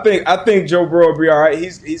 But I think Joe Burrow will be all right.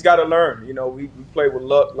 He's got to learn. We played with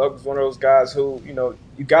Luck. Luck was one of those guys who,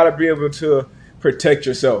 you got to be able to protect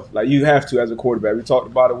yourself. Like, you have to as a quarterback. We talked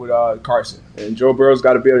about it with Carson. And Joe Burrow's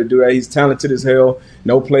got to be able to do that. He's talented as hell.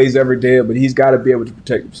 No plays ever dead, but he's got to be able to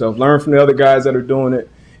protect himself. Learn from the other guys that are doing it.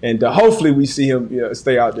 And hopefully we see him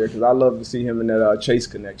stay out there, because I love to see him in that Chase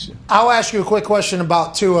connection. I'll ask you a quick question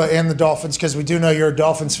about Tua and the Dolphins, because we do know you're a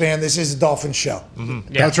Dolphins fan. This is a Dolphins show.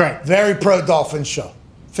 Mm-hmm. Yeah. That's right. Very pro-Dolphins show.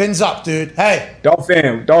 Fins up, dude. Hey.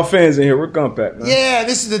 Dolphins in here. We're Gumpack, man. Yeah,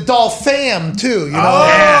 this is the Dolphin, too. You know?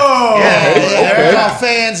 Oh! Yeah.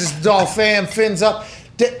 Dolphins is Dolphin. Fins up.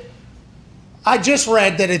 I just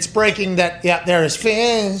read that it's breaking that, there is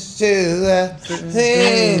fins to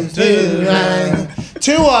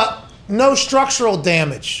Tua, no structural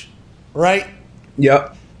damage, right?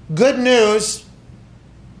 Yep. Good news,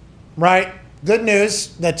 right? Good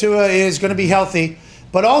news that Tua is going to be healthy.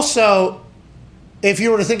 But also, if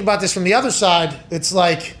you were to think about this from the other side, it's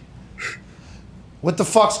like, what the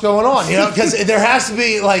fuck's going on? You know, because there has to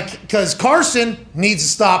be because Carson needs to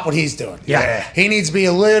stop what he's doing. Yeah. He needs to be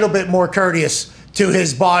a little bit more courteous to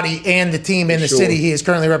his body and the team in the city he is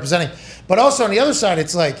currently representing. But also on the other side,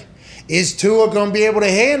 it's like, is Tua going to be able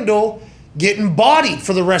to handle getting bodied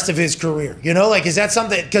for the rest of his career? You know, is that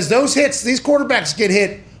something? Because those hits, these quarterbacks get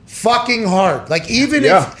hit fucking hard. Even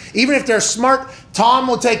if they're smart, Tom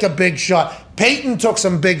will take a big shot. Peyton took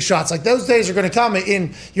some big shots. Those days are going to come,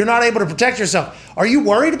 and you're not able to protect yourself. Are you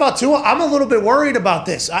worried about Tua? I'm a little bit worried about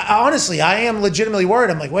this. Honestly, I am legitimately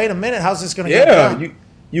worried. I'm like, wait a minute, how's this going to get done?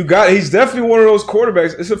 He's definitely one of those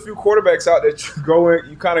quarterbacks. There's a few quarterbacks out there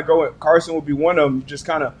you kind of go in. Carson will be one of them, just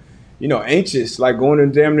kind of, anxious, going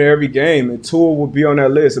in damn near every game. And Tua will be on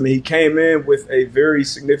that list. I mean, he came in with a very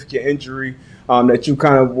significant injury that you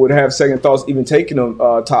kind of would have second thoughts even taking him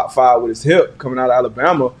top 5 with his hip coming out of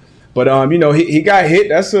Alabama. But, he got hit.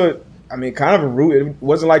 That's kind of a root. It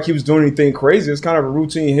wasn't like he was doing anything crazy. It was kind of a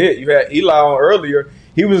routine hit. You had Eli on earlier.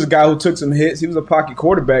 He was a guy who took some hits. He was a pocket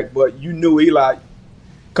quarterback, but you knew Eli,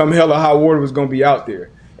 come hell or high water, was going to be out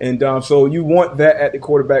there. And so you want that at the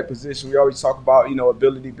quarterback position. We always talk about,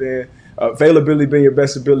 availability being your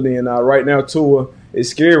best ability. And right now, Tua is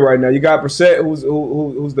scary right now. You got Brissett,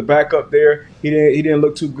 who's the backup there. He didn't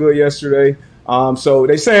look too good yesterday. So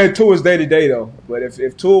they saying Tua's day to day though. But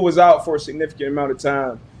if Tua was out for a significant amount of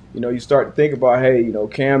time, you start to think about, hey,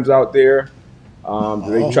 Cam's out there. Do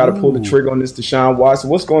they try to pull the trigger on this Deshaun Watson?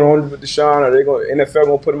 What's going on with Deshaun? Are they NFL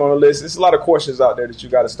going to put him on the list? There's a lot of questions out there that you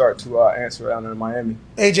got to start to answer down in Miami.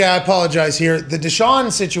 AJ, I apologize here. The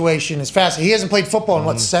Deshaun situation is fascinating. He hasn't played football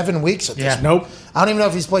in 7 weeks at this point. Nope. I don't even know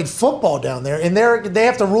if he's played football down there. And they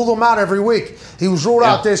have to rule him out every week. He was ruled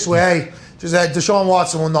out this way. Hey, just that Deshaun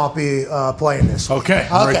Watson will not be playing this. Okay.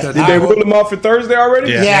 Did they rule him out for Thursday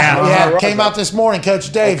already? Yeah. Right. Came out this morning.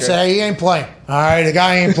 Coach Dave said, hey, he ain't playing. All right, the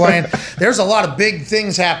guy ain't playing. There's a lot of big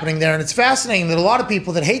things happening there, and it's fascinating that a lot of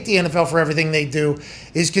people that hate the NFL for everything they do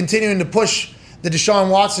is continuing to push the Deshaun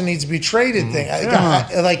Watson needs to be traded thing.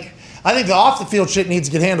 I think the off-the-field shit needs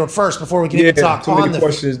to get handled first before we can even talk too many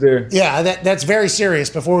questions there. Yeah, that's very serious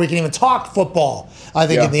before we can even talk football, I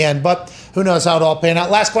think, in the end. But who knows how it all pan out.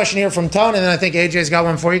 Last question here from Tone, and then I think AJ's got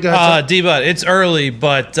one for you. Go ahead, D-Bud, it's early,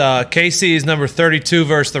 but KC is number 32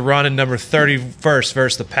 versus the run and number 31st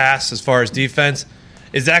versus the pass as far as defense.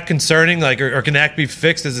 Is that concerning, or can that be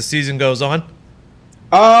fixed as the season goes on?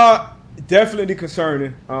 Definitely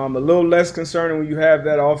concerning. A little less concerning when you have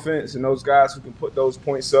that offense and those guys who can put those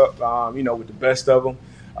points up, with the best of them.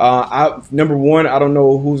 Number one, I don't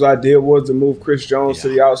know whose idea it was to move Chris Jones to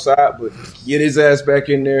the outside, but get his ass back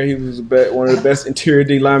in there. He was one of the best interior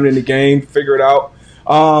D linemen in the game. Figure it out.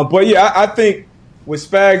 I think with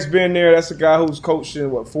Spags being there, that's a guy who's coached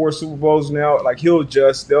in, 4 Super Bowls now. He'll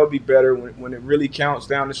adjust. They'll be better when it really counts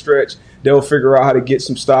down the stretch. They'll figure out how to get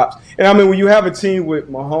some stops. And, when you have a team with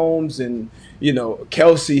Mahomes and,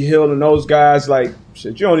 Kelsey, Hill, and those guys,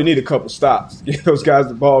 you only need a couple stops to get those guys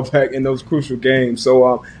the ball back in those crucial games.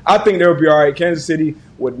 So I think they'll be all right. Kansas City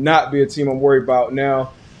would not be a team I'm worried about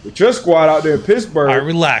now. With your squad out there in Pittsburgh. All right,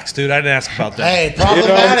 relax, dude. I didn't ask about that. Hey,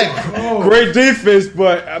 problematic. Great defense,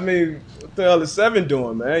 but, what the hell is Seven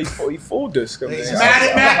doing, man? He fooled us. He's mad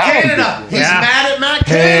at Matt Canada. He's mad at Matt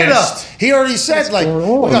Canada. He already said,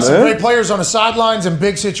 we got some great players on the sidelines in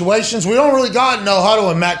big situations. We don't really got no huddle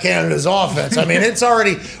in Matt Canada's offense. it's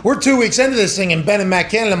already, we're 2 weeks into this thing, and Ben and Matt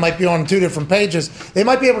Canada might be on 2 different pages. They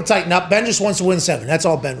might be able to tighten up. Ben just wants to win 7. That's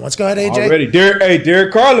all Ben wants. Go ahead, AJ. Already.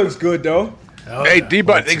 Derek Carr looks good, though. Hey,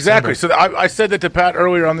 D-Bud, exactly. So I said that to Pat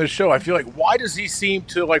earlier on this show. I feel like, why does he seem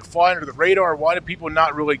to fly under the radar? Why do people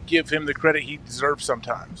not really give him the credit he deserves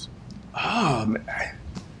sometimes? Oh, man.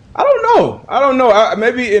 I don't know.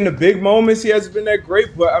 Maybe in the big moments he hasn't been that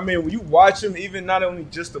great, but when you watch him, even not only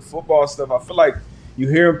just the football stuff, I feel like you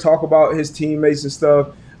hear him talk about his teammates and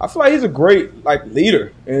stuff. I feel like he's a great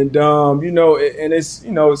leader, and and it's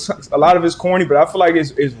it's a lot of it's corny, but I feel like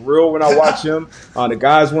it's real when I watch him. The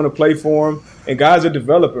guys want to play for him, and guys are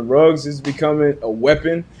developing. Ruggs is becoming a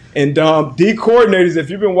weapon, and D coordinators. If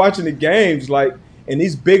you've been watching the games, in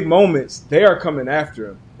these big moments, they are coming after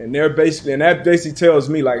him, and that basically tells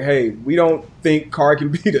me hey, we don't think Carr can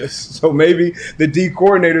beat us. So maybe the D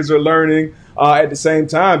coordinators are learning. At the same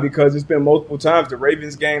time, because it's been multiple times. The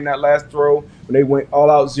Ravens game, that last throw, when they went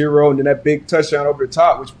all out 0, and then that big touchdown over the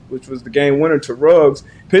top, which was the game winner to Ruggs,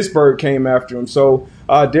 Pittsburgh came after him. So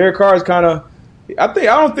Derek Carr is kind of, I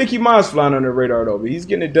don't think he minds flying under the radar though, but he's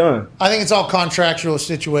getting it done. I think it's all contractual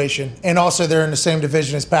situation, and also they're in the same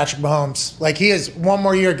division as Patrick Mahomes. Like he has one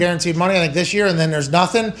more year guaranteed money, I think this year, and then there's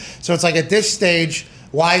nothing. So it's like at this stage,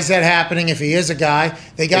 why is that happening? If he is a guy,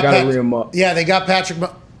 they got to ring him up. Yeah, they got Patrick.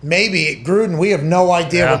 Maybe Gruden. We have no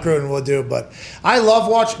idea what Gruden will do, but I love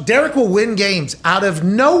watching. Derek will win games out of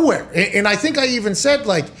nowhere, and I think I even said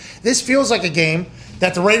like this feels like a game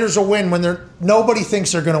that the Raiders will win when nobody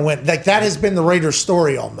thinks they're going to win. Like that has been the Raiders'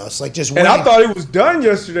 story almost. Like just winning. And I thought it was done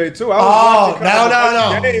yesterday too. I was watching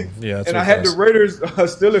no. Game, Yeah, and I had the Raiders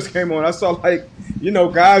Steelers game on. I saw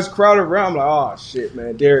guys crowded around. I'm like, oh shit,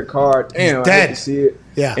 man, Derek Carr, damn, I had to see it.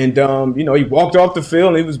 Yeah, and he walked off the field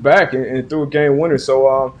and he was back and threw a game winner.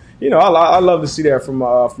 So I love to see that from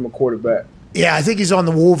a quarterback. Yeah, I think he's on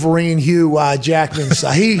the Wolverine Hugh Jackman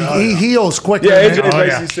side. He heals quicker. Yeah, AJ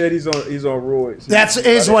basically said he's on roids. That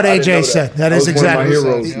is what AJ said. That is exactly one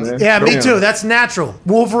of my heroes, man. Yeah, me too. That's natural.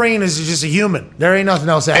 Wolverine is just a human. There ain't nothing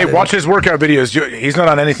else happening. Hey, watch his workout videos. He's not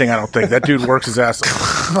on anything, I don't think. That dude works his ass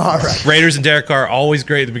off. All right. Raiders and Derek Carr always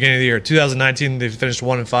great at the beginning of the year. 2019 they finished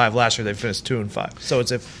 1-5. Last year they finished 2-5.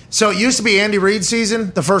 So it used to be Andy Reid's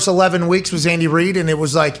season. The first 11 weeks was Andy Reid, and it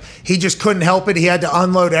was like he just couldn't help it. He had to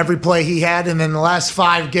unload every play he had, and then the last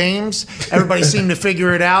 5 games, everybody seemed to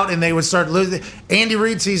figure it out, and they would start losing. Andy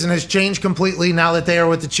Reid's season has changed completely now that they are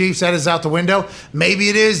with the Chiefs. That is out the window. Maybe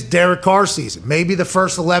it is Derek Carr's season. Maybe the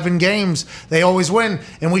first 11 games they always win,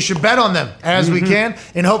 and we should bet on them as we can,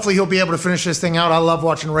 and hopefully he'll be able to finish this thing out. I love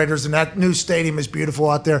watching the Raiders, and that new stadium is beautiful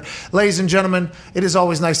out there. Ladies and gentlemen, it is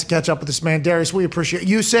always nice to catch up with this man. Darius, we appreciate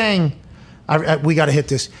you saying, we got to hit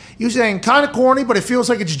this. You saying kind of corny, but it feels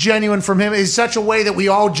like it's genuine from him. Is such a way that we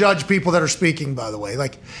all judge people that are speaking, by the way.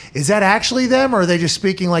 Like, is that actually them, or are they just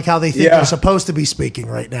speaking like how they think they're supposed to be speaking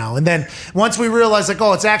right now? And then once we realize, like,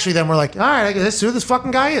 oh, it's actually them, we're like, all right, that's who this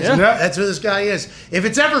fucking guy is. Yeah. That's who this guy is. If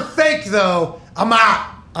it's ever fake, though, I'm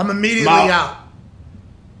out. I'm immediately out.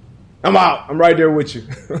 I'm out. I'm right there with you.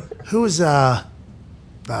 Who's, no,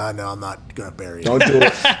 I'm not going to bury you. Don't do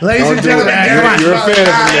it. Ladies and gentlemen, you're a fan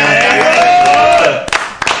of me.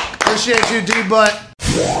 Appreciate you, D-Butt.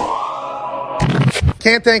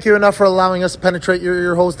 Can't thank you enough for allowing us to penetrate your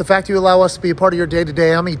ear holes. The fact you allow us to be a part of your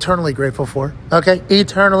day-to-day, I'm eternally grateful for. Okay?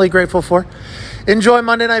 Eternally grateful for. Enjoy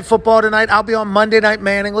Monday Night Football tonight. I'll be on Monday Night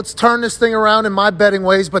Manning. Let's turn this thing around in my betting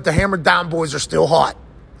ways, but the Hammered Down boys are still hot.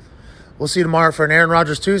 We'll see you tomorrow for an Aaron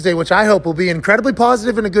Rodgers Tuesday, which I hope will be incredibly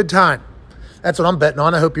positive and a good time. That's what I'm betting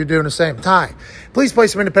on. I hope you're doing the same. Ty, please play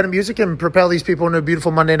some independent music and propel these people into a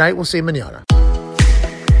beautiful Monday night. We'll see you manana.